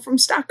coming over from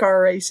stock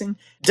car racing,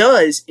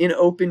 does in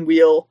open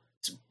wheel's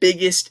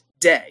biggest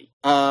day.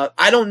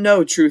 I don't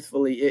know,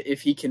 truthfully,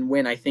 if he can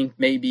win. I think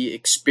maybe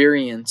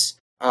experience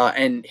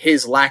and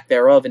his lack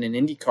thereof in an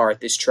IndyCar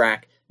at this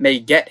track may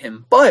get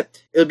him.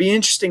 But it'll be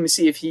interesting to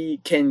see if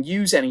he can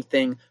use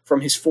anything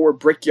from his 4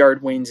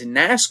 Brickyard wins in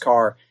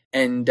NASCAR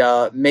and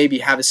maybe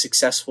have a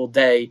successful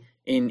day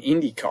in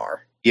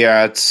IndyCar.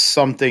 Yeah, it's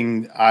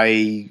something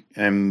I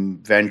am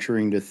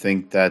venturing to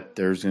think that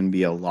there's going to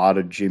be a lot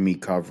of Jimmy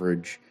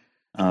coverage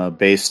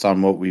based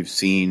on what we've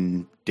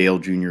seen. Dale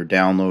Jr.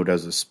 Download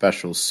as a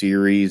special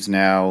series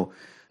now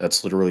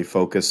that's literally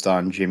focused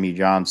on Jimmy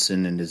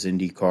Johnson and his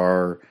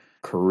IndyCar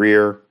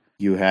career.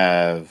 You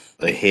have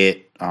a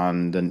hit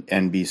on the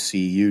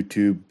NBC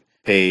YouTube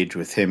page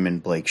with him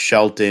and Blake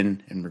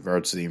Shelton in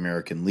regards to the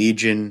American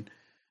Legion.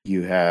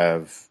 You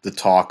have the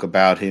talk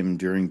about him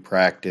during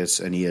practice,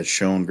 and he has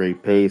shown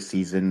great pace.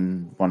 He's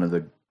in one of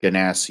the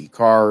Ganassi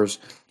cars.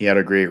 He had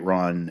a great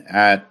run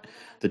at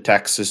the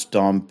Texas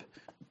Dump.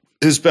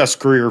 His best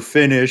career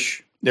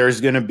finish.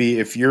 There's going to be,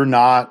 if you're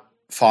not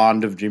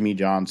fond of Jimmy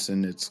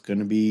Johnson, it's going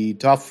to be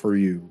tough for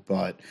you.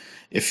 But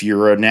if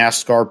you're a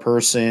NASCAR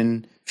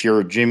person, if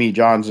you're a Jimmy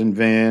Johnson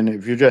fan,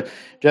 if you're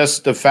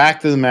just the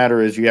fact of the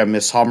matter is you have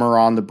Miss Hummer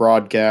on the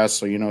broadcast,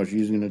 so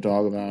she's going to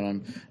talk about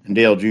him, and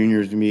Dale Jr.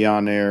 is going to be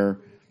on there.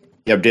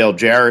 You have Dale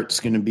Jarrett's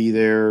going to be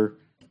there.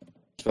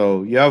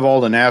 So you have all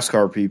the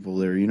NASCAR people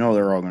there.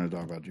 They're all going to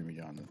talk about Jimmy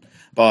Johnson.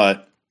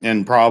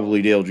 And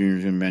probably Dale Jr.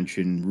 is going to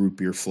mention Root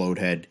Beer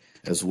Floathead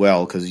as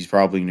well, because he's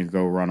probably going to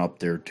go run up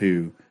there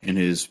too in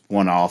his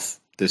one-off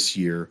this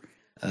year.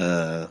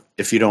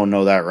 If you don't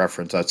know that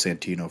reference, that's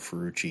Santino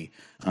Ferrucci.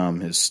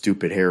 His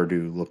stupid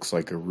hairdo looks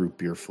like a root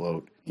beer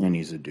float, and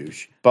he's a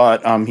douche.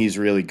 But he's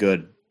really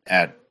good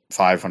at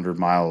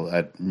 500-mile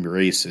at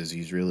races.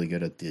 He's really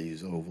good at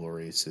these oval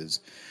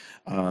races.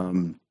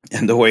 And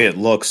the way it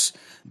looks,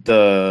 Ray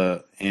Hall,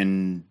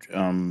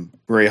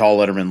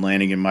 Letterman,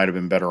 Lanigan might have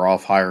been better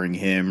off hiring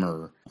him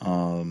or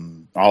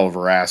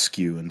Oliver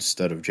Askew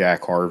instead of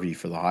Jack Harvey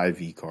for the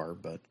Hy-Vee car.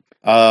 But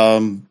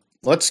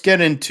let's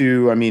get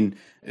into. I mean,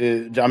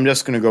 I'm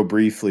just going to go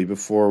briefly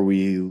before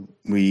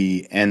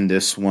we end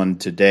this one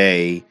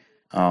today.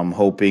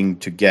 Hoping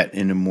to get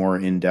into more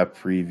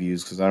in-depth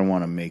reviews because I don't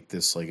want to make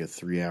this like a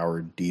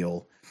 3-hour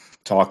deal.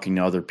 Talking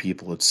to other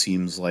people, it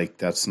seems like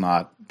that's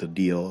not the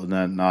deal,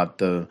 not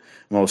the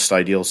most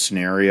ideal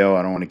scenario.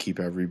 I don't want to keep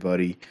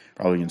everybody.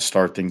 Probably can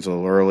start things a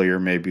little earlier.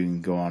 Maybe we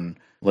can go on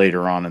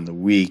later on in the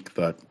week.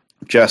 But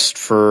just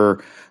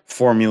for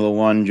Formula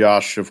One,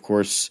 Josh, of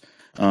course,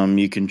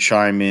 you can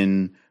chime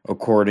in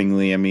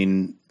accordingly. I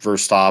mean,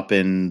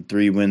 Verstappen,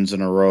 3 wins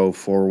in a row,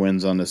 4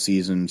 wins on the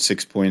season,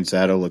 6 points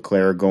out of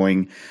Leclerc,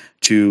 going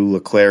to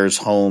Leclerc's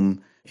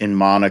home in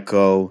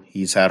Monaco.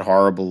 He's had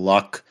horrible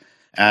luck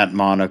at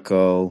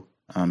Monaco.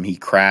 He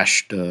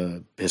crashed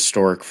a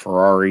historic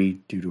Ferrari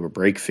due to a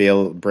brake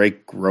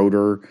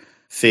rotor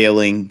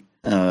failing,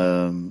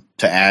 to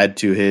add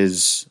to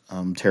his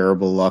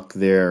terrible luck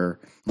there.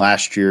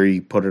 Last year, he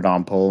put it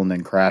on pole and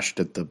then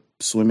crashed at the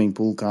swimming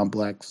pool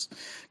complex.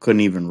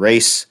 Couldn't even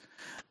race.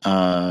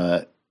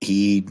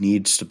 He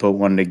needs to put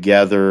one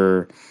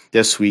together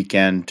this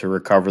weekend to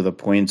recover the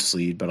points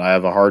lead, but I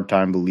have a hard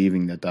time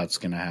believing that that's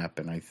going to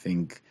happen. I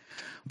think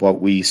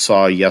what we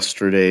saw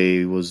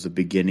yesterday was the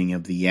beginning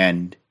of the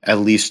end, at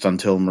least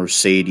until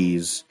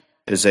Mercedes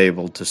is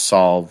able to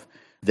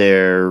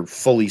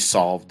fully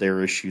solve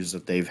their issues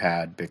that they've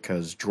had,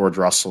 because George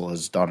Russell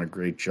has done a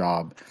great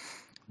job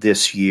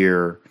this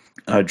year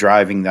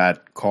driving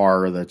that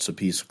car that's a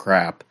piece of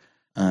crap.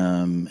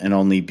 And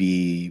only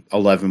be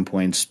 11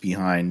 points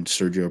behind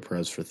Sergio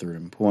Perez for third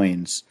in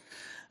points.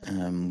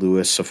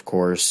 Lewis, of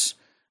course,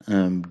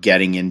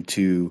 getting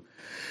into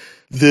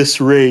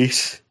this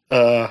race,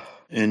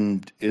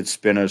 and it's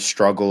been a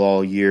struggle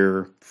all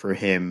year for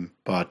him.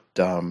 But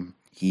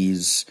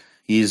he's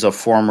a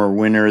former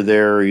winner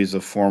there. He's a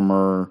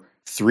former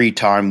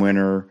 3-time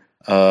winner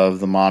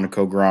of the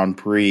Monaco Grand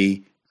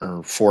Prix,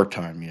 or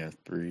 4-time,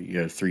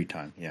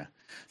 3-time,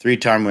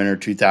 3-time winner,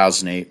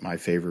 2008. My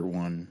favorite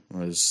one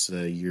was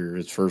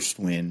his first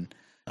win,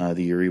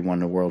 the year he won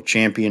the World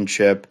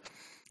Championship.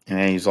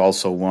 And he's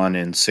also won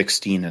in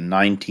 16 and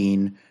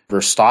 19.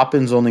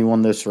 Verstappen's only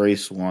won this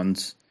race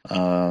once.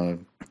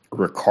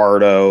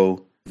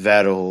 Ricciardo,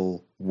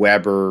 Vettel,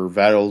 Weber.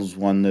 Vettel's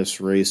won this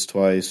race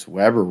twice.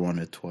 Weber won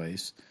it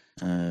twice.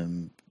 A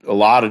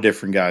lot of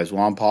different guys.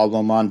 Juan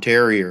Pablo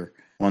Montoya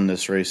won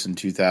this race in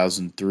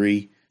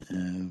 2003.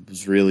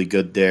 Was really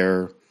good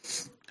there.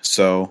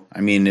 So,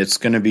 I mean, it's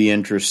going to be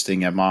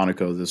interesting at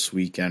Monaco this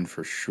weekend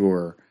for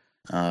sure.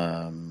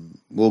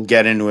 We'll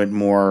get into it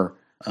more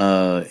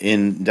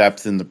in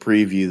depth in the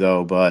preview,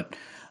 though, but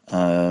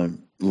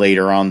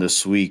later on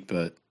this week.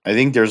 But I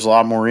think there's a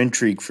lot more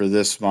intrigue for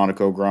this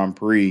Monaco Grand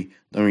Prix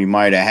than we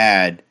might have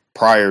had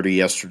prior to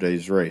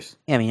yesterday's race.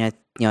 Yeah, I mean,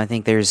 I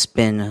think there's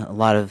been a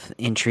lot of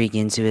intrigue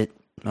into it.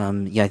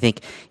 I think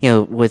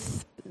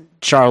with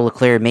Charles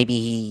Leclerc, maybe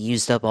he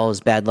used up all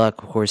his bad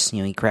luck. Of course,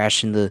 he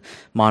crashed in the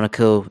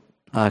Monaco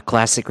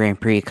Classic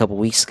Grand Prix a couple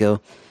weeks ago.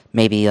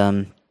 Maybe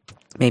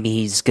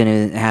he's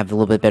going to have a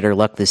little bit better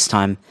luck this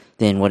time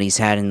than what he's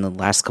had in the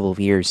last couple of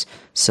years.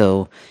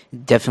 So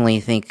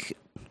definitely think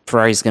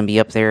Ferrari's going to be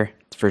up there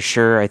for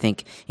sure. I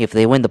think if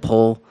they win the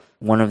pole,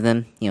 one of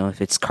them, if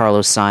it's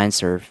Carlos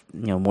Sainz or,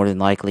 more than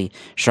likely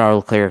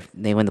Charles Leclerc, if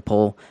they win the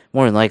pole,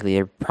 more than likely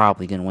they're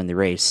probably going to win the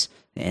race.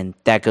 And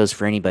that goes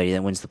for anybody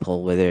that wins the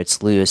pole, whether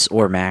it's Lewis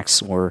or Max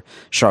or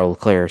Charles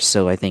Leclerc.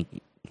 So I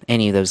think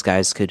any of those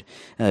guys could,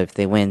 if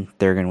they win,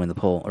 they're going to win the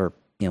pole or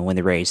win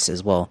the race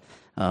as well.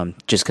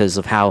 Just because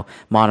of how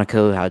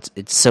Monaco, how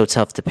it's so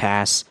tough to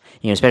pass.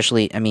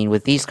 Especially, I mean,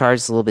 with these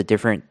cars, it's a little bit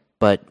different,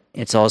 but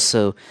it's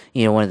also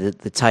one of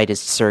the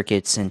tightest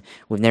circuits, and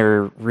we've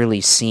never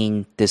really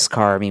seen this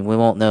car. I mean, we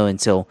won't know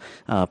until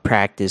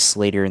practice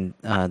later in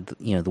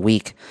the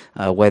week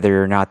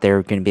whether or not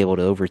they're going to be able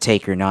to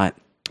overtake or not.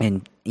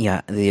 And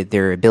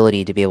their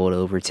ability to be able to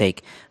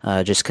overtake,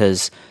 just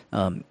because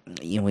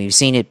we've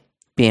seen it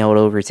being able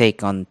to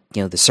overtake on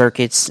the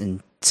circuits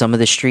and some of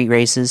the street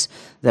races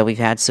that we've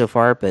had so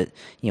far, but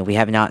we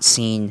have not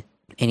seen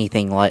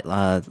anything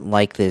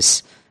like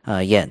this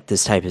yet.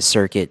 This type of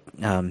circuit.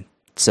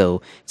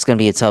 So it's going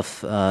to be a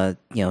tough, I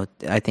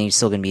think it's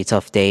still going to be a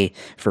tough day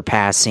for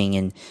passing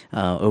and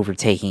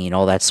overtaking and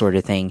all that sort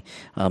of thing.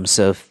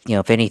 So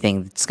if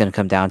anything, it's going to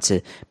come down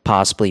to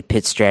possibly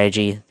pit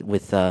strategy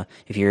with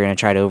if you're going to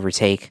try to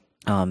overtake.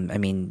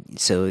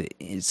 So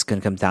it's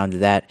going to come down to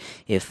that.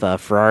 If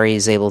Ferrari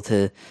is able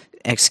to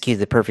execute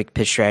the perfect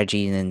pit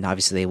strategy, then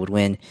obviously they would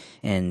win.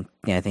 And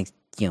I think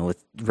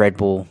with Red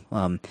Bull,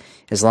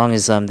 as long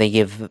as they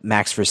give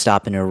Max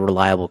Verstappen a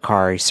reliable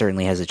car, he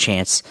certainly has a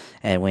chance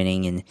at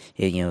winning. And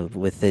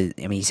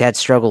he's had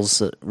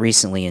struggles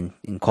recently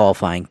in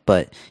qualifying,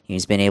 but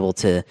he's been able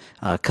to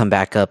come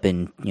back up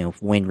and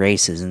win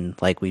races.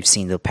 And like we've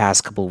seen the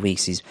past couple of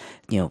weeks, he's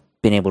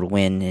been able to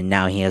win, and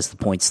now he has the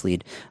points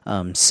lead.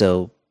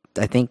 So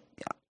I think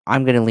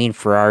I'm going to lean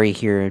Ferrari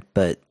here,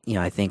 but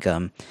I think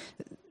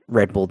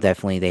Red Bull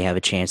definitely they have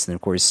a chance, and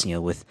of course,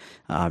 with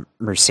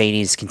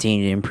Mercedes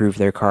continuing to improve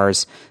their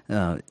cars,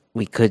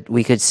 we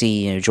could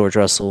see George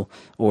Russell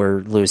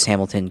or Lewis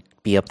Hamilton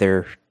be up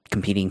there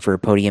competing for a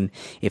podium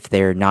if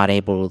they're not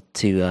able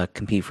to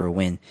compete for a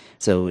win.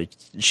 So it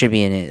should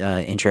be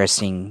an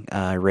interesting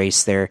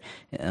race there.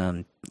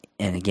 And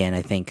again,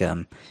 I think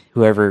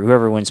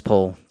whoever wins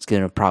pole is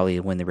going to probably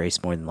win the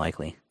race more than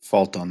likely.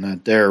 Fault on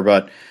that there,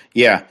 but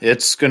yeah,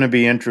 it's going to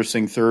be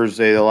interesting.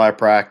 Thursday they'll have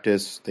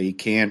practice. They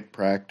can't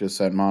practice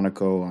at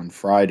Monaco on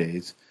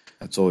Fridays.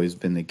 That's always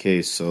been the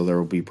case. So there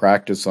will be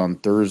practice on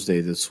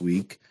Thursday this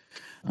week.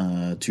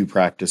 2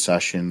 practice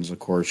sessions. Of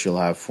course, you'll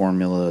have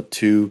Formula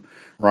 2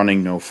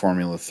 running, no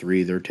Formula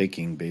 3. They're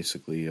taking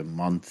basically a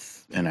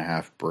month and a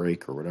half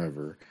break or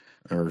whatever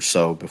or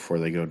so before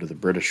they go to the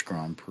British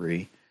Grand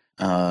Prix.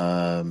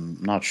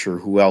 Not sure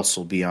who else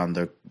will be on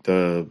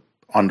the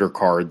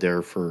undercard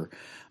there for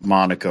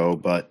Monaco,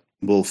 but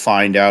we'll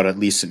find out at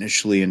least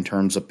initially in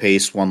terms of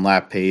pace, 1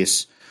 lap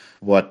pace,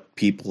 what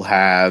people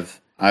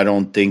have. I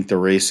don't think the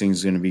racing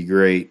is going to be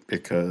great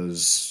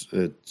because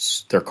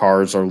their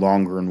cars are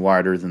longer and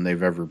wider than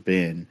they've ever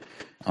been.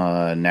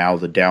 Now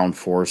the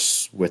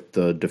downforce with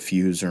the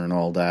diffuser and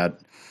all that.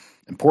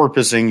 And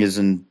porpoising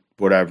isn't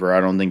whatever. I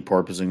don't think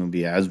porpoising will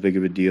be as big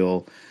of a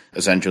deal,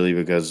 essentially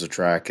because the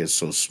track is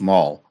so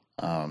small.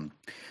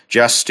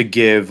 Just to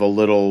give a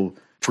little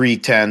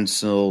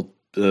pretense,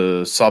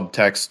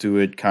 subtext to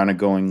it, kind of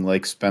going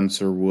like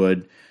Spencer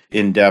would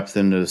in depth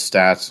into the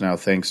stats now,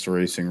 thanks to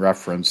Racing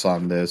Reference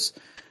on this.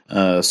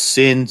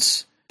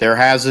 Since there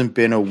hasn't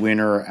been a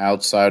winner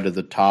outside of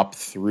the top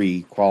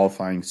 3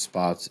 qualifying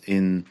spots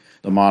in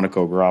the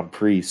Monaco Grand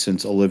Prix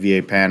since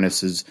Olivier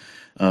Panis's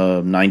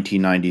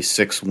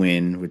 1996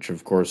 win, which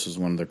of course was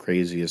one of the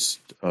craziest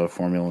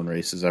Formula 1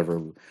 races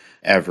ever,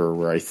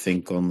 where I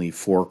think only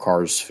 4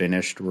 cars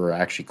finished were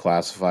actually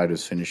classified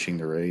as finishing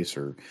the race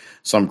or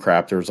some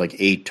crap. There was like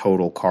 8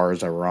 total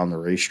cars that were on the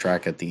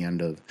racetrack at the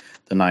end of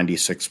the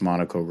 96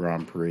 Monaco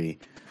Grand Prix.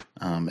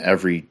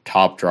 Every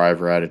top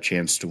driver had a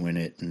chance to win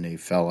it, and they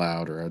fell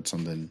out or had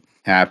something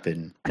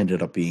happen.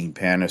 Ended up being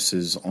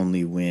Panis's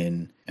only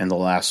win and the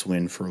last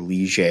win for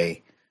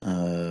Ligier.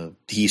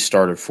 He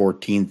started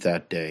 14th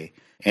that day.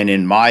 And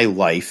in my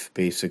life,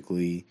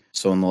 basically,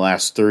 so in the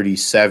last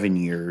 37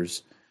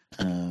 years,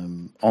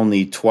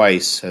 only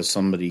twice has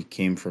somebody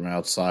came from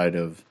outside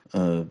of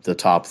the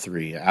top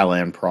 3.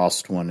 Alain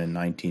Prost won in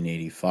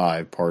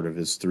 1985, part of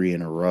his 3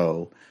 in a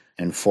row,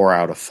 and 4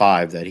 out of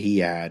 5 that he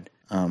had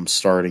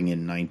starting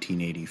in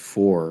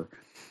 1984.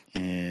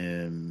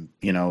 And,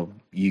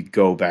 you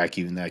go back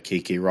even that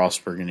KK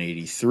Rosberg in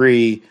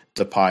 83,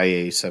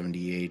 Depailler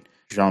 78,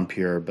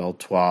 Jean-Pierre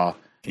Beltois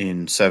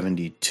in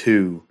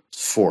 72,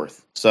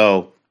 4th.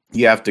 So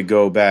you have to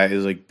go back.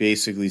 It's like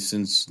basically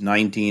since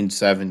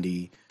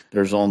 1970,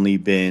 there's only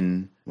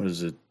been,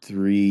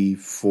 3,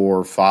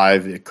 4,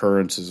 5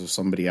 occurrences of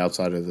somebody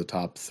outside of the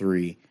top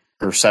 3,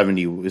 or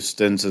 70,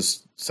 since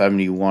this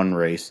 71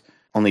 race,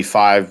 only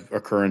 5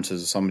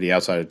 occurrences of somebody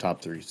outside of the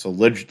top 3. So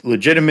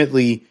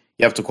legitimately,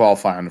 you have to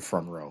qualify on the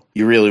front row.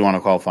 You really want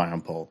to qualify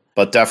on pole,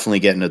 but definitely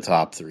get in the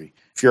top 3.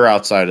 If you're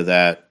outside of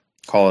that,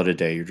 call it a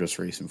day. You're just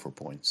racing for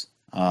points,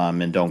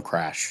 and don't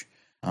crash.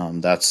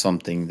 That's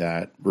something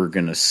that we're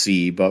going to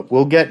see, but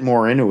we'll get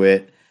more into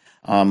it.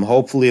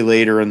 Hopefully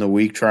later in the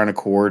week, trying to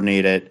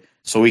coordinate it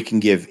so we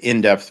can give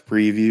in-depth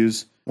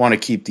previews. Want to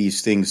keep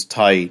these things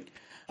tight.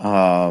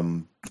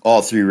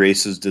 All 3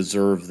 races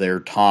deserve their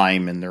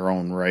time in their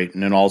own right.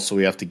 And then also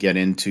we have to get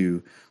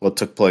into what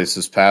took place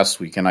this past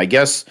week. And I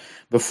guess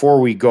before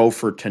we go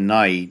for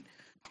tonight,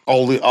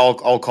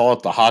 I'll call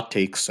it the hot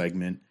take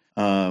segment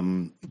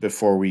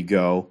before we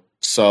go.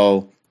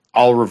 So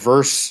I'll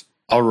reverse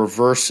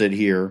it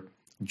here.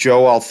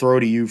 Joe, I'll throw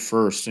to you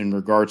first in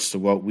regards to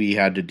what we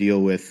had to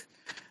deal with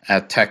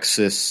at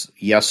Texas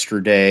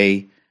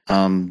yesterday.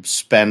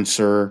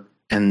 Spencer,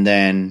 and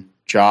then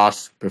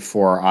Josh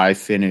before I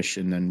finish,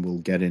 and then we'll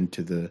get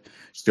into the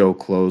show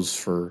close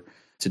for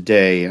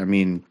today. I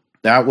mean,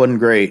 that wasn't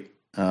great.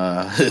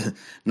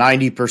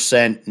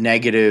 90%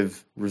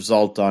 negative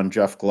result on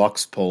Jeff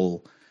Gluck's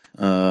poll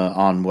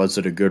on was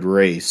it a good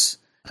race.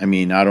 I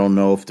mean, I don't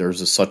know if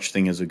there's a such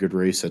thing as a good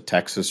race at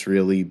Texas,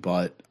 really,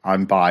 but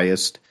I'm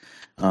biased.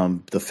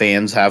 The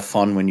fans have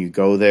fun when you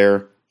go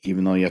there,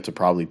 even though you have to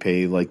probably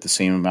pay like the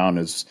same amount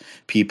as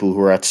people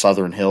who are at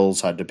Southern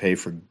Hills had to pay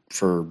for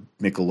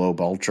Michelob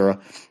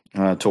Ultra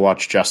to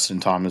watch Justin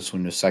Thomas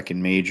win the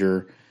second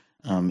major.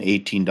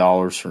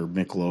 $18 for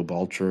Michelob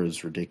Ultra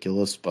is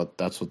ridiculous, but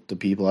that's what the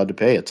people had to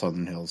pay at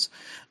Southern Hills.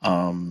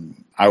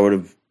 I would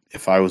have,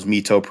 if I was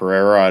Mito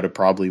Pereira, I'd have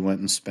probably went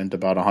and spent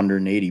about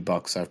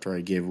 $180 after I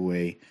gave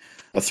away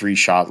a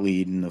 3-shot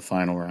lead in the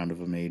final round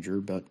of a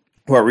major. But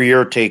what were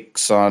your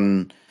takes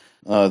on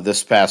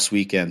this past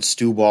weekend?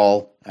 Stu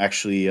Ball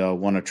actually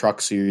won a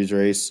Truck Series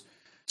race.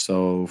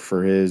 So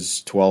for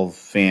his 12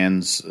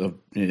 fans,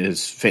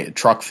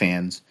 truck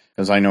fans,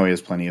 because I know he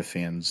has plenty of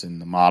fans in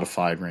the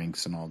modified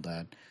ranks and all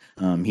that,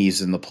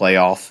 he's in the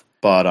playoff.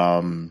 But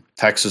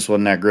Texas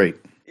wasn't that great.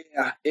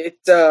 Yeah,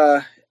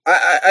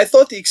 I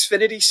thought the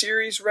Xfinity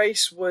Series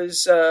race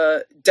was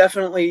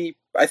definitely,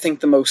 I think,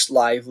 the most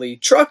lively.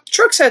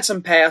 Trucks had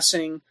some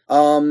passing.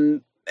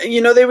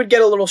 They would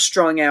get a little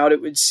strung out,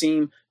 it would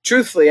seem.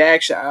 Truthfully,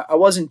 I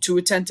wasn't too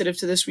attentive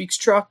to this week's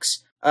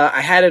trucks.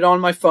 I had it on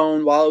my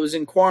phone while I was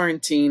in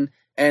quarantine,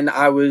 and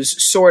I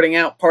was sorting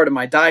out part of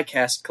my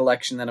diecast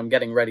collection that I'm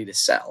getting ready to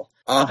sell.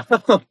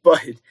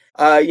 But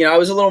I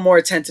was a little more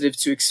attentive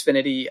to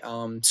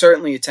Xfinity,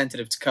 certainly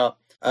attentive to Cup.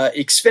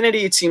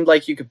 Xfinity, it seemed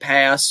like you could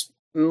pass,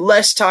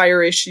 less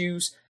tire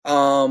issues,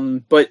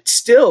 but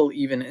still,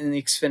 even in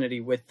the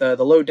Xfinity, with the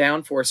low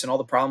downforce and all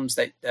the problems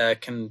that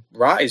can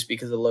rise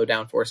because of the low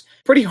downforce,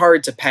 pretty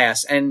hard to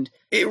pass. And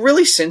it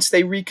really, since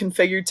they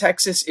reconfigured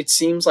Texas, it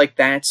seems like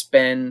that's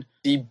been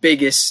the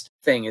biggest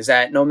thing, is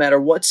that no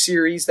matter what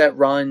series that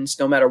runs,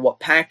 no matter what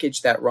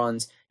package that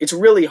runs, it's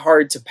really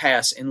hard to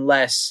pass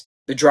unless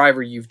the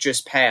driver you've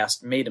just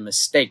passed made a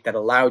mistake that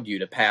allowed you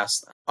to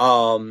pass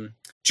them.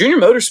 Junior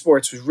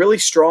Motorsports was really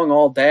strong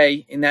all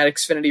day in that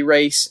Xfinity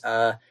race.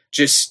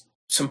 Just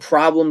some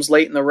problems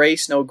late in the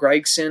race. Noah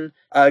Gragson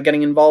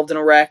getting involved in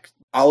a wreck.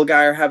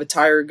 Allgaier have a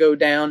tire go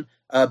down.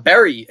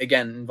 Berry,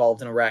 again,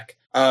 involved in a wreck.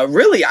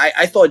 Really,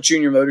 I thought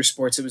Junior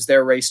Motorsports, it was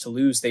their race to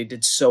lose. They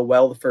did so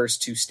well the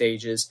first two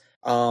stages.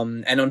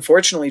 And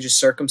unfortunately, just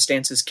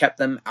circumstances kept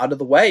them out of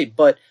the way.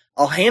 But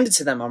I'll hand it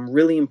to them. I'm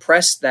really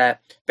impressed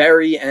that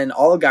Berry and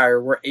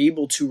Allgaier were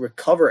able to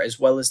recover as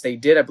well as they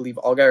did. I believe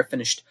Allgaier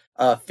finished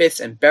 5th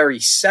and Berry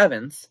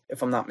 7th,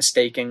 if I'm not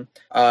mistaken.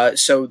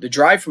 So the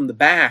drive from the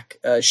back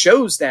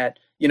shows that,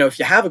 if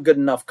you have a good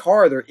enough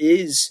car, there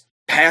is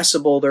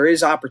passable, there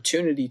is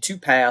opportunity to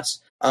pass,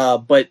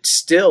 but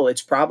still,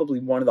 it's probably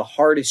one of the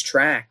hardest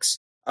tracks,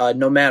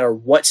 no matter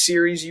what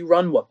series you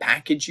run, what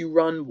package you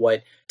run,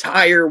 what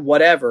tire,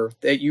 whatever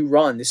that you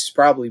run. This is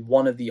probably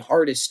one of the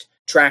hardest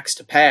tracks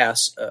to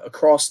pass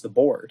across the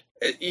board.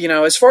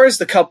 As far as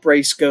the Cup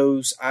race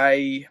goes,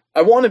 I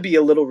want to be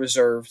a little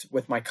reserved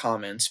with my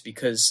comments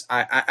because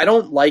I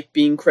don't like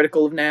being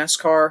critical of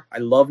NASCAR. I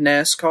love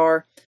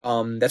NASCAR.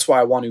 That's why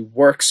I want to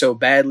work so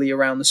badly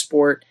around the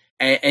sport.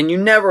 And you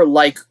never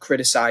like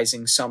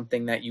criticizing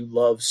something that you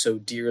love so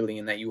dearly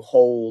and that you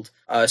hold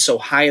so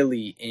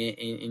highly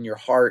in your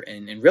heart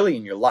and really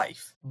in your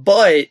life.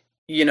 But,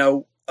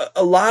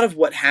 a lot of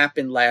what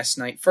happened last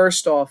night,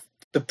 first off,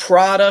 the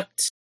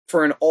product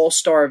for an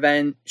all-star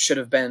event should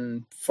have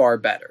been far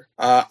better.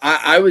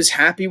 I was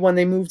happy when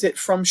they moved it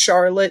from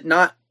Charlotte,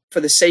 not for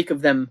the sake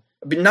of them,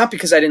 but not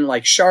because I didn't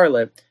like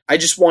Charlotte. I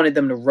just wanted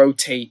them to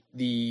rotate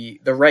the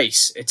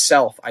race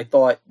itself. I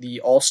thought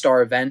the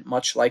all-star event,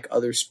 much like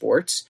other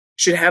sports,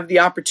 should have the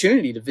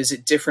opportunity to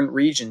visit different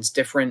regions,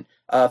 different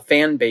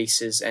fan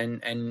bases,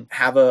 and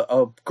have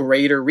a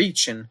greater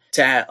reach, and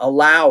to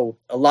allow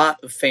a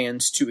lot of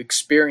fans to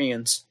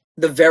experience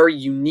the very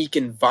unique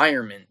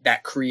environment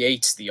that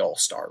creates the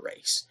all-star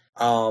race.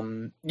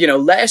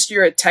 Last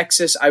year at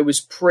Texas, I was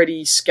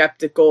pretty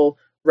skeptical.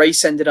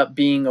 Race ended up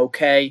being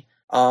okay.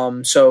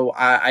 So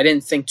I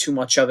didn't think too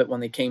much of it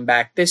when they came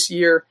back this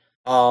year.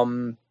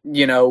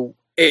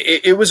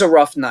 It was a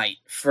rough night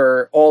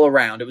for all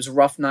around. It was a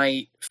rough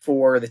night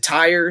for the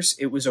tires.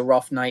 It was a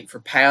rough night for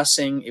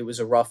passing. It was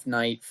a rough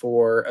night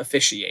for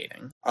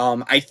officiating.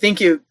 I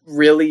think it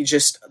really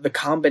just, the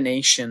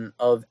combination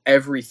of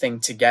everything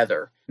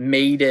together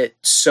made it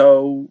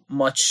so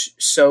much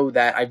so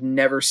that I've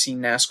never seen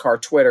NASCAR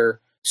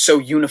Twitter so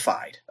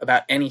unified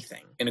about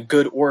anything in a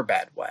good or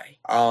bad way.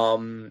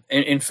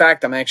 In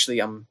fact,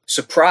 I'm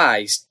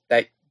surprised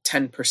that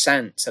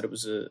 10% said it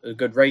was a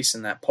good race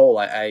in that poll.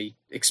 I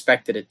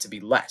expected it to be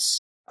less,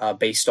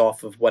 based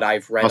off of what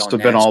I've read. Must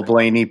have been all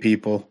Blaney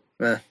people.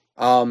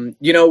 You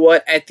know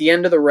what? At the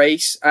end of the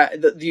race,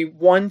 the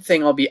one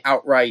thing I'll be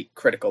outright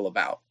critical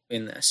about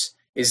in this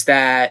is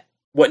that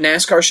what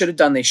NASCAR should have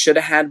done, they should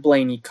have had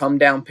Blaney come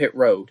down pit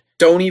road.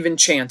 Don't even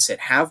chance it.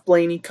 Have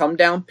Blaney come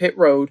down pit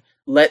road,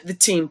 let the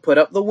team put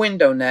up the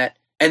window net,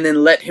 and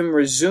then let him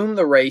resume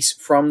the race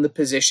from the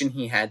position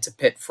he had to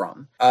pit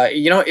from.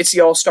 It's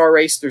the All-Star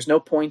race. There's no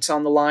points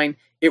on the line.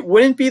 It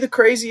wouldn't be the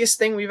craziest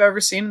thing we've ever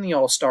seen in the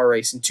All-Star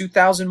race. In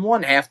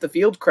 2001, half the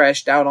field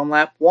crashed out on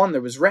lap 1.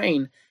 There was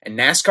rain, and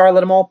NASCAR let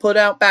them all put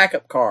out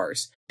backup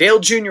cars. Dale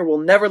Jr. will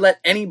never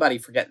let anybody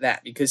forget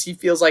that because he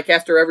feels like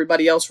after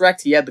everybody else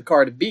wrecked, he had the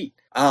car to beat.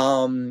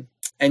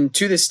 And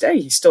to this day,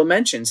 he still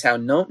mentions how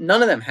none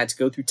of them had to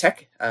go through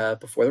tech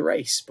before the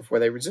race, before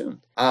they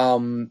resumed.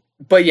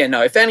 But yeah,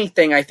 no, if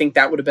anything, I think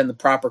that would have been the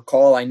proper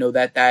call. I know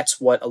that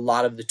that's what a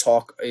lot of the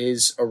talk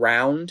is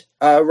around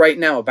right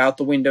now about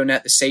the window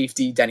net, the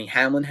safety. Denny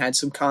Hamlin had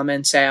some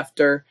comments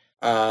after.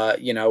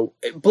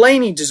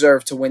 Blaney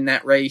deserved to win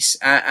that race.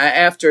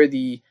 After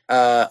the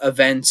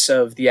events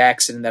of the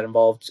accident that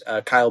involved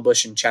Kyle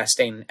Busch and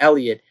Chastain and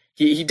Elliott,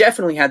 he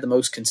definitely had the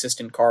most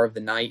consistent car of the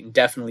night, and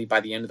definitely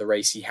by the end of the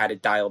race, he had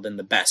it dialed in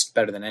the best,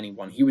 better than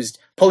anyone. He was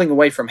pulling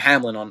away from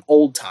Hamlin on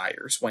old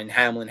tires when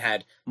Hamlin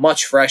had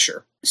much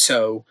fresher.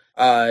 So,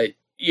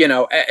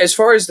 as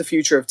far as the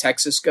future of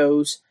Texas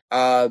goes,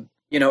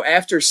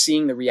 after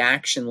seeing the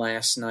reaction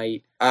last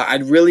night,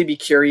 I'd really be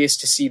curious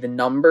to see the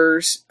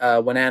numbers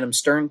when Adam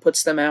Stern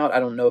puts them out. I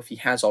don't know if he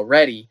has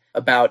already,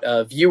 about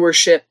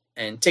viewership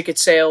and ticket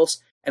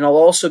sales. And I'll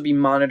also be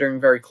monitoring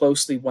very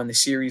closely when the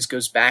series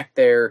goes back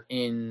there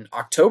in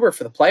October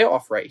for the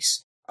playoff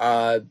race.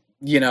 That's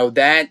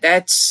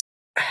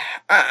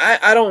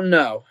I don't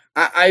know.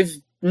 I've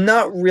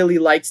not really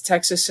liked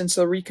Texas since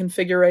the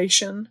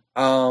reconfiguration.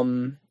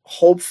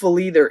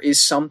 Hopefully there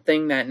is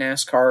something that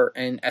NASCAR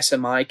and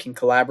SMI can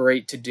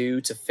collaborate to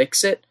do to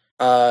fix it.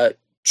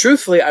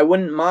 Truthfully, I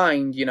wouldn't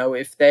mind,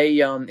 if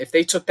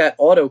they took that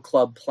Auto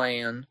Club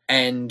plan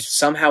and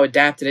somehow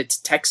adapted it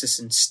to Texas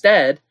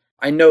instead.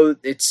 I know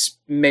it's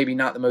maybe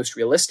not the most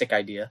realistic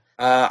idea.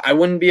 I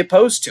wouldn't be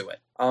opposed to it.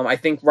 I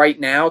think right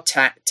now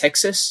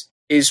Texas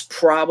is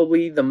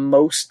probably the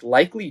most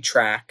likely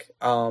track,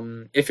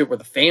 if it were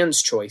the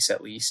fans' choice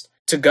at least,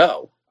 to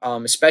go,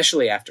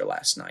 especially after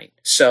last night.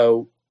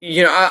 So,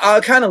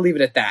 I'll kind of leave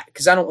it at that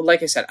because I don't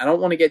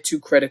want to get too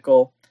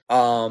critical,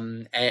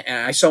 and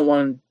I don't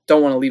want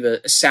to leave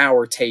a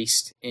sour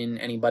taste in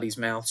anybody's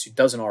mouths who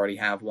doesn't already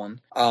have one.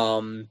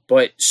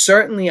 But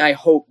certainly I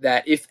hope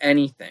that, if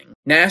anything,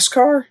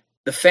 NASCAR,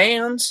 the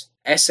fans,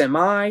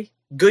 SMI,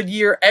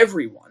 Goodyear,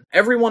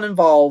 everyone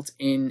involved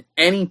in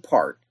any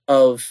part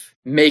of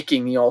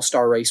making the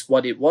All-Star race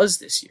what it was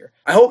this year,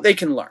 I hope they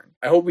can learn.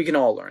 I hope we can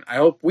all learn. I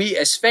hope we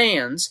as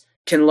fans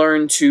can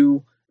learn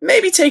to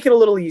maybe take it a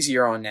little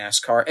easier on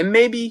NASCAR and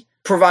maybe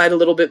provide a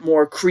little bit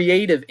more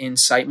creative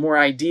insight, more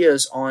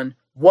ideas on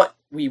what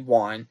we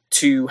want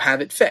to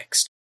have it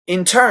fixed.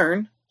 In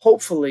turn,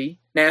 hopefully,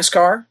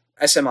 NASCAR,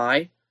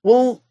 SMI,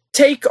 will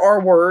take our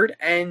word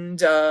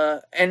and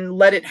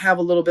let it have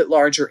a little bit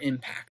larger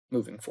impact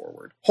moving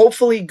forward.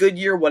 Hopefully,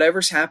 Goodyear,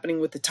 whatever's happening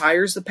with the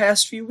tires the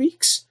past few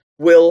weeks,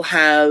 will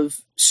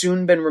have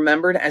soon been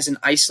remembered as an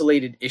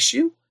isolated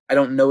issue. I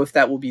don't know if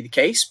that will be the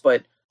case,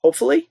 but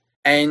hopefully.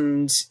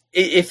 And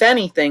if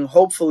anything,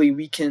 hopefully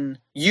we can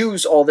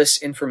use all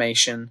this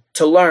information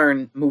to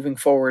learn moving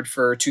forward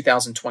for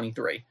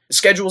 2023. The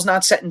schedule is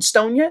not set in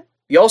stone yet.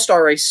 The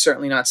All-Star race is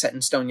certainly not set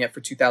in stone yet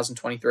for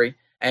 2023.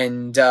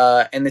 And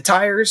the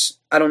tires,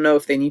 I don't know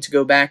if they need to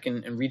go back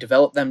and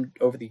redevelop them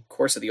over the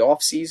course of the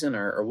off-season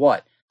or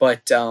what.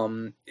 But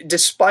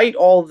despite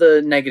all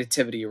the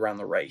negativity around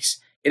the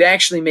race, it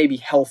actually may be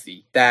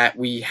healthy that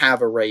we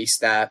have a race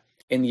that,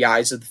 in the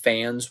eyes of the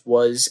fans,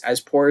 was as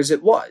poor as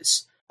it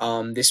was.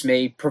 This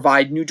may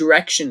provide new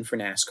direction for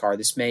NASCAR.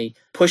 This may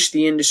push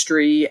the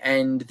industry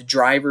and the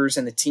drivers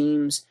and the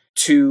teams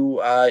to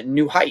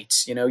new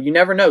heights. You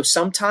never know.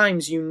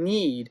 Sometimes you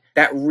need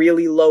that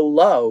really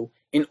low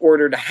in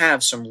order to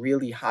have some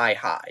really high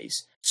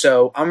highs.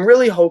 So I'm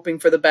really hoping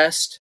for the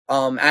best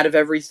out of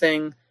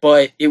everything,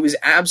 but it was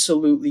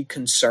absolutely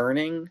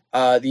concerning,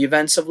 the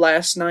events of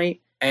last night,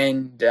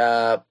 and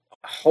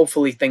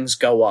hopefully things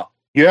go up.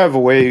 You're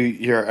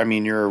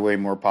a way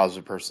more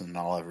positive person than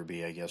I'll ever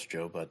be, I guess,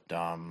 Joe. But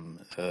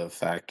the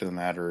fact of the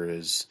matter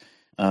is,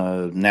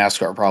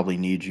 NASCAR probably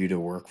needs you to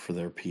work for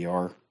their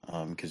PR,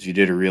 because you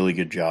did a really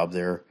good job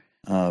there.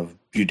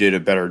 You did a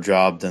better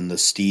job than the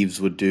Steves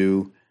would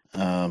do,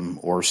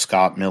 or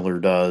Scott Miller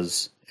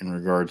does, in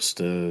regards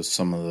to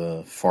some of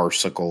the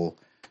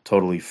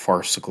totally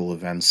farcical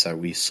events that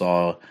we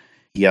saw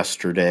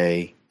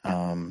yesterday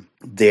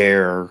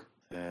there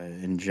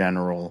in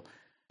general.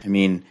 I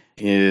mean,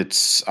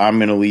 I'm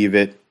going to leave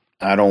it.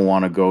 I don't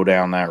want to go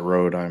down that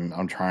road.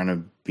 I'm trying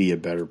to be a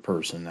better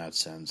person in that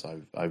sense.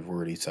 I've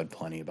already said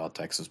plenty about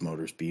Texas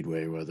Motor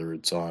Speedway, whether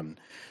it's on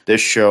this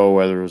show,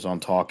 whether it's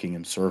on Talking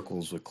in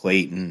Circles with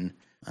Clayton,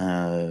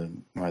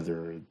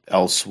 whether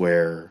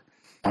elsewhere.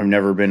 I've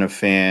never been a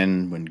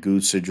fan when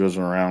Goosage was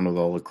around with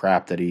all the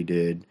crap that he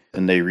did.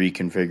 Then they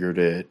reconfigured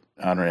it,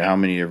 I don't know how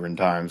many different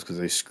times, because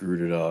they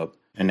screwed it up.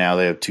 And now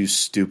they have two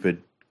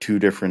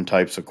different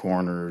types of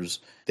corners.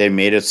 They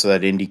made it so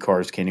that Indy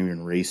cars can't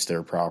even race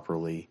there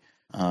properly.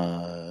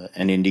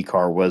 And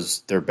IndyCar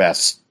was their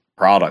best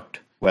product,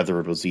 whether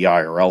it was the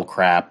IRL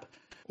crap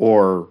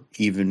or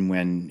even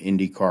when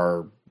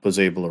IndyCar was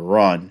able to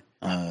run.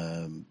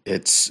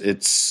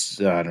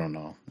 It's I don't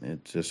know.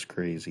 It's just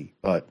crazy.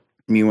 But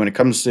I mean, when it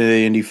comes to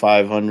the Indy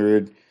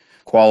 500,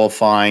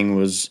 qualifying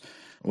was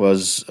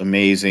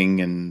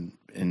amazing and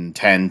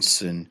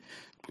intense. And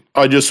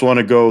I just want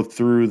to go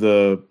through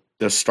the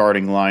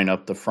starting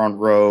lineup, the front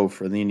row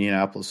for the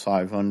Indianapolis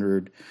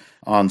 500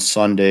 on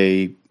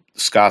Sunday.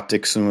 Scott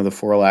Dixon with a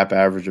 4-lap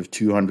average of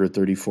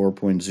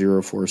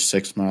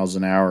 234.046 miles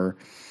an hour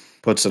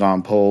puts it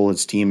on pole.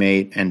 His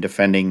teammate and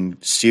defending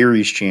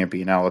series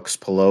champion Alex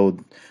Palou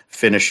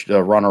finished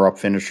a runner-up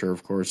finisher,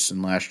 of course,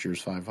 in last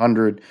year's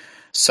 500,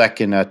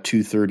 second at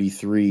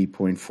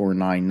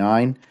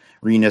 233.499.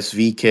 Rinus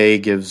VeeKay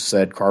gives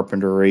Ed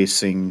Carpenter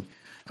Racing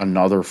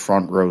another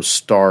front row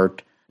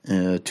start.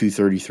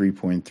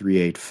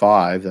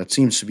 233.385. That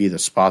seems to be the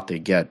spot they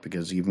get,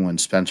 because even when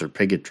Spencer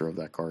Pigot drove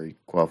that car, he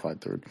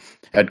qualified third.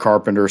 Ed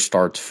Carpenter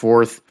starts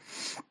fourth.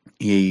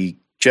 He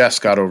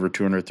just got over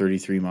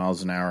 233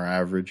 miles an hour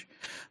average.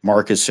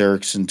 Marcus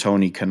Ericsson,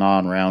 Tony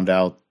Kanaan round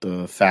out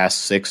the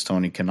Fast Six.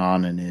 Tony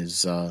Kanaan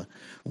is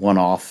one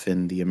off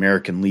in the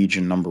American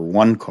Legion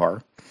 #1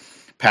 car.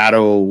 Pato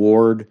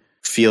O'Ward,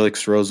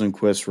 Felix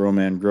Rosenqvist,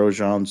 Roman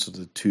Grosjean, so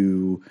the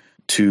two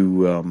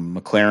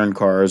McLaren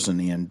cars and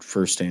the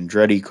first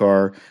Andretti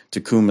car.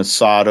 Takuma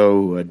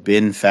Sato, who had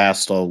been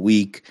fast all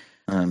week,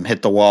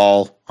 hit the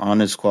wall on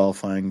his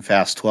qualifying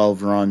Fast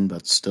 12 run,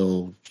 but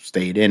still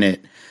stayed in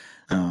it.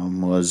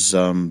 Was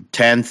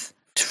 10th,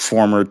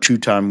 former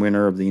two-time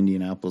winner of the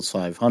Indianapolis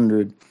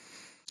 500.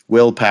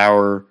 Will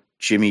Power,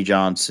 Jimmy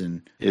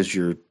Johnson is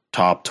your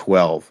top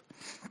 12.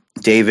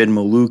 David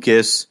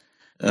Malukas,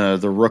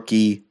 the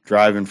rookie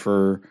driving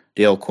for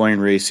Dale Coyne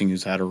Racing,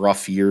 who's had a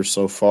rough year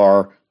so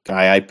far.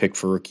 Guy I picked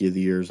for Rookie of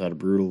the Year, has had a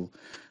brutal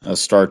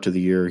start to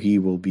the year. He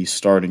will be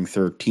starting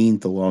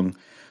 13th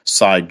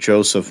alongside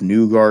Joseph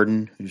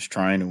Newgarden, who's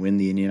trying to win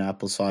the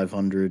Indianapolis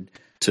 500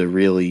 to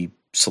really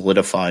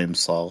solidify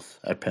himself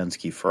at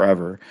Penske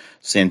forever.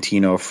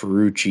 Santino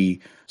Ferrucci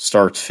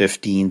starts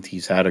 15th.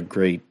 He's had a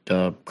great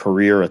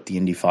career at the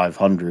Indy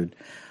 500,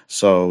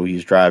 so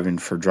he's driving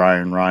for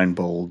Brian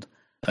Reinbold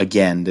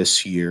again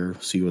this year.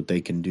 See what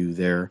they can do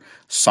there.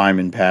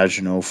 Simon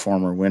Pagenaud,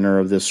 former winner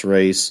of this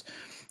race,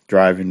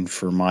 driving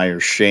for Meyer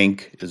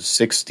Shank, is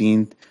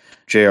 16th.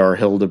 J.R.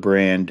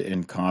 Hildebrand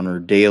and Connor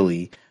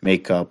Daly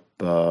make up,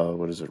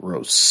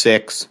 row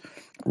 6.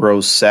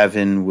 Row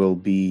 7 will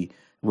be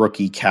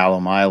rookie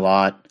Callum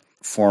Ilott,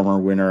 former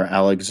winner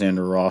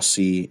Alexander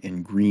Rossi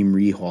and Green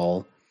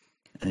Rehal.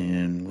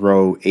 In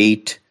row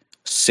 8,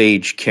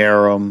 Sage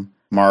Karam,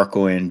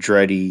 Marco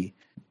Andretti,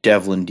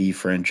 Devlin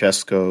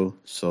DeFrancesco.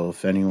 So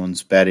if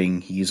anyone's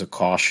betting, he's a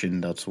caution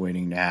that's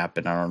waiting to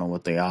happen. I don't know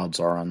what the odds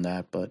are on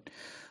that, but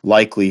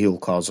likely he'll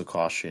cause a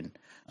caution.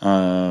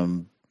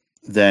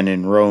 Then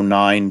in row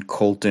 9,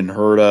 Colton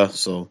Herta.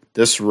 So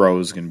this row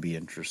is going to be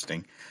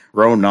interesting.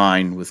 Row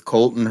 9 with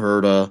Colton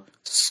Herta,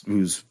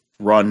 who's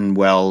run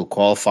well,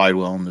 qualified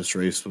well in this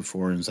race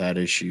before and has had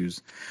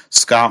issues.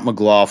 Scott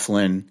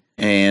McLaughlin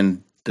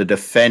and the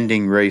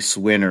defending race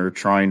winner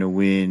trying to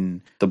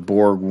win the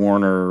Borg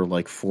Warner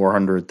like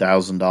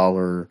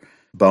 $400,000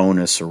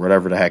 bonus or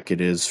whatever the heck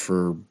it is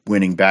for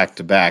winning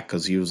back-to-back,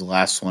 because he was the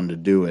last one to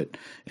do it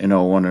in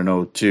 01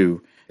 and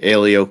 02.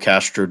 Elio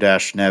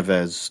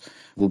Castro-Neves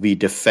will be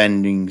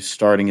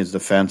starting his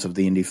defense of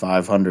the Indy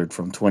 500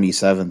 from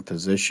 27th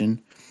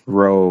position.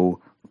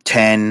 Row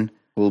 10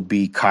 will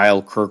be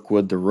Kyle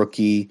Kirkwood, the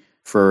rookie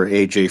for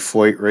AJ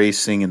Foyt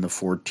Racing in the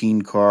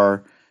 14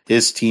 car.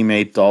 His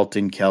teammate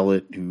Dalton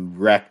Kellett, who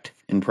wrecked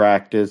in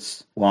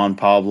practice. Juan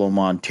Pablo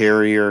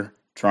Montoya,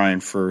 trying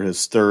for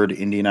his third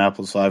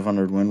Indianapolis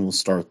 500 win, will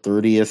start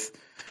 30th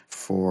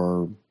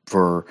for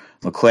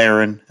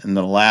McLaren. In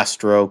the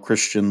last row,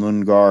 Christian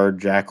Lundgaard,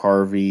 Jack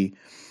Harvey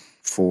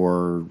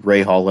for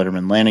Ray Hall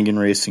Letterman Lanigan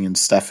Racing, and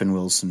Stefan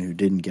Wilson, who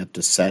didn't get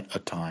to set a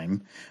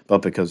time,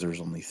 but because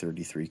there's only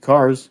 33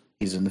 cars,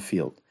 he's in the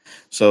field.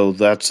 So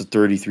that's the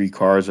 33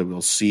 cars that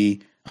we'll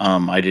see.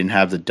 I didn't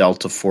have the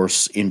Delta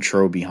Force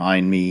intro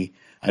behind me.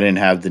 I didn't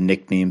have the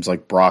nicknames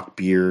like Brock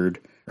Beard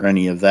or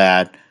any of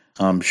that.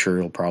 I'm sure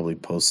he'll probably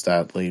post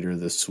that later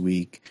this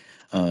week.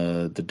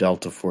 The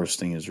Delta Force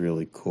thing is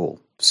really cool.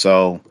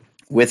 So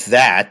with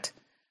that,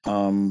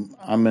 I'm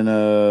going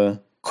to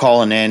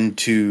call an end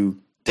to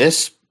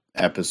this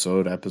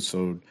episode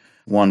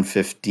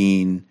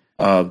 115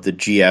 of the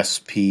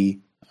GSP.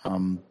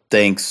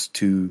 Thanks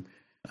to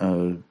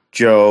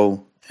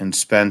Joe and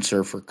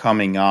Spencer for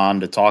coming on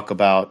to talk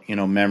about,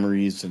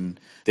 memories and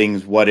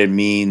things, what it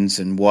means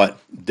and what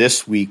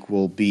this week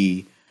will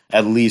be.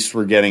 At least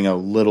we're getting a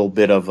little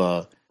bit of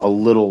a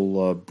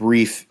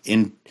brief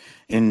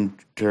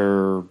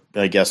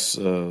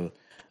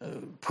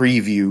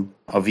preview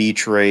of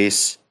each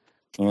race.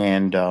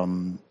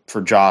 And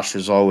for Josh,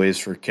 as always,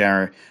 for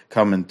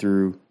coming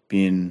through,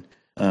 being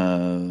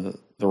my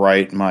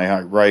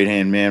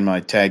right-hand man, my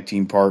tag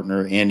team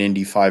partner, and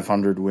Indy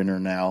 500 winner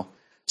now.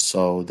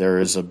 So there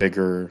is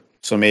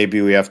so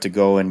maybe we have to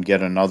go and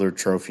get another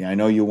trophy. I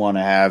know you want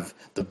to have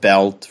the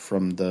belt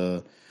from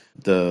the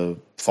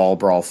Fall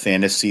Brawl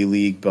Fantasy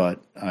League, but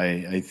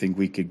I think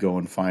we could go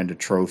and find a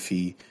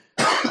trophy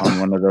on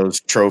one of those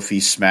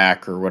Trophy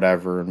Smack or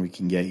whatever, and we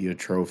can get you a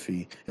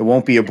trophy. It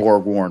won't be a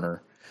Borg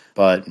Warner,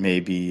 but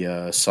maybe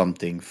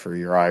something for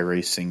your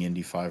iRacing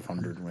Indy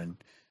 500 win.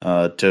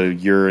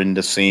 You're in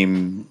the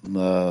same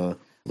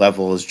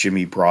level as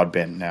Jimmy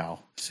Broadbent now,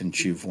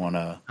 since you've won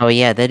a. Oh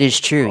yeah, that is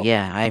true.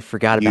 Yeah, I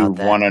forgot about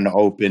that. You've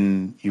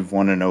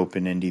won an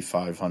open Indy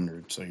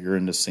 500, so you're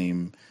in the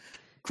same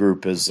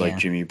group as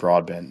Jimmy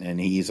Broadbent, and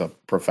he's a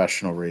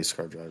professional race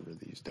car driver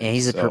these days. Yeah,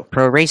 he's a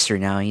pro racer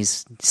now.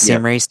 He's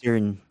sim racer,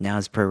 and now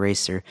he's pro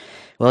racer.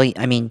 Well,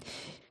 I mean,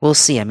 we'll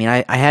see. I mean,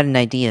 I had an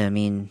idea. I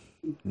mean,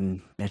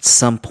 at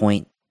some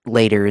point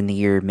later in the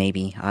year,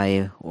 maybe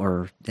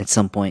or at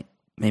some point,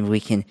 maybe we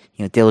can.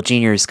 Dale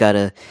Jr.'s got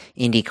a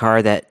Indy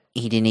car that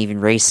he didn't even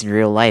race in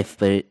real life,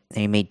 but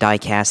they made die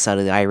casts out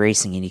of the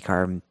iRacing Indy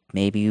car.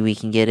 maybe we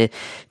can get a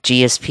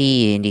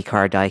GSP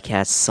IndyCar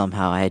diecast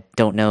somehow. I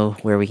don't know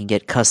where we can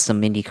get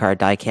custom IndyCar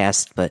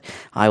diecast, but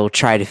I will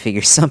try to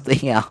figure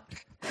something out.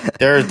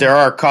 There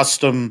are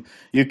custom.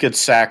 You could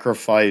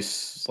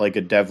sacrifice like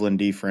a Devlin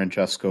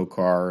DeFrancesco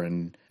car,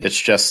 and it's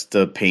just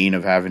the pain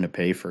of having to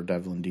pay for a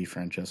Devlin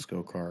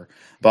DeFrancesco car.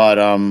 But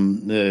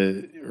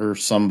or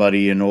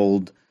somebody an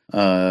old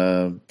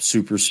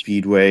super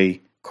speedway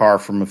car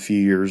from a few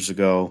years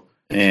ago,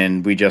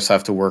 and we just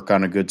have to work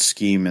on a good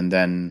scheme, and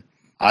then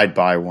I'd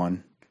buy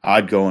one.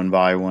 I'd go and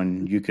buy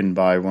one. You can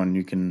buy one.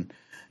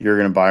 You're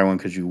going to buy one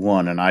because you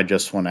won, and I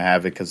just want to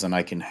have it because then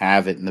I can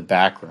have it in the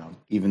background,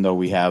 even though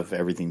we have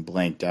everything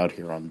blanked out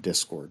here on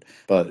Discord.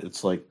 But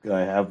it's like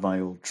I have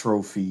my old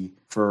trophy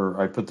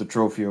I put the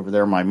trophy over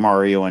there. My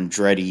Mario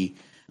Andretti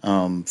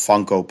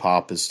Funko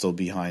Pop is still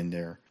behind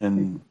there.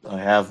 And I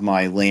have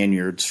my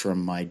lanyards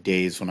from my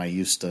days when I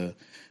used to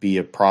be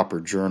a proper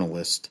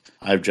journalist.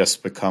 I've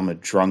just become a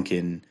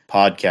drunken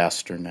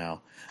podcaster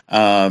now.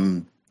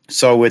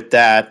 So with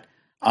that,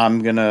 I'm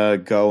going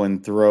to go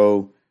and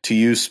throw to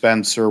you,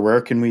 Spencer.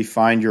 Where can we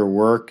find your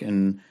work,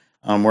 and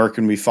where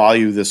can we follow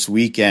you this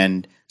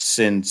weekend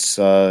since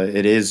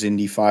it is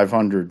Indy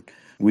 500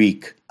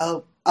 week?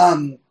 Oh,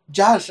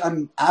 Josh,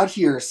 I'm out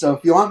here, so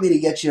if you want me to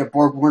get you a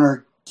Borg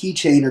Warner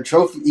keychain or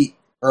trophy,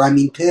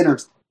 pin or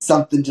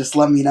something, just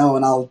let me know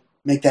and I'll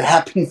make that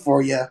happen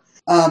for you.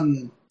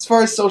 As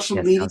far as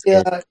social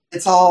media,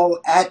 it's all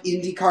at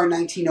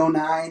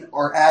IndyCar1909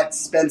 or at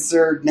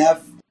Spencer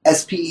Neff,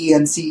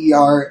 SpencerNeff,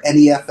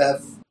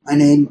 my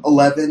name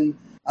 11.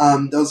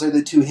 Those are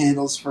the two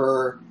handles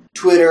for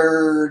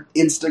Twitter,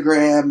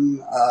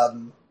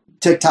 Instagram,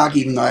 TikTok,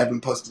 even though I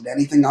haven't posted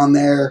anything on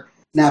there.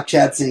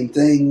 Snapchat, same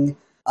thing.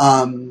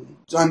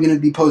 So I'm going to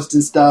be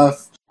posting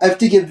stuff. I have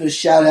to give a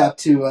shout out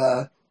to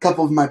a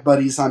couple of my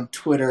buddies on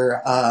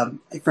Twitter.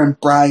 My friend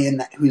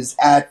Brian, who's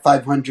at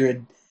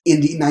 500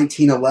 Indy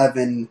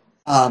 1911,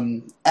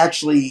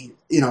 actually,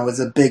 is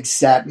a big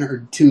stat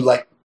nerd too,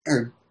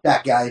 or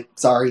that guy,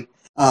 sorry,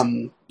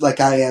 like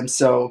I am.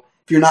 So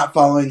if you're not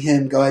following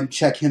him, go ahead and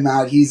check him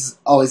out. He's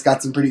always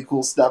got some pretty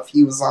cool stuff.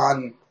 He was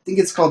on, I think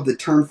it's called the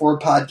Turn 4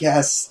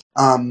 podcast.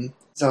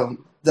 So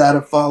that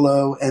a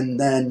follow. And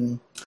then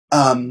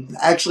I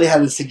actually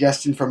had a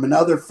suggestion from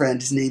another friend.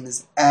 His name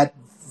is at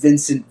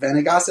Vincent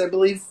Venegas, I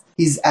believe.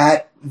 He's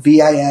at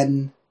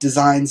VIN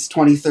Designs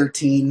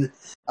 2013.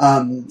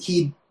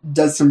 He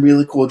does some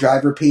really cool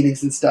driver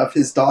paintings and stuff.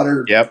 His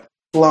daughter,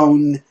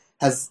 Sloan,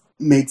 has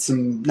made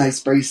some nice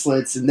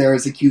bracelets, and there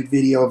is a cute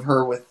video of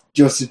her with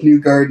Joseph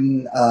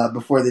Newgarden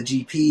before the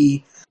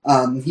GP.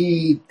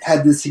 He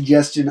had the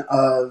suggestion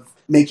of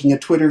making a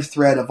Twitter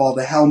thread of all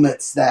the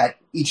helmets that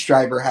each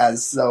driver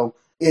has. So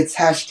it's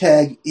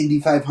hashtag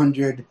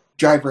Indy500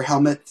 driver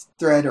helmet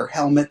thread or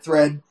helmet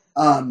thread.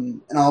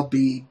 And I'll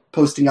be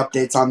posting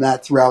updates on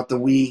that throughout the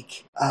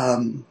week.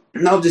 And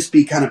I'll just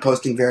be kind of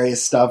posting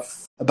various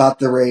stuff about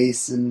the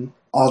race and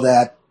all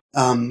that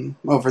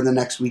over the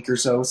next week or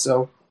so.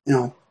 So,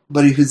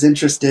 anybody who's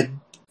interested,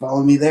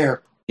 follow me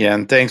there. Yeah,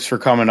 and thanks for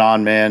coming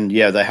on, man.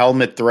 Yeah, the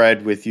helmet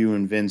thread with you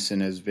and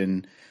Vincent has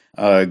been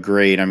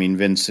great. I mean,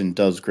 Vincent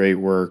does great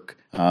work.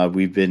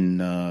 We've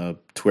been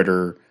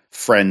Twitter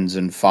friends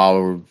and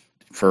followers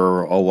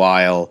for a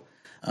while.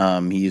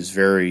 He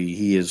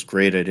is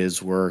great at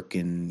his work,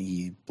 and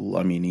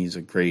he's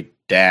a great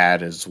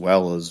dad as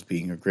well as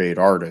being a great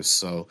artist.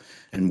 So,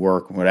 and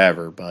work,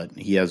 whatever, but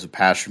he has a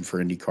passion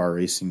for IndyCar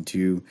racing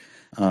too.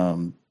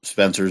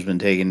 Spencer's been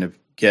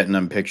getting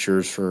them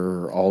pictures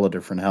for all the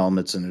different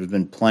helmets, and there's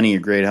been plenty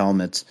of great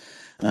helmets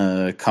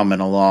coming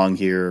along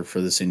here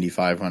for this Indy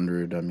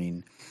 500. I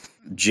mean,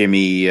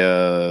 Jimmy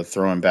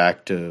throwing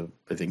back to,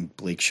 I think,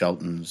 Blake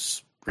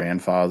Shelton's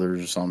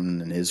grandfathers or something,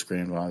 and his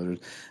grandfathers.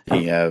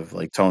 And you have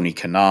like Tony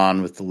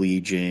Kanaan with the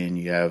Legion.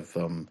 You have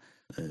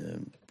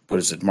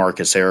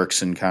Marcus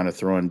Ericsson kind of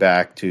throwing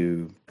back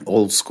to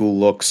old school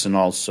looks, and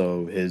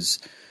also his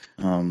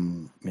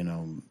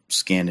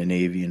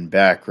Scandinavian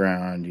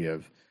background. You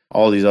have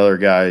all these other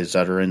guys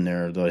that are in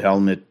there. The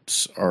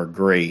helmets are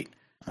great.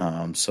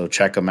 So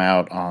check them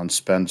out on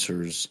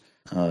Spencer's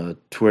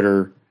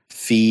Twitter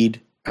feed.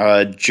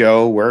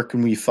 Joe, where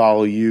can we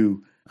follow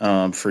you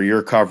for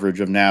your coverage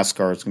of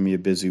NASCAR? It's going to be a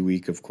busy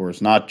week, of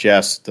course, not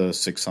just the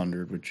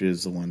 600, which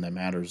is the one that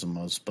matters the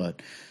most,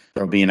 but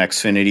there'll be an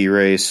Xfinity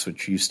race,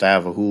 which used to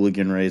have a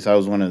hooligan race. That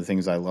was one of the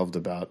things I loved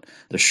about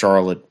the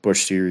Charlotte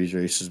Busch Series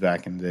races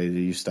back in the day.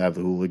 They used to have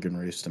the hooligan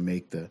race to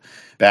make the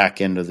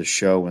back end of the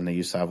show when they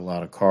used to have a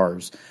lot of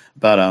cars.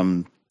 But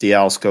the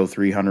Alsco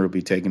 300 will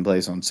be taking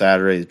place on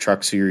Saturday. The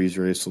Truck Series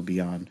race will be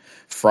on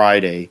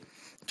Friday.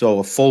 So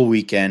a full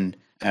weekend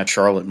at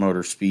Charlotte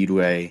Motor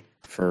Speedway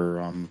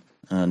for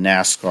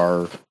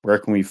NASCAR. Where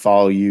can we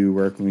follow you?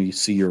 Where can we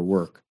see your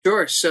work?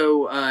 Sure.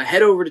 So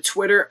head over to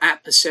Twitter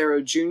at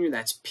Passero Jr.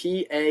 That's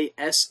PASSERO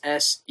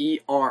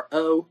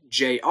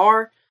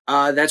JR.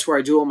 That's where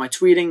I do all my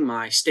tweeting,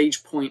 my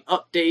stage point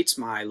updates,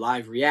 my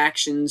live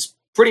reactions,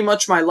 pretty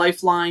much my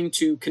lifeline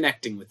to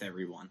connecting with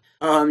everyone.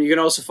 You can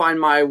also find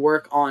my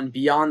work on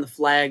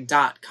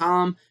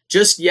BeyondTheFlag.com.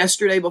 just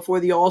yesterday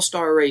before the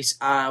All-Star race,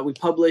 we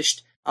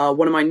published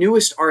one of my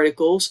newest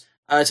articles.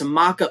 It's a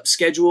mock-up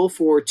schedule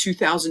for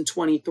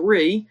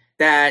 2023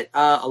 that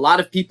a lot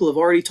of people have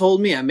already told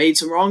me I made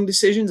some wrong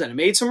decisions and I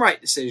made some right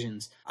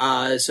decisions.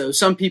 So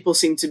some people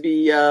seem to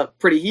be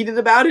pretty heated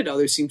about it.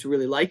 Others seem to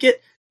really like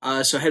it.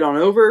 So head on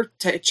over,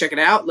 check it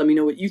out. Let me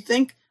know what you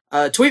think.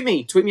 Tweet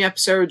me at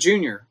Pissarro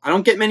Jr. I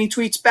don't get many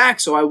tweets back,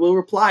 so I will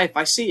reply if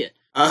I see it.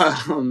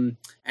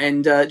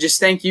 And just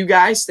thank you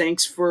guys.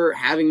 Thanks for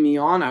having me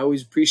on. I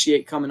always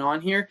appreciate coming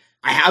on here.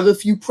 I have a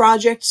few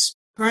projects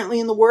currently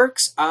in the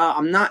works.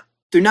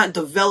 They're not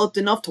developed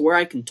enough to where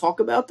I can talk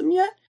about them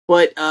yet,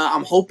 but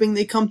I'm hoping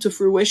they come to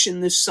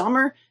fruition this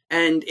summer.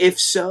 And if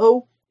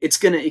so, it's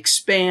going to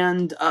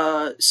expand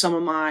some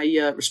of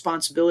my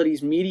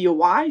responsibilities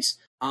media-wise.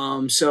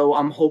 So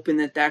I'm hoping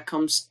that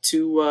comes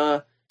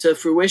to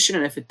fruition.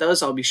 And if it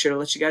does, I'll be sure to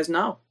let you guys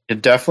know.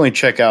 Definitely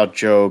check out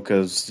Joe,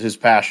 because his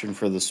passion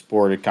for the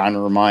sport, it kind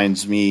of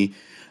reminds me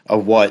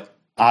of what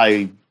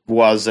I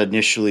was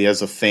initially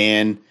as a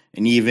fan,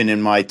 and even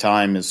in my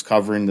time as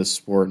covering the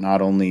sport,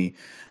 not only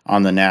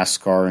on the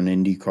NASCAR and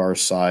IndyCar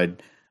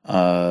side.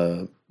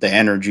 The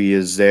energy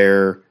is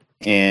there,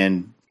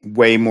 and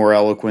way more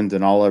eloquent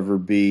than I'll ever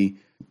be,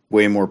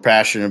 way more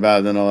passionate about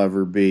it than I'll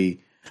ever be,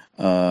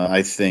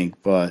 I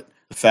think. But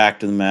the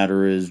fact of the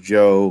matter is,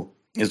 Joe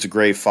is a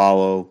great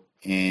follow,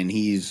 and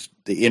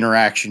the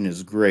interaction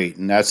is great.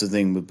 And that's the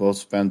thing with both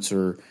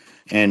Spencer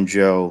and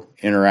Joe.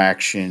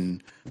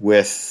 Interaction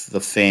with the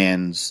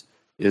fans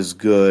is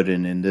good.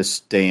 And in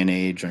this day and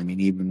age, I mean,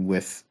 even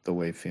with the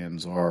way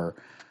fans are,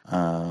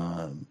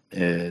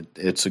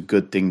 it's a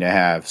good thing to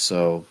have.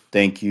 So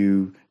thank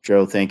you,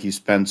 Joe. Thank you,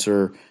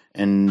 Spencer.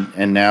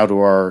 And now to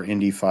our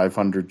Indy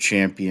 500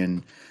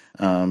 champion.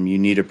 You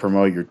need to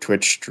promote your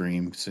Twitch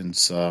stream,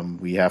 since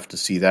we have to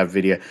see that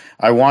video.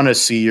 I want to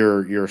see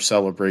your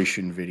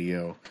celebration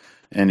video,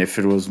 and if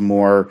it was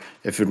more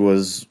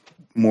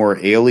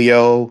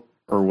Alio,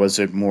 or was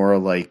it more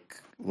like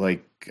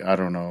I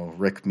don't know,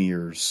 Rick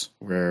Mears,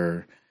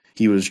 where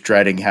he was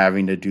dreading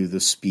having to do the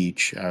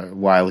speech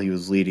while he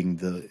was leading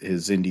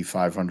his Indy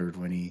 500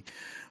 when he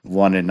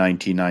won in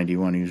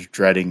 1991. He was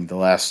dreading the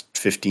last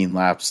 15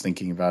 laps,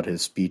 thinking about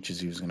his speeches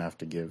he was going to have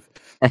to give,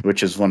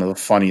 which is one of the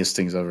funniest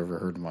things I've ever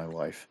heard in my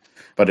life.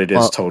 But it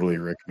is totally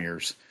Rick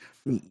Mears.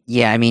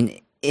 Yeah, I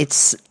mean, I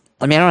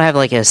don't have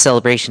like a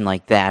celebration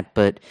like that,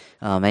 but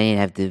I didn't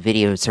have the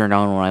video turned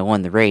on when I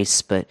won the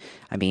race. But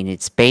I mean,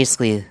 it's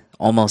basically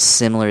almost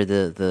similar.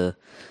 The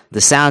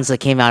sounds that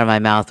came out of my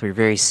mouth were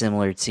very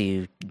similar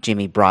to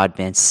Jimmy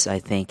Broadbent's. I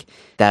think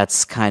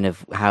that's kind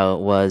of how it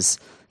was.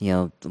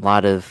 A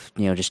lot of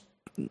just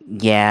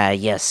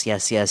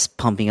yes,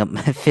 pumping up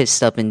my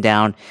fist up and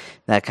down,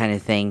 that kind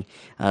of thing.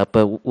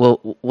 But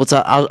we'll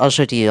talk. I'll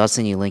show it to you. I'll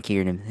send you a link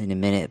here in a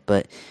minute.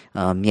 But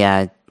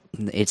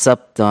it's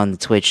up on the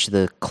Twitch,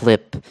 the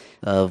clip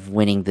of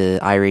winning the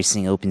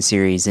iRacing Open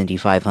Series Indy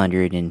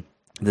 500, and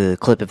the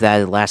clip of that,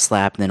 the last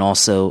lap, and then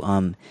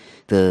also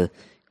the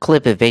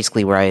clip of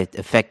basically where I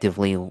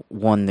effectively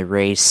won the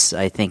race.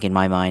 I think in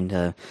my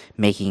mind,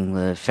 making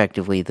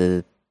effectively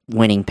the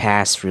winning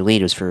pass for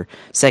lead was for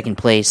second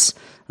place.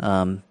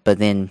 But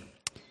then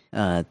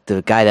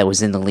the guy that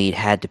was in the lead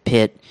had to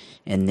pit,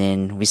 and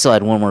then we still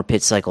had one more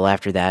pit cycle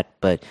after that,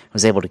 but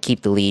was able to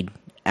keep the lead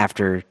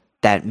after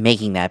that,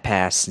 making that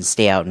pass and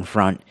stay out in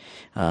front.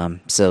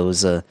 So it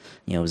was a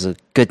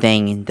good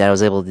thing that I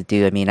was able to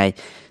do. I mean,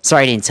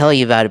 sorry I didn't tell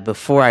you about it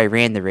before I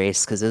ran the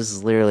race, because this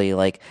is literally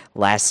like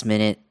last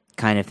minute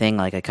kind of thing.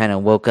 Like I kind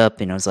of woke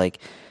up and I was like,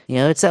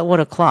 it's at 1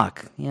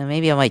 o'clock.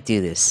 Maybe I might do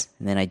this,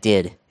 and then I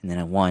did, and then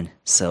I won.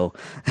 So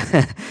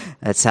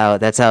that's how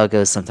it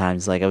goes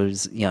sometimes. Like I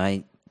was,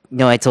 I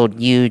told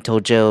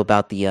Joe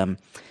about the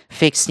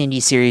fixed Indy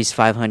Series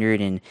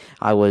 500, and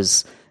I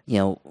was,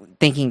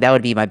 thinking that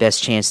would be my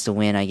best chance to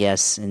win, I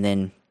guess. And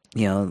then,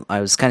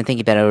 I was kind of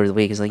thinking about it over the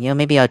week. I was like,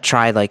 maybe I'll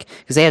try,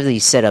 because they have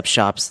these setup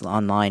shops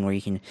online where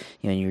you can,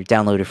 you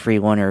download a free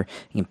one, or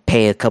you can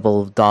pay a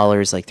couple of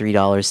dollars, like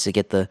 $3 to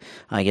get the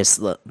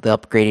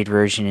upgraded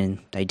version. And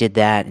I did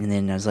that. And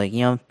then I was like,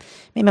 maybe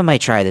I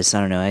might try this.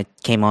 I don't know. I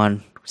came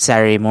on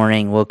Saturday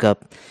morning, woke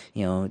up,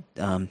 and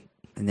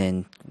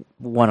then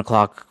 1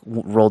 o'clock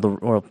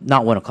or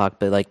not 1 o'clock,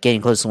 but like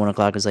getting close to 1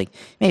 o'clock, I was like,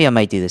 maybe I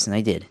might do this, and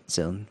I did.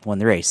 So won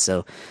the race.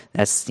 So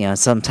that's,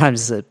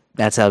 sometimes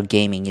that's how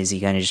gaming is.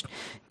 You kind of just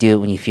do it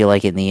when you feel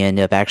like it, and you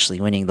end up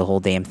actually winning the whole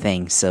damn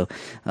thing. So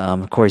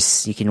of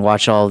course you can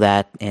watch all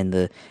that and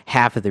the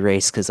half of the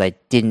race, because I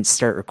didn't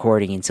start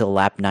recording until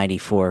lap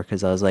 94,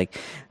 because I was like,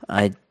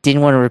 I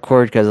didn't want to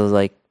record because I was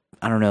like,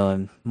 I don't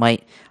know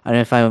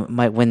if I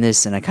might win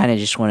this, and I kind of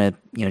just want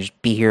to, just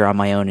be here on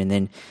my own. And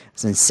then I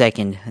was in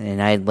second,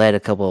 and I had led a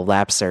couple of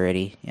laps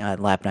already at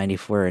lap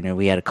 94, and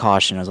we had a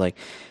caution. I was like,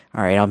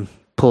 all right, I'll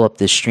pull up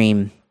the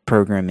stream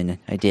program, and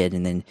I did.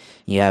 And then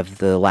you have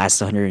the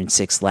last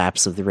 106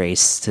 laps of the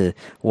race to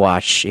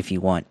watch if you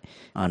want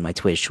on my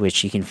Twitch,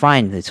 which you can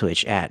find the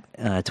Twitch at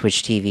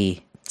Twitch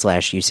TV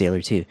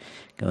 /usailor2.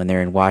 Go in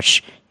there and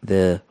watch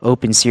the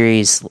Open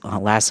Series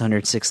last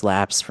 106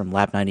 laps from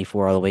lap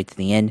 94 all the way to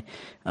the end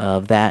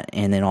of that,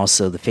 and then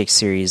also the Fixed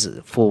Series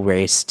full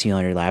race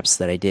 200 laps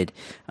that I did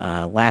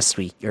last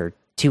week or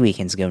 2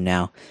 weekends ago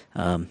now.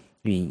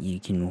 You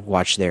can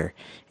watch there,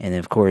 and then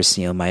of course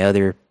my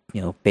other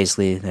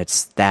basically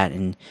that's that,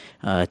 and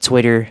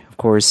Twitter, of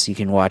course, you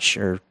can watch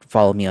or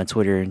follow me on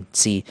Twitter and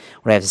see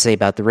what I have to say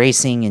about the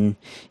racing and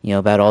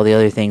about all the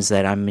other things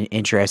that I'm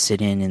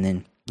interested in. And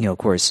then of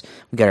course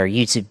we got our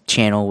YouTube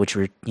channel, which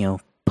we're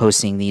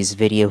posting these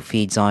video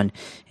feeds on,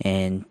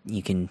 and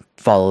you can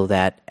follow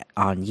that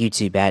on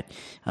YouTube at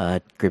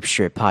Grip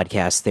Strip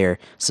Podcast there.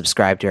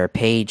 Subscribe to our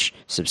page,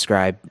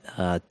 subscribe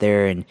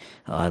there, and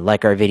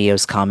like our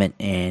videos, comment,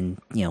 and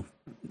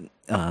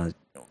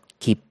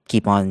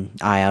keep on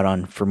eye out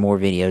on for more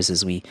videos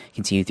as we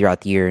continue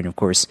throughout the year. And of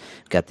course,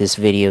 we've got this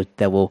video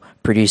that we'll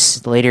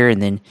produce later, and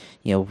then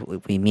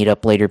we meet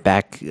up later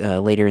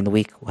in the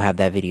week, we'll have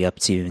that video up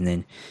too. And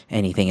then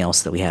anything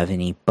else that we have,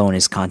 any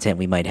bonus content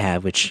we might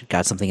have, which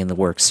got something in the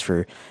works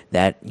for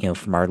that,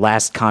 from our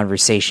last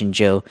conversation,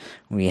 Joe,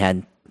 we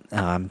had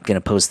I'm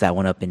gonna post that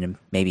one up and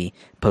maybe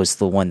post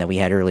the one that we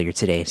had earlier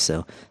today.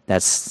 So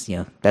that's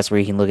where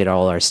you can look at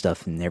all our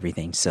stuff and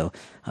everything. So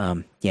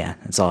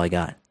that's all I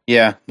got.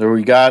 Yeah,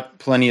 we got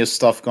plenty of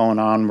stuff going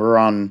on. We're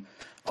on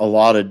a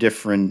lot of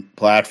different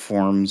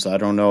platforms. I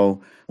don't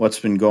know what's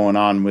been going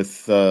on with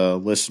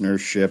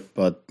listenership,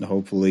 but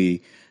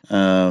hopefully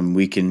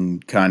we can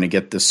kind of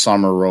get this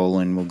summer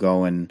rolling. We'll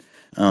go and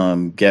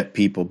get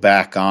people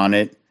back on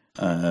it.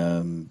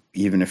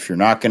 Even if you're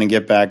not going to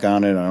get back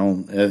on it,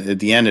 at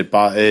the end,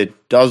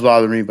 it does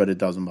bother me, but it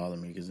doesn't bother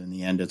me because in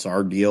the end, it's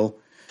our deal.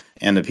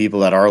 And the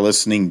people that are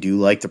listening do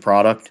like the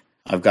product.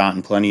 I've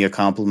gotten plenty of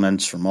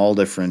compliments from all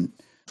different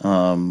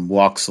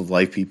walks of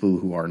life. People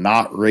who are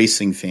not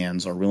racing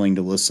fans are willing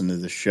to listen to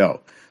the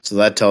show. So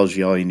that tells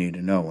you all you need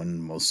to know.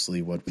 And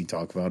mostly what we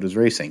talk about is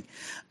racing.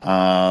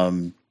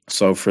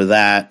 So for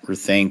that, we're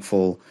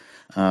thankful.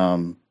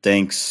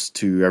 Thanks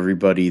to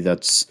everybody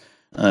that's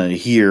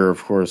here.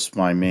 Of course,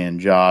 my man,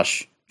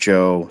 Josh,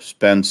 Joe,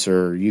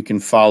 Spencer. You can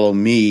follow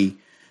me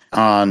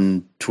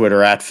on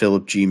Twitter at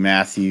Philip G.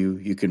 Matthew.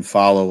 You can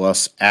follow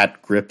us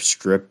at Grip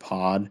Strip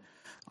Pod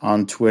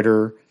on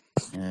Twitter.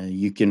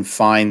 You can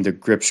find the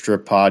Grip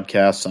Strip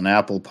Podcast on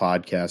Apple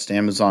Podcast,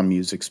 Amazon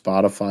Music,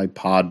 Spotify,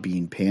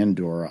 Podbean,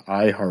 Pandora,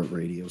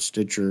 iHeartRadio,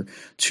 Stitcher,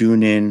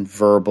 TuneIn,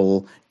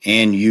 Verbal,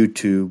 and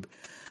YouTube.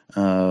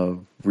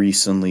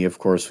 Recently, of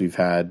course, we've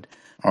had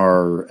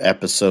our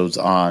episodes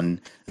on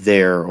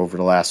there over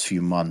the last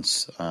few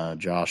months.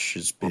 Josh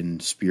has been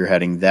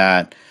spearheading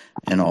that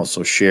and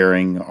also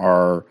sharing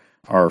our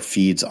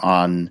feeds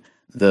on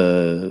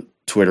the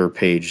Twitter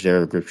page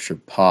there, the Grip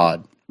Strip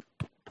Pod.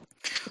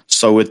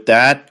 So with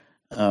that,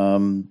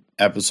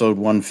 episode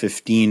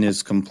 115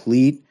 is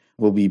complete.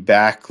 We'll be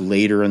back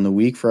later in the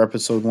week for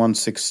episode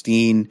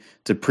 116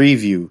 to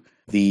preview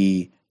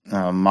the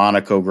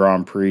Monaco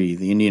Grand Prix,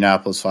 the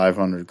Indianapolis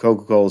 500,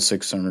 Coca-Cola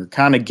 600,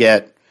 kind of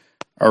get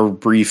a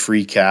brief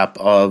recap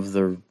of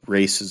the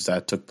races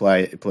that took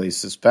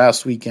place this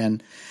past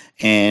weekend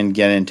and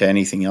get into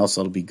anything else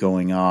that'll be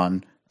going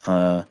on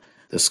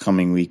this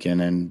coming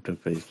weekend and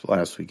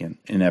last weekend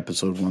in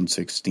episode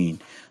 116.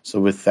 So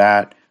with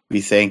that, we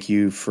thank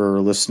you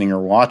for listening or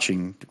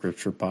watching the Grip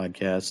Strip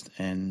Podcast,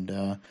 and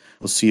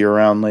we'll see you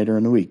around later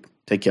in the week.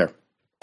 Take care.